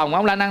trơn phòng.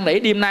 Ông la năn nỉ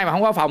đêm nay mà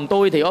không có phòng,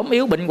 tôi thì ốm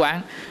yếu bệnh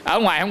hoạn, ở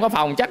ngoài không có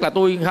phòng chắc là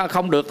tôi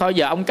không được thôi.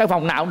 Giờ ông cái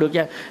phòng nào cũng được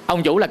chứ.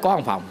 Ông chủ là có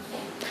một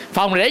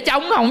phòng để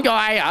trống, không cho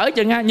ai ở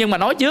chân á. Nhưng mà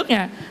nói trước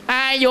nha,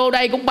 ai vô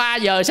đây cũng 3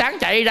 giờ sáng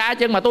chạy ra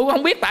chân, mà tôi cũng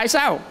không biết tại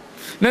sao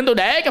nên tôi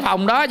để cái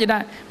phòng đó vậy đó.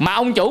 Mà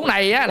ông chủ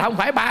này á, là không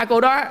phải ba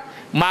cô đó,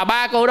 mà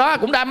ba cô đó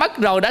cũng đã mất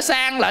rồi, đã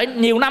sang lại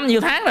nhiều năm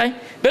nhiều tháng rồi,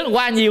 tức là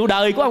qua nhiều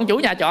đời của ông chủ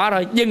nhà trọ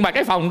rồi. Nhưng mà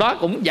cái phòng đó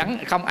cũng vẫn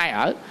không ai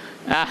ở,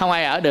 không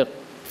ai ở được.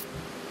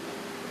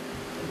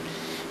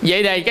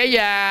 Vậy thì cái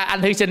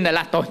anh thư sinh này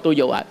là tôi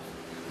vô ở,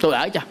 tôi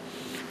ở cho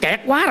kẹt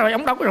quá rồi,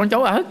 ông đâu có còn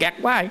chỗ ở, kẹt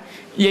quá rồi.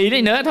 Gì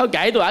đi nữa, thôi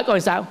kệ tôi ở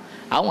coi sao.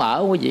 Ông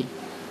ở quý vị.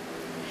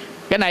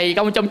 Cái này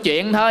trong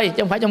chuyện thôi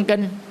chứ không phải trong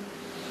kinh.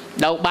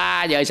 Đâu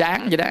 3 giờ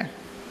sáng vậy đó,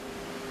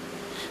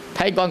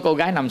 thấy con cô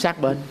gái nằm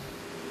sát bên.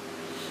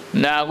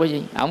 Đâu quý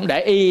vị, ông để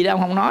y đó,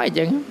 ông không nói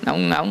chứ.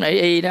 Ông để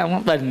y đó, ông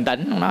không bình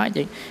tĩnh, không nói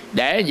chứ.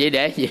 Để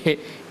vậy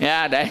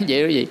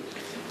quý vị.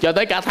 Cho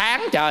tới cả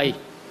tháng trời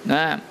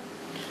đó.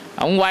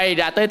 Ông quay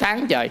ra tới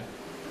tháng trời,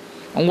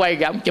 ông quay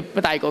ra ông chụp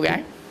cái tay cô gái,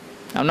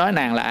 ông nói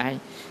nàng là ai.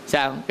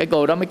 Sao cái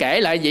cô đó mới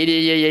kể lại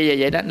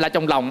vậy đó, là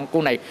trong lòng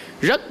cô này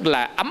rất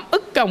là ấm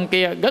ức cái ông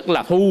kia, rất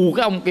là thù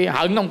cái ông kia,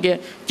 hận ông kia.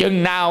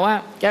 Chừng nào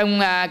á cái ông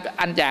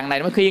anh chàng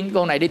này mới khuyên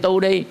cô này đi tu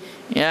đi,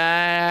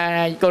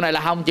 cô này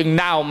là không, chừng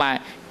nào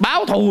mà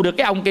báo thù được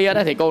cái ông kia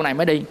đó thì cô này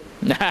mới đi.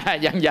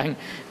 Dần dần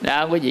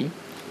đó quý vị.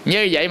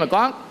 Như vậy mà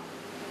có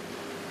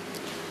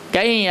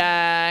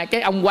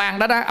cái ông quan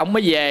đó đó, ông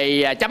mới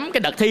về chấm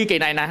cái đợt thi kỳ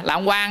này nè, là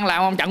ông quan là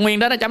ông Trạng Nguyên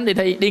đó, nó chấm đi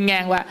thi, đi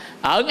ngang qua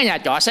ở cái nhà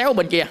trọ xéo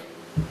bên kia,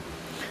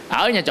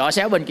 ở nhà trọ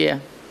xéo bên kia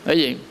cái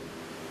gì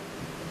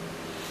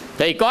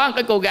thì có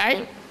cái cô gái,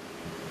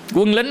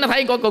 quân lính nó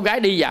thấy có cô gái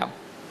đi vào,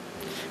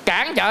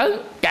 cản trở,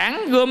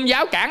 cản gươm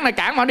giáo, cản này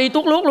cản mà đi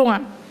tuốt luốt luôn à.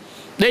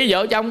 Đi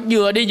vào trong,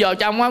 vừa đi vào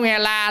trong á, nghe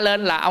la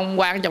lên là ông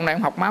quan trong này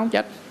ông học máu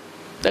chết,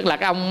 tức là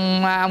cái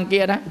ông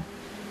kia đó.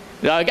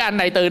 Rồi cái anh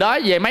này từ đó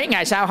về mấy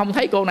ngày sau không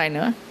thấy cô này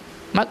nữa,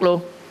 mất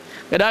luôn.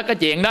 Cái đó, cái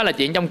chuyện đó là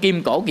chuyện trong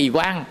Kim Cổ Kỳ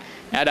Quan,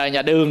 đời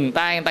nhà Đường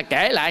người ta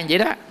kể lại vậy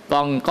đó.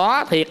 Còn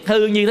có thiệt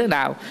hư như thế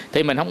nào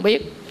thì mình không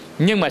biết.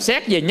 Nhưng mà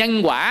xét về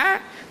nhân quả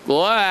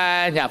của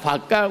nhà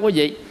Phật đó, quý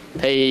vị,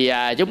 thì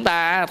chúng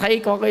ta thấy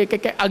có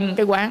cái ân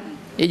cái quán.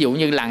 Ví dụ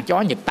như làng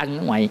chó Nhật Tân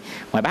ở ngoài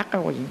Bắc đó,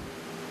 quý vị.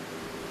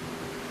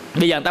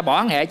 Bây giờ người ta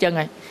bỏ nghề chân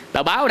rồi,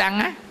 tờ báo đăng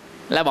á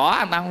là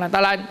bỏ, người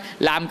ta lên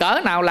làm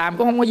cỡ nào làm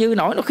cũng không có dư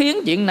nổi, nó khiến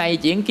chuyện này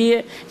chuyện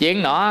kia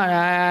chuyện nọ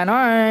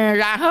nó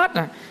ra hết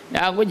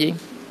nè. Quý vị,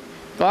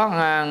 có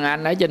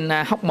anh ở trên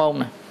Hóc Môn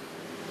nè,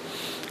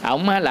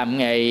 ổng làm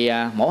nghề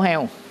mổ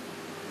heo,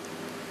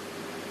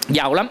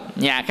 giàu lắm,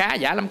 nhà khá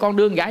giả lắm, con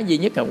đương gái duy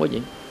nhất rồi quý vị.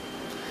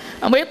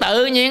 Không biết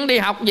tự nhiên đi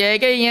học về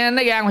cái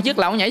nó ra ngoài trước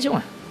lầu nhảy xuống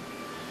à.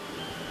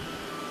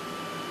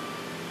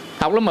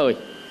 Học lớp 10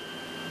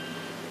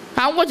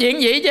 không có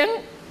chuyện gì chứ.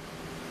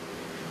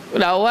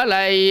 Đầu á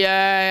là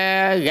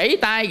gãy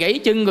tay gãy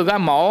chân rồi ra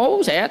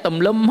mổ xẻ tùm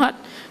lum hết,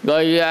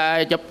 rồi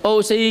chụp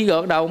oxy,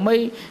 rồi đầu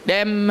mới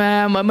đem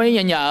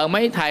mới nhờ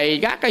mấy thầy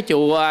các cái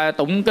chùa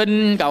tụng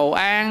kinh cầu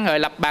an, rồi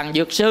lập bàn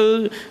dược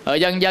sư,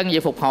 rồi dân dân vậy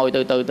phục hồi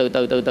từ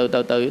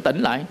từ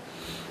tỉnh lại.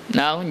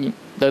 Đâu,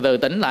 từ từ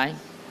tỉnh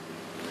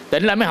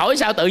lại mới hỏi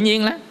sao tự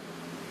nhiên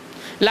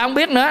là không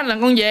biết nữa, là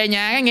con về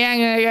nhà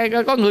nghe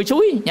có người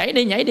suối nhảy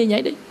đi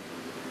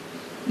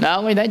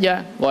đó, mới thấy chưa.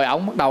 Rồi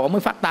ổng bắt đầu ổng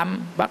mới phát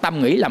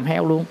tâm nghỉ làm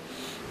heo luôn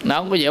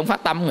đó. Bây giờ ông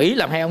phát tâm nghỉ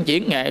làm heo, ông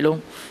chuyển nghề luôn.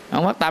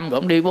 Ông phát tâm rồi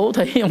ông đi bố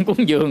thí, ông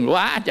cúng dường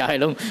quá trời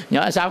luôn,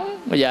 nhớ sống.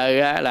 Bây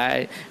giờ là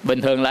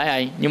bình thường lại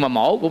rồi, nhưng mà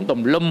mổ cũng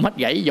tùm lum hết,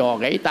 gãy giò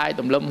gãy tay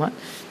tùm lum hết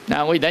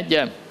đó, quý vị thấy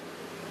chưa.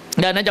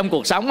 Nên ở trong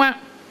cuộc sống á,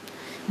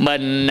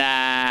 mình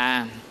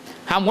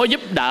không có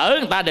giúp đỡ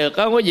người ta được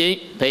đó quý vị,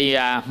 thì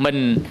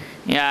mình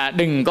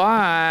đừng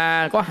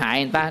có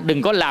hại người ta,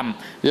 đừng có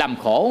làm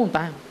khổ người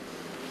ta.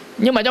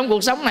 Nhưng mà trong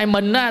cuộc sống này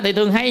mình thì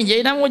thường hay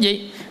vậy đó quý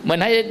vị, mình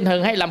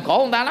thường hay làm khổ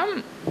người ta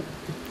lắm.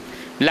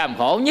 Làm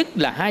khổ nhất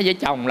là hai vợ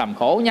chồng làm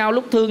khổ nhau,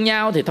 lúc thương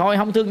nhau thì thôi,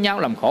 không thương nhau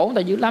làm khổ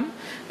người ta dữ lắm.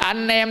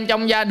 Anh em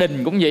trong gia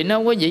đình cũng vậy đó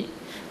quý vị.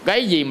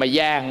 Cái gì mà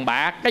vàng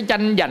bạc, cái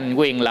tranh giành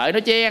quyền lợi nó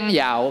chen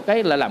vào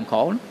cái là làm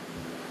khổ.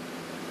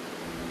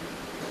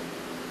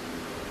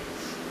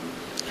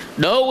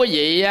 Đố quý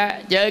vị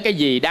chơi cái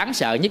gì đáng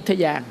sợ nhất thế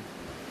gian?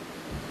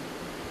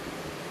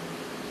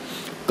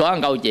 Có một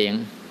câu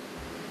chuyện,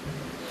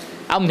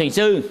 ông thiền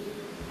sư,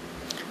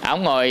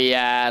 ông ngồi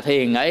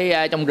thiền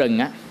ở trong rừng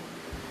á.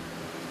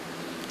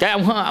 Cái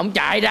ông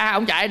chạy ra,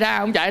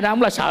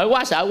 ông là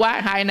sợ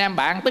quá. Hai anh em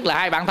bạn, tức là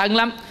hai bạn thân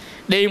lắm,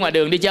 đi ngoài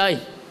đường đi chơi,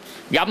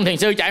 gặp thiền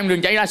sư chạy ngoài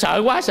đường chạy ra,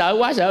 sợ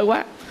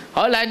quá.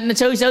 Hỏi là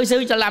sư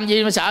cho làm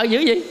gì mà sợ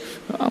dữ vậy?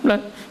 Ông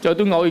lên, trời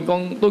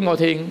tôi ngồi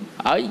thiền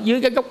ở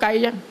dưới cái gốc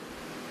cây á.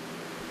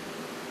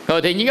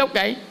 Rồi thiền dưới gốc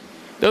cây,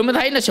 tôi mới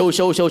thấy nó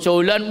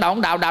sùi lên,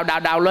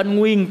 đào lên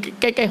nguyên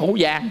cái hũ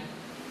vàng.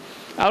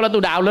 Đó là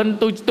tôi đào lên,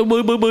 tôi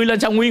bươi lên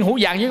xong nguyên hũ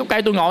vàng với gốc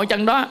cây. Tôi ngồi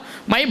chân đó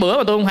mấy bữa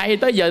mà tôi không hay,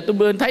 tới giờ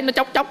tôi thấy nó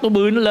chốc tôi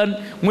bươi nó lên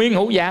nguyên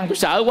hũ vàng. Tôi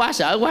sợ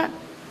quá.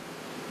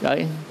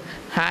 Rồi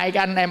hai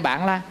cái anh em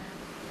bạn la,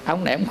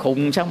 ông này ông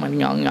khùng sao mà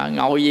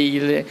ngồi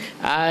gì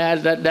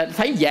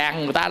thấy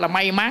vàng người ta là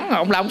may mắn,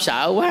 ông là ông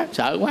sợ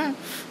quá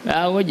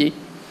đâu có gì,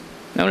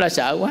 nó là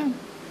sợ quá.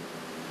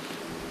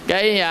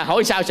 Cái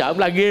hỏi sao sợ, ông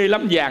là ghê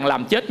lắm, vàng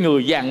làm chết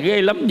người, vàng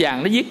ghê lắm,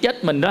 vàng nó giết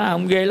chết mình đó,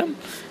 ông ghê lắm.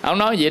 Ông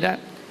nói vậy đó.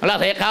 Là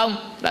thiệt không?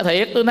 Là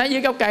thiệt, tôi thấy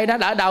dưới gốc cây đó.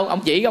 Đã đâu?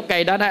 Ông chỉ gốc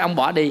cây đó, ông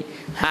bỏ đi.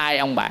 Hai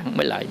ông bạn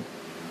mới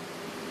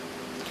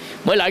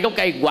lại gốc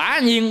cây. Quả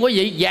nhiên quý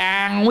vị,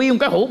 vàng nguyên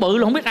cái hũ bự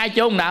luôn, không biết ai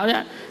chôn nào đó.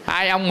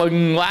 Hai ông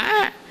mừng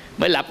quá,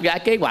 mới lập ra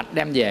kế hoạch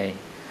đem về.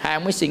 Hai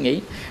ông mới suy nghĩ,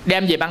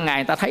 đem về ban ngày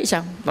người ta thấy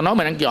sao? Tao nói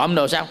mình ăn trộm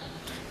đồ sao?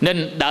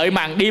 Nên đợi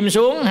màn đêm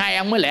xuống, hai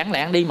ông mới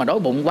lẹn đi, mà đói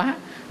bụng quá.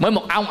 Mới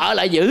một ông ở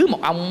lại giữ, một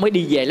ông mới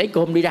đi về lấy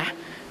cơm đi ra.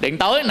 Điện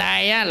tối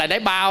này là để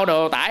bao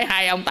đồ tải,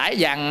 hai ông tải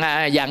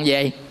vàng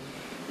về.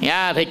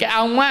 Thì cái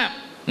ông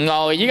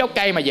ngồi dưới gốc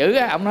cây mà giữ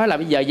ông nói là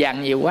bây giờ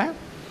vàng nhiều quá,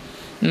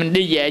 mình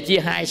đi về chia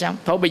hai sao?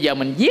 Thôi bây giờ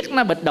mình giết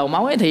nó bịch đầu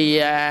mối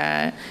thì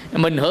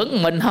mình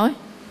hưởng mình thôi.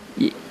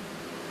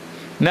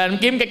 Nên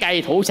kiếm cái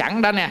cây thủ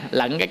sẵn đó nè,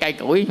 lận cái cây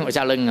củi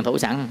sau lưng thủ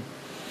sẵn,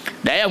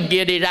 để ông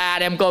kia đi ra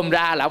đem cơm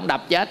ra là ông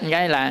đập chết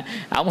cái là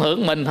ông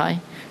hưởng mình thôi.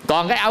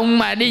 Còn cái ông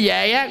mà đi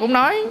về á cũng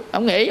nói,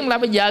 ông nghĩ ông là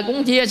bây giờ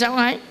cũng chia sao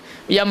hay,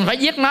 bây giờ mình phải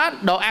giết nó,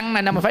 đồ ăn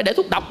này là mình phải để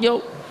thuốc độc vô,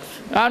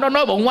 nó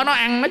nói bụng quá nó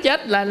ăn nó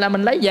chết là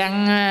mình lấy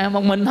vàng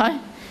một mình thôi.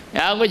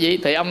 Không có gì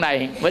thì ông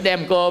này mới đem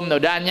cơm rồi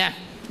ra nha.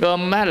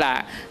 Cơm á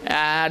là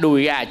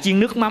đùi gà chiên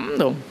nước mắm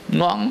rồi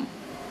ngon,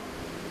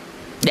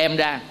 đem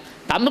ra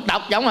tẩm thuốc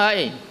độc giống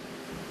ơi.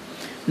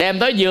 Đem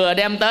tới vừa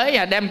đem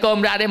tới đem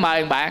cơm ra để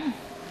mời bạn.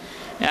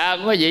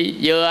 Không có gì,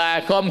 vừa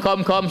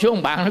khom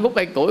xuống bạn nó rút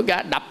cây củi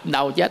cả đập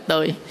đầu chết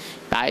tươi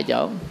tại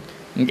chỗ.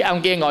 Cái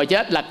ông kia ngồi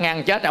chết lật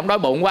ngang chết, ông đói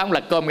bụng quá ông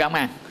lật cơm ra ông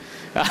ăn.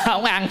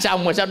 Ông ăn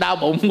xong rồi sao đau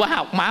bụng quá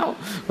học máu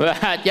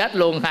chết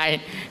luôn.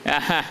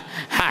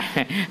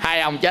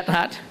 Hai ông chết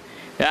hết.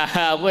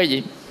 Không có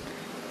gì.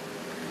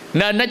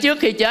 Nên nó trước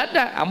khi chết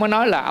đó, ông mới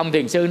nói là ông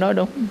thiền sư nói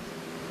đúng,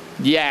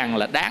 vàng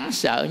là đáng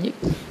sợ nhất.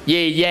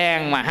 Vì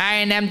vàng mà hai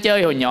anh em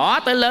chơi hồi nhỏ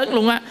tới lớn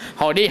luôn á,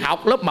 hồi đi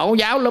học lớp mẫu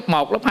giáo lớp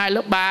 1, lớp 2,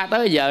 lớp 3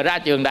 tới giờ ra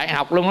trường đại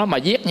học luôn đó mà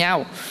giết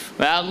nhau.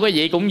 Quý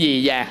vị cũng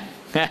vì vàng.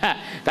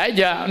 Thấy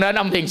chưa? Nên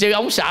ông thiền sư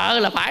ông sợ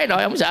là phải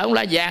rồi, ông sợ ông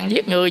là vàng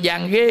giết người,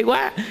 vàng ghê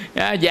quá,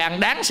 vàng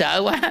đáng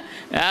sợ quá.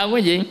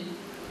 Quý vị.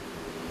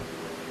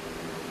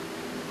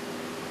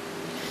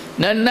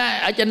 Nên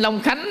ở trên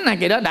Long Khánh này,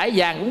 kỳ đó đãi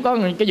vàng cũng có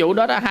cái vụ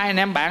đó đó. Hai anh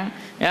em bạn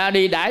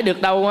đi đãi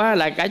được đâu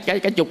là cả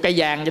chục cây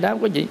vàng vậy đó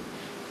quý vị.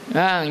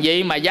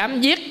 Vậy mà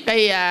dám giết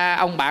cái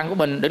ông bạn của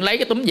mình, đừng lấy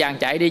cái túm vàng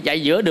chạy đi,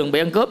 chạy giữa đường bị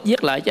ăn cướp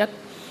giết lại chết,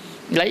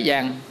 lấy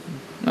vàng.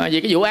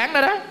 Vì cái vụ án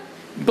đó đó,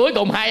 cuối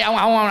cùng hai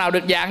ông nào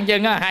được vàng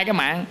chân á, hai cái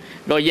mạng.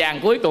 Rồi vàng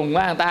cuối cùng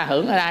người ta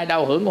hưởng ở ai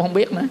đâu hưởng cũng không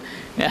biết nữa.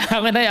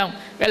 Mới thấy không,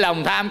 cái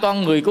lòng tham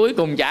con người cuối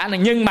cùng trả này.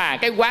 Nhưng mà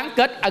cái quán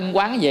kết ân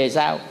quán về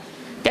sau,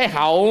 cái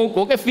hậu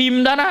của cái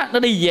phim đó nó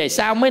đi về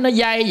sau mới nó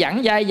dai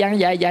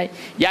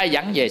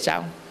dẳng về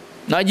sau,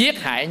 nó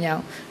giết hại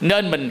nhau.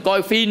 Nên mình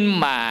coi phim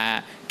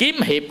mà kiếm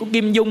hiệp của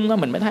Kim Dung đó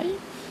mình mới thấy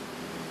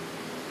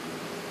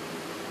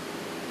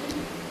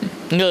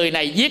người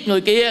này giết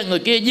người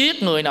kia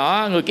giết người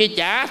nọ, người kia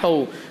trả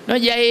thù, nó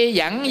dây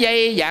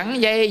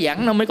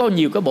dẳng nó mới có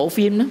nhiều cái bộ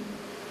phim đó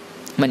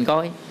mình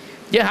coi.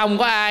 Chứ không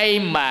có ai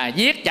mà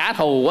giết trả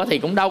thù quá thì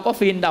cũng đâu có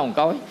phim đâu mà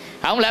coi.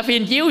 Không lẽ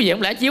phim chiếu gì,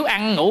 không lẽ chiếu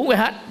ăn ngủ cái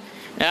hết.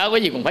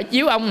 Cái gì cũng phải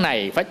chiếu ông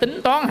này, phải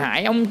tính toán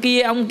hại ông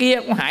kia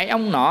cũng hại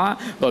ông nọ,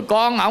 rồi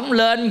con ổng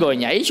lên rồi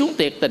nhảy xuống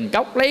tiệt tình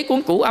cốc lấy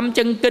cuốn Cửu Âm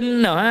Chân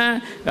Kinh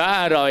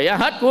rồi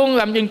hết cuốn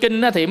Âm Chân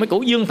Kinh thì mới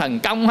Cửu Dương Thần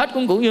Công, hết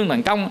cuốn Cửu Dương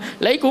Thần Công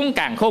lấy cuốn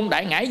Càn Khôn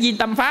Đại Ngải Diên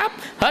Tâm Pháp,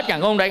 hết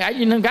Càn Khôn Đại Ngải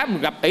Diên Tâm Pháp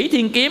gặp ỷ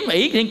thiên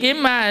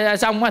kiếm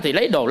xong thì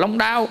lấy đồ long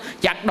đao,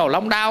 chặt đồ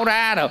long đao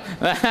ra rồi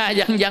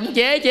dần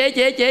chế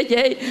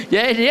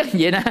riết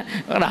vậy đó.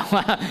 Bắt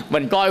đầu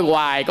mình coi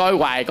hoài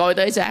coi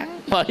tới sáng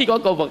mới có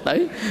cô Phật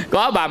tử,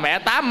 có bà mẹ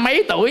 80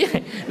 mấy tuổi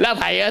là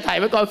thầy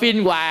mới coi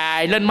phim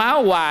hoài, lên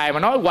máu hoài mà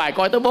nói hoài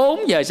coi tới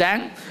 4 giờ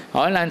sáng.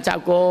 Hỏi là sao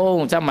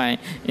cô, sao mà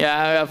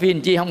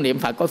phim chi không niệm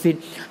Phật, coi phim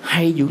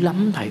hay dữ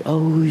lắm thầy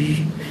ơi,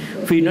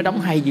 phim nó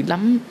đóng hay dữ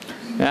lắm,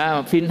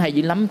 phim hay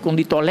dữ lắm, con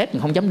đi toilet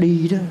không dám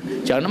đi đó,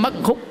 sợ nó mất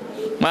khúc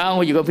mà không.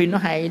 Bây giờ coi phim nó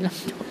hay lắm.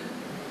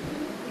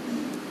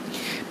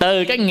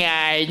 Từ cái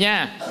ngày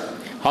nha,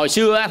 hồi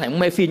xưa thầy cũng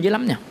mê phim dữ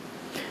lắm nha,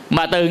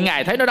 mà từ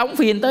ngày thấy nó đóng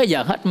phim tới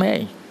giờ hết mê.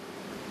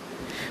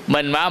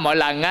 Mình mà mỗi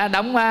lần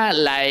đóng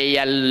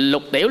là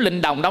Lục Tiểu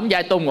Linh Đồng đóng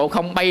vai Tôn Ngộ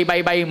Không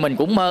bay mình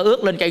cũng mơ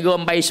ước lên cây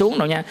gươm bay xuống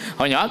rồi nha.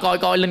 Hồi nhỏ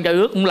coi lên cây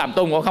ước cũng làm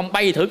Tôn Ngộ Không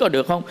bay thử coi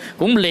được không,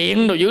 cũng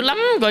luyện rồi dữ lắm,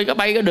 coi có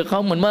bay có được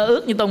không. Mình mơ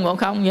ước như Tôn Ngộ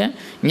Không vậy.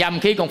 Nhằm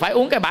khi còn phải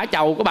uống cái bả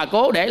chầu của bà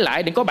Cố để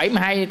lại, đừng có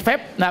 72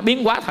 phép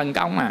biến hóa thần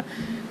công mà.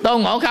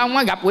 Tôn Ngộ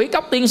Không gặp Quỷ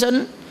Cốc Tiên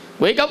Sinh,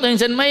 Quỷ Cốc Tiên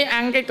Sinh mới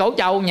ăn cái cổ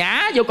trầu,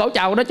 nhả vô cổ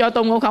trầu đó cho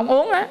Tôn Ngộ Không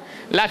uống á,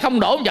 là không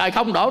đổ trời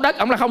không đổ đất.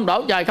 Ông là không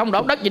đổ trời không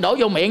đổ đất, chỉ đổ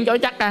vô miệng cho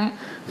chắc ăn.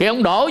 Khi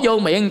ông đổ vô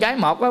miệng cái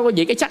một đó, có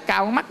gì cái sắt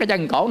cao mắc cái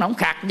chân cổ nó, ông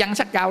khạc văng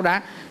sắt cao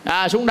ra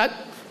xuống đất.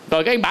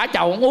 Rồi cái bả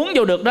chầu ông uống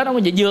vô được đó, nó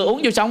gì vừa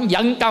uống vô xong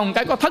giận công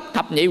cái có thất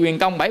thập nhị huyền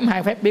công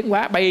 72 phép biến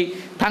hóa bay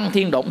thăng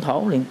thiên độn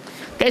thổ liền.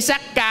 Cái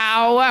sắt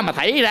cao á, mà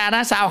thảy ra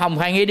đó sao Hồng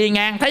Hoài Nghi đi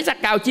ngang thấy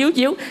sắt cao chiếu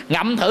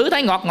ngậm thử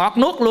thấy ngọt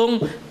nuốt luôn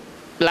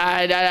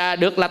là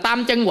được là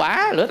tam chân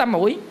quả lửa tam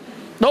mũi,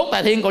 đốt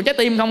Tài Thiên còn trái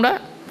tim không đó,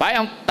 phải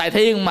không? Tài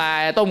Thiên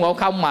mà Tôn Ngộ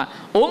Không mà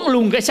uống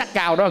luôn cái sắt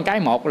cao đó cái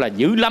một là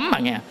dữ lắm mà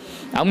nghe.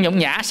 Ông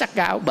nhả sắt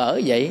cao,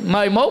 bởi vậy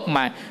mai mốt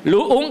mà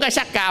uống cái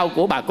sắt cao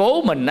của bà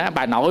Cố mình á,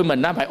 bà nội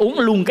mình á, phải uống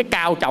luôn cái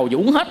cao trầu thì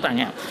uống hết rồi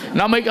nha,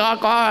 nó mới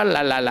có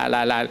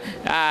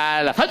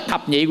là thất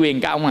thập nhị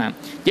quyền công à.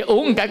 Chứ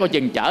uống cái coi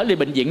chừng chở đi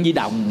bệnh viện Nhi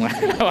Đồng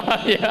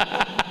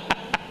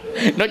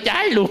nó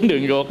cháy luôn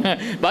đường ruột.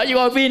 Bởi vì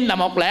coi phim là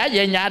một lẽ,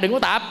 về nhà đừng có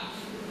tập.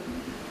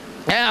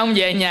 Thấy không?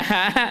 Về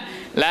nhà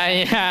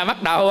là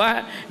bắt đầu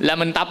á là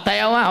mình tập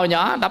theo á, hồi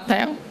nhỏ tập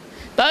theo,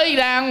 tới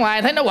ra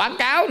ngoài thấy nó quảng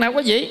cáo nào có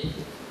gì,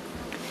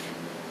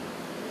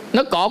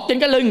 nó cột trên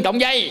cái lưng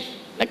cọng dây,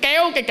 nó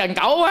kéo cái cần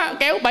cẩu á,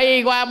 kéo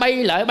bay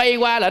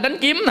qua lại đánh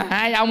kiếm, là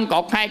hai ông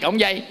cột hai cọng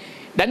dây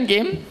đánh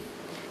kiếm.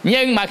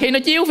 Nhưng mà khi nó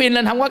chiếu phim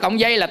lên không có cọng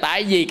dây là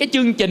tại vì cái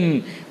chương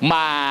trình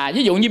Mà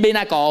ví dụ như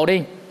Pinaco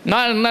đi,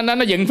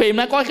 nó dựng phim,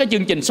 nó có cái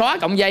chương trình xóa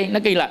cọng dây, nó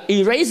kêu là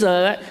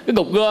eraser á, cái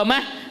cục gom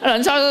á, nó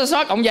định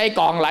xóa cọng dây,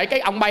 còn lại cái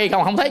ông bay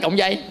không thấy cọng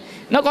dây.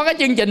 Nó có cái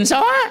chương trình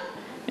xóa.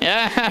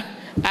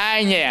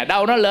 Ai nhà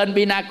đâu nó lên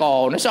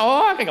Pinaco, nó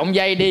xóa cái cọng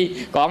dây đi,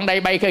 còn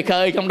đây bay khơi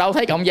khơi không đâu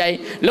thấy cọng dây,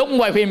 lúc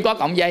quay phim có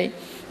cọng dây.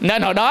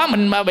 Nên hồi đó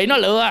mình mà bị nó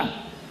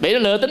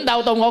lừa tính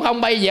đâu Tôn Ngộ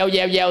Không bay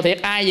dèo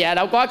thiệt, ai về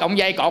đâu có cọng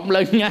dây cột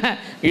lưng nha.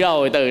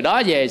 Rồi từ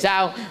đó về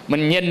sau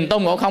mình nhìn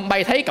Tôn Ngộ Không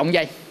bay thấy cọng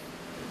dây,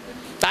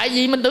 tại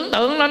vì mình tưởng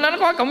tượng nó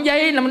có cọng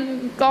dây là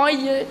mình coi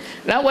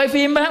đã quay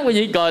phim á quý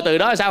vị. Rồi từ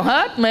đó sao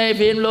hết mê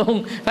phim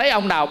luôn, thấy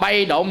ông nào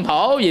bay độn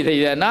thổ gì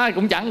thì nó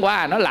cũng chẳng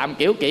qua, nó làm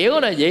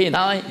kiểu đó vậy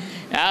thôi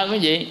quý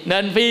vị.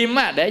 Nên phim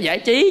á để giải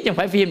trí chứ không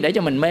phải phim để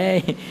cho mình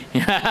mê.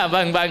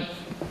 Vân vân.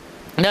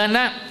 Nên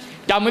á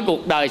trong cái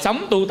cuộc đời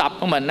sống tu tập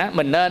của mình á,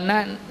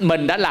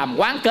 mình đã làm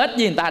quán kết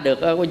với người ta được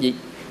quý vị.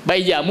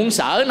 Bây giờ muốn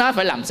xở nó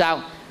phải làm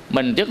sao?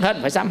 Mình trước hết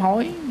phải sám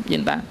hối với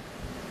người ta.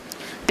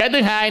 Cái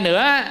thứ hai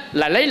nữa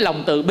là lấy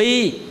lòng từ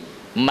bi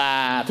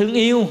mà thương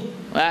yêu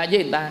với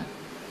người ta,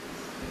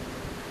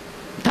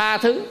 tha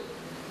thứ.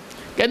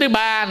 Cái thứ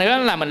ba nữa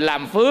là mình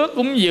làm phước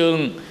cúng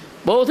dường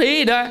bố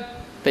thí đó,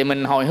 thì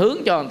mình hồi hướng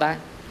cho người ta,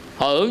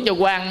 hồi hướng cho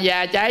quan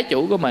gia trái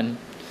chủ của mình.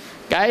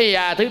 Cái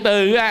thứ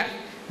tư á,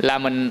 là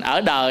mình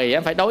ở đời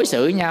phải đối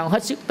xử nhau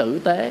hết sức tử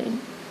tế.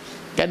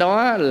 Cái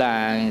đó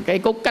là cái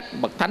cốt cách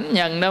bậc thánh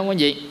nhân đó quý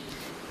vị.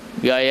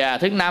 Rồi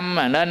thứ năm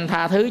là nên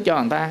tha thứ cho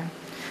người ta.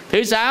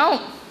 Thứ sáu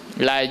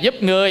là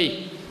giúp người,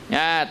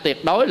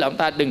 tuyệt đối là ông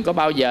ta đừng có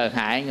bao giờ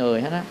hại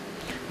người hết á.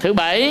 Thứ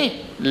bảy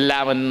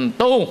là mình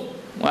tu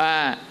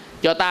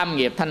cho tam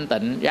nghiệp thanh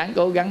tịnh, ráng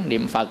cố gắng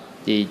niệm Phật,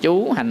 trì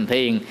chú, hành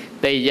thiền,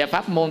 tùy vào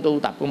pháp môn tu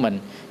tập của mình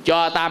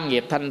cho tam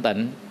nghiệp thanh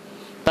tịnh.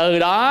 Từ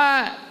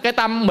đó cái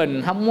tâm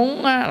mình không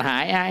muốn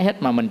hại ai hết,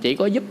 mà mình chỉ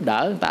có giúp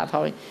đỡ người ta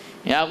thôi.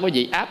 Quý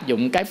vị áp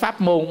dụng cái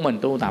pháp môn của mình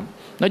tu tập,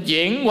 nó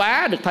chuyển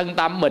hóa được thân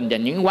tâm mình, và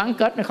những quán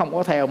kết nó không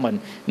có theo mình,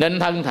 nên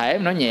thân thể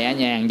nó nhẹ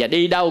nhàng, và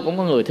đi đâu cũng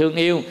có người thương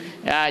yêu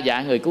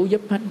và người cứu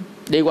giúp hết.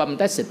 Đi qua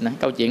Tết Xịt nè,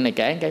 câu chuyện này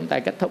kể cái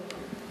tay kết thúc.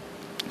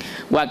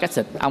 Qua Tết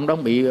Xịt, ông đó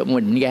bị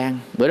bệnh gan,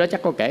 bữa đó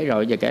chắc có kể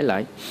rồi, giờ kể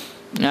lại.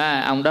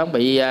 Ông đó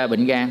bị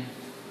bệnh gan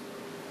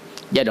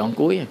giai đoạn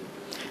cuối.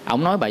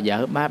 Ông nói bà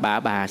vợ,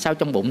 bà sao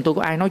trong bụng tôi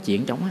có ai nói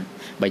chuyện trong á?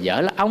 Bà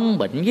vợ là ông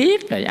bệnh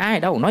ghét rồi, ai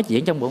đâu nói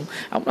chuyện trong bụng.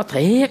 Ông nói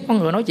thiệt, có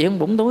người nói chuyện trong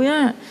bụng tôi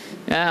á.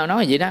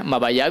 Nói gì đó mà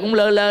bà vợ cũng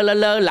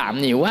lơ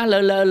làm nhiều quá,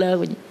 lơ.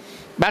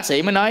 Bác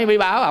sĩ mới nói, bí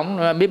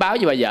báo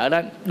với bà vợ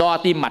đó, đo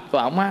tim mạch của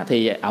ổng á,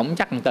 thì ổng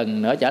chắc 1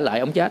 tuần nữa trở lại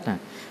ổng chết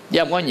chứ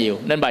không có nhiều.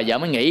 Nên bà vợ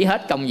mới nghỉ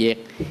hết công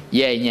việc,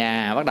 về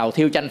nhà bắt đầu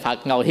thiêu tranh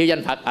Phật, ngồi thiêu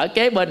tranh Phật ở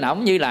kế bên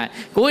ổng, như là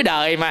cuối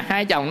đời mà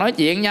hai chồng nói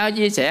chuyện nhau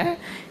chia sẻ.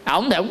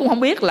 Ổng thì ổng cũng không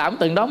biết là ổng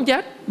từng đó ổng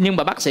chết, nhưng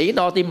mà bác sĩ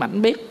đo tim mạch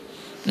biết.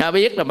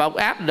 Biết là một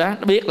áp đó,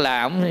 nó biết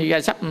là ổng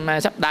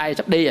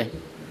sắp đi rồi.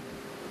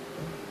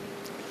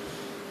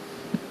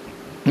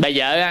 Bà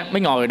vợ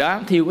mới ngồi đó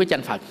thiêu cái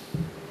tranh Phật,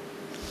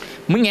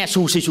 mới nghe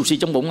xù xì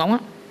trong bụng ổng á,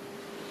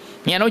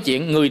 nghe nói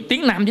chuyện người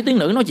tiếng nam với tiếng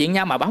nữ nói chuyện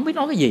nhau mà bà không biết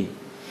nói cái gì.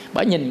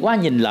 Bà nhìn qua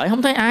nhìn lại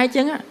không thấy ai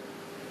chứ á,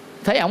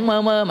 thấy ổng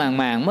mơ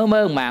màng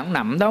ổng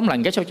nằm đó, ổng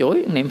làm cái sâu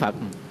chuỗi niệm Phật.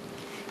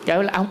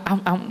 Cái là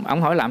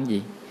ông hỏi làm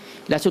gì?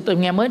 Là tôi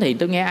nghe mới thì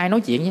tôi nghe ai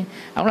nói chuyện chứ.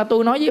 Ông là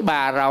tôi nói với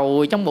bà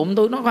rồi, trong bụng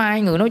tôi nó có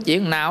 2 người nói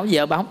chuyện nào,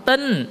 giờ bà không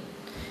tin.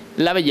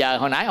 Là bây giờ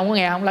hồi nãy ông có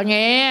nghe không? Là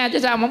nghe chứ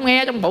sao không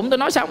nghe, trong bụng tôi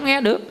nói sao không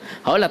nghe được.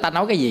 Hỏi là ta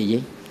nói cái gì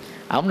vậy?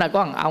 Ông là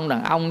có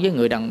đàn ông với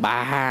người đàn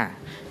bà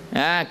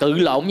cự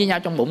lộn với nhau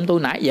trong bụng tôi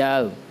nãy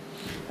giờ.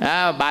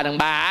 Bà đàn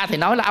bà thì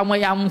nói là ông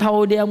ơi ông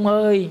thôi đi ông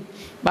ơi,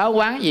 báo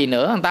quán gì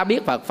nữa, người ta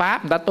biết Phật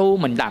pháp, người ta tu,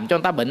 mình làm cho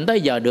người ta bệnh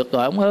tới giờ được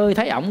rồi ông ơi.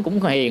 Thấy ổng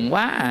cũng hiền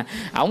quá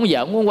ổng giờ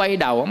ổng cũng quay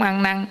đầu, ổng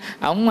ăn năn,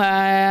 ổng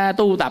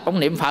tu tập, ổng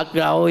niệm Phật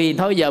rồi,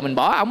 thôi giờ mình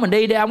bỏ ổng, mình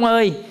đi ông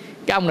ơi.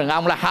 Cái ông đàn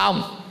ông là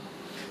không,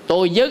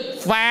 tôi dứt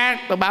phát,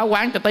 tôi báo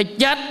quán cho tôi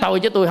chết thôi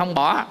chứ tôi không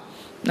bỏ.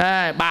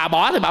 Bà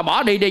bỏ thì bà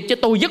bỏ đi chứ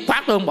tôi dứt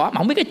khoát tôi không bỏ. Mà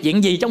không biết cái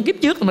chuyện gì trong kiếp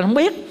trước thì mình không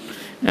biết,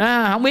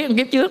 không biết trong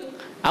kiếp trước.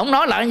 Ông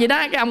nói lại gì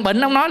đó, cái ông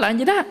bệnh ông nói lại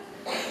gì đó,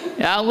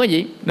 không có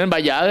gì. Nên bà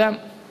vợ,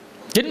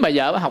 chính bà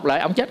vợ học lại,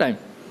 ông chết rồi,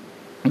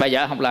 bà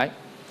vợ học lại,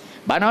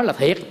 bà nói là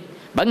thiệt,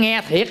 bà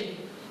nghe thiệt,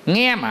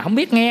 nghe mà không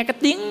biết nghe cái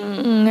tiếng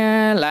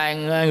là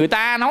người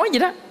ta nói gì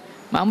đó,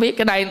 mà không biết.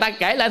 Cái này người ta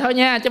kể lại thôi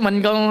nha, chứ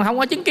mình còn không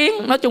có chứng kiến.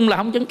 Nói chung là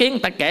không chứng kiến, người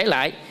ta kể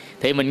lại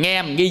thì mình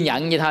nghe, mình ghi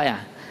nhận vậy thôi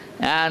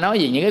nói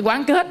gì những cái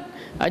quán kết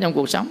ở trong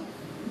cuộc sống.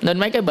 Nên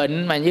mấy cái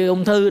bệnh mà như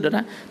ung thư rồi đó,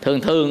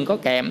 thường có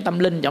kèm tâm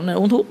linh, cho nên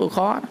uống thuốc cũng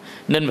khó.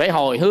 Nên phải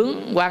hồi hướng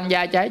quan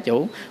gia trái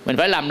chủ, mình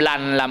phải làm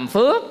lành làm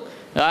phước,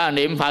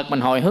 niệm Phật,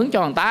 mình hồi hướng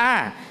cho người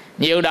ta.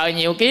 Nhiều đời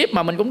nhiều kiếp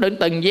mà mình cũng đừng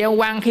từng gieo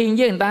oan khiên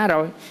với người ta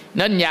rồi.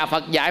 Nên nhà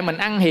Phật dạy mình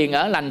ăn hiền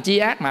ở lành, chi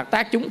ác mạt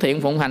tác, chúng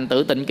thiện phụng hành,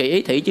 tự tịnh kỳ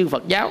ý thị chư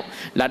Phật giáo,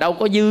 là đâu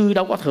có dư,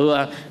 đâu có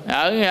thừa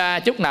ở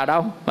chút nào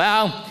đâu, phải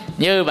không?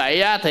 Như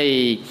vậy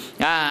thì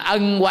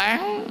ân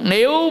quán,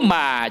 nếu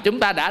mà chúng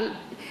ta đã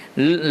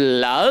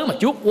lỡ mà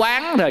chuốc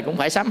quán rồi cũng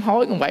phải sám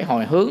hối, cũng phải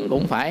hồi hướng,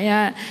 cũng phải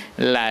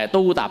là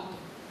tu tập.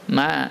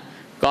 Mà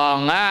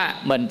Còn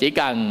mình chỉ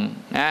cần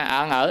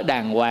ở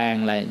đàng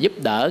hoàng là giúp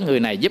đỡ người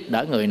này giúp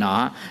đỡ người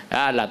nọ,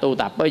 là tu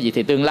tập. Bởi vì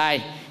thì tương lai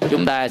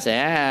chúng ta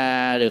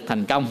sẽ được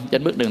thành công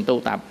trên bước đường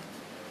tu tập.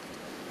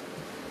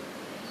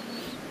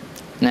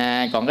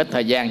 Còn ít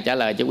thời gian trả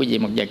lời cho quý vị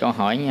một vài câu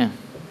hỏi nha.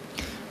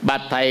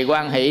 Bạch thầy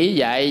Quan Hỷ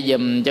dạy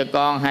dùm cho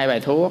con 2 bài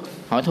thuốc.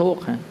 Hỏi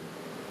thuốc hả?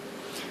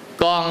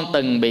 Con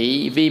từng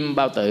bị viêm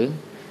bao tử,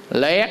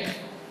 loét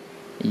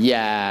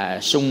và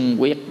sung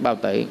huyết bao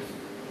tử.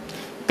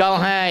 Câu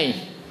 2,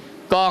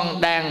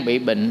 con đang bị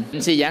bệnh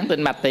suy giãn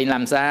tĩnh mạch thì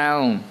làm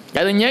sao?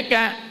 Cái thứ nhất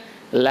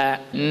là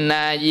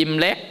viêm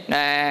loét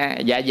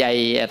dạ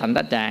dày thành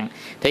tích tràng.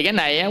 Thì cái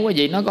này quý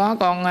vị nó có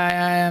con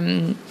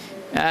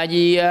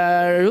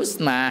virus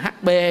mà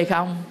HB hay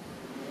không?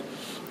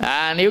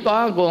 Nếu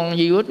có con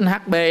virus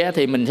HB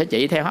thì mình sẽ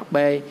trị theo HB.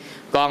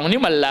 Còn nếu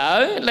mà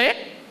lỡ loét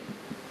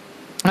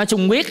nó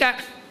sung huyết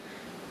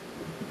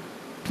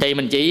thì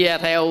mình trị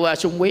theo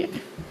sung huyết.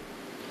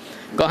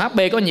 Còn HB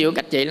có nhiều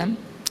cách trị lắm.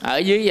 Ở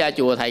dưới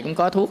chùa thầy cũng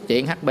có thuốc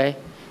trị HB.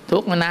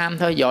 Thuốc nó nam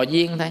thôi, dò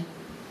viên thôi,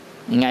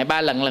 ngày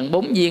 3 lần, lần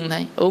 4 viên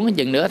thôi. Uống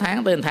chừng nửa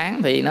tháng tới 1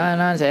 tháng thì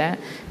nó sẽ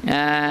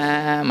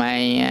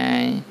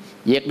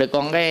diệt được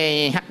con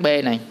cái HB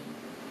này.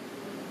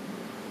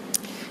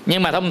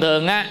 Nhưng mà thông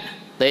thường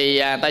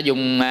thì ta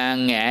dùng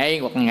nghệ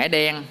hoặc ngải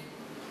đen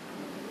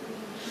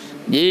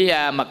với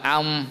mật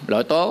ong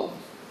loại tốt.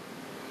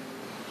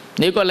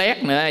 Nếu có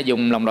loét nữa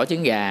dùng lòng đỏ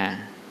trứng gà.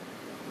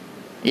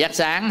 Giấc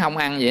sáng không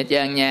ăn gì hết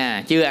trơn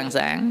nha, chưa ăn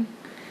sáng.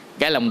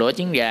 Cái lòng đỏ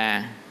trứng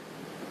gà,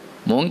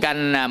 muỗng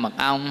canh mật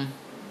ong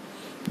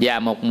và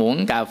 1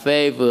 muỗng cà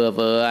phê vừa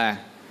vừa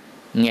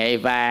nghệ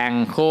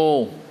vàng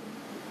khô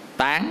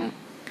tán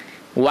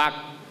hoặc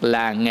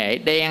là nghệ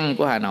đen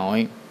của Hà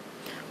Nội.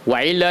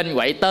 Quậy lên,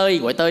 quậy tơi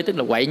tức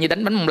là quậy như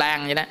đánh bánh bông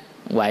lan vậy đó.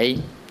 Quậy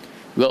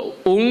rồi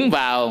uống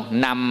vào,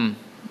 nằm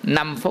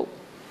 5 phút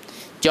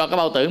cho cái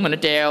bao tử mình nó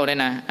treo đây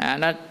nè,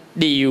 nó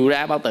điều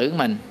ra bao tử của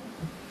mình.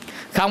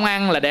 Không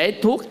ăn là để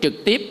thuốc trực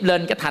tiếp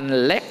lên cái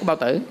thành lét của bao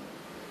tử.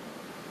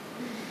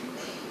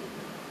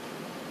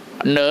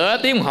 Nửa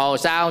tiếng đồng hồ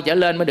sau trở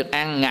lên mới được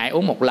ăn, ngày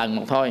uống 1 lần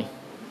một thôi.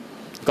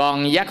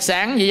 Còn giấc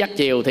sáng với giấc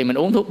chiều thì mình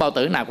uống thuốc bao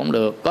tử nào cũng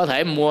được. Có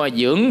thể mua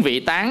dưỡng vị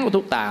tán của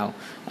thuốc tàu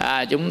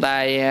chúng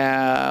ta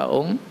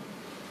uống,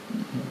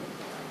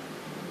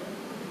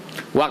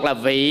 hoặc là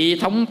vị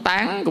thống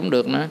tán cũng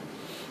được nữa,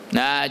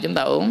 chúng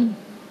ta uống.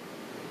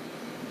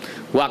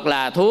 Hoặc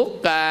là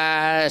thuốc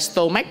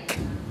stomach,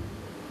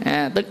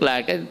 tức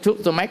là cái thuốc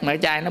stomach mà cái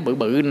chai nó bự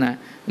bự nè,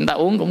 chúng ta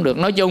uống cũng được.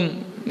 Nói chung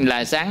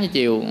là sáng với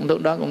chiều uống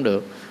thuốc đó cũng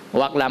được.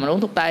 Hoặc là mình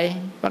uống thuốc tây,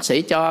 bác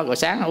sĩ cho, rồi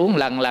sáng uống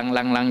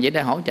lần vậy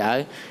để hỗ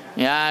trợ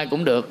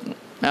cũng được,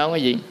 không có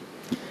gì.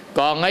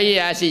 Còn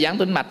cái suy giãn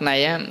tĩnh mạch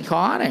này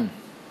khó này.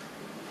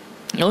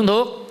 Uống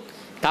thuốc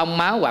thông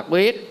máu hoạt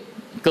huyết,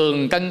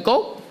 cường cân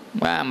cốt,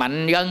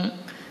 mạnh gân,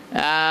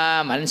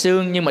 mạnh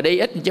xương, nhưng mà đi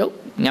ít một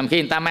chút, nhằm khi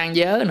người ta mang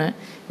vớ nữa.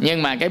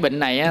 Nhưng mà cái bệnh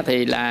này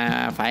thì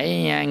là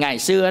phải ngày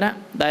xưa đó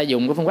ta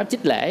dùng cái phương pháp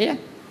chích lễ.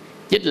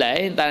 Chích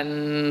lễ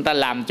người ta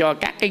làm cho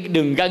các cái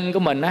đường gân của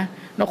mình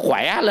nó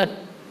khỏe lên,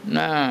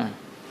 nó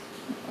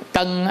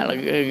cân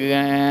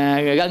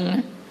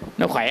gân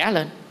nó khỏe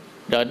lên,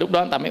 rồi lúc đó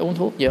người ta mới uống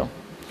thuốc vô.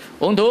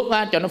 Uống thuốc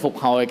cho nó phục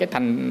hồi cái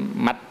thành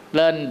mạch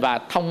lên và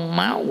thông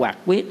máu hoạt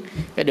huyết.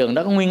 Cái đường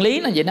đó có nguyên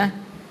lý nó vậy đó.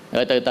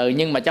 Rồi từ từ,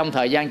 nhưng mà trong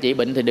thời gian trị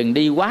bệnh thì đừng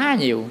đi quá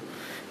nhiều.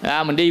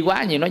 Mình đi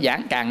quá nhiều nó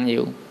giãn càng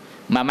nhiều.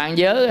 Mà mang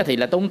vớ thì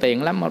là tốn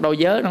tiền lắm, đôi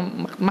vớ nó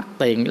mắc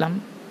tiền lắm.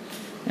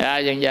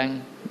 Dần dần.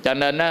 Cho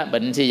nên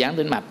bệnh suy giãn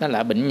tĩnh mạch nó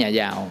là bệnh nhà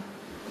giàu.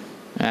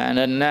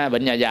 Nên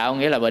bệnh nhà giàu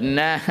nghĩa là bệnh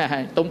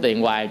tốn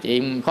tiền hoài,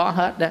 chị khó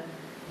hết đó.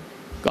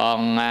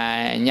 Còn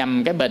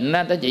nhầm cái bệnh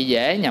đó chị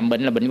dễ nhầm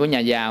bệnh là bệnh của nhà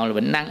giàu, là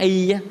bệnh nan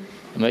y á,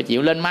 mà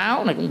chịu lên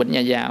máu này cũng bệnh nhà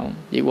giàu,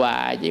 chị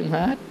hoài chị không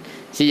hết.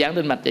 Suy giãn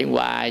tĩnh mạch chị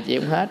hoài chị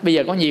không hết. Bây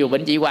giờ có nhiều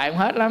bệnh chị hoài không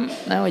hết lắm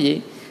đó quý vị.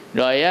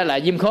 Rồi là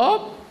viêm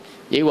khớp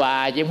chị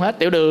hoài chị không hết,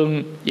 tiểu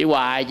đường chị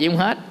hoài chị không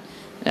hết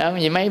đó,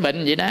 vì mấy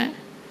bệnh vậy đó.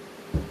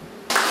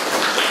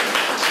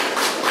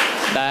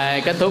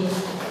 Đây, kết thúc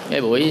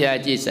cái buổi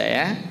chia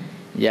sẻ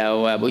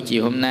vào buổi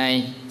chiều hôm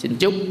nay. Xin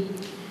chúc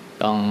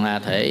còn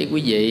thể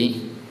quý vị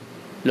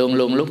luôn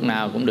luôn lúc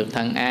nào cũng được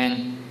thân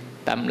an,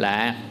 tâm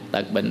lạc,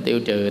 tật bệnh tiêu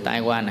trừ, tai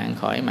qua nạn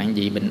khỏi, mạng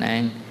dị bình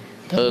an,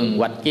 thường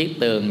hoạch kiết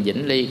tường,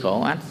 vĩnh ly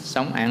khổ ách,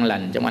 sống an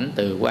lành trong ánh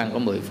từ quang của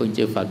 10 phương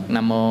chư Phật.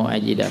 Nam mô A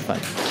Di Đà Phật.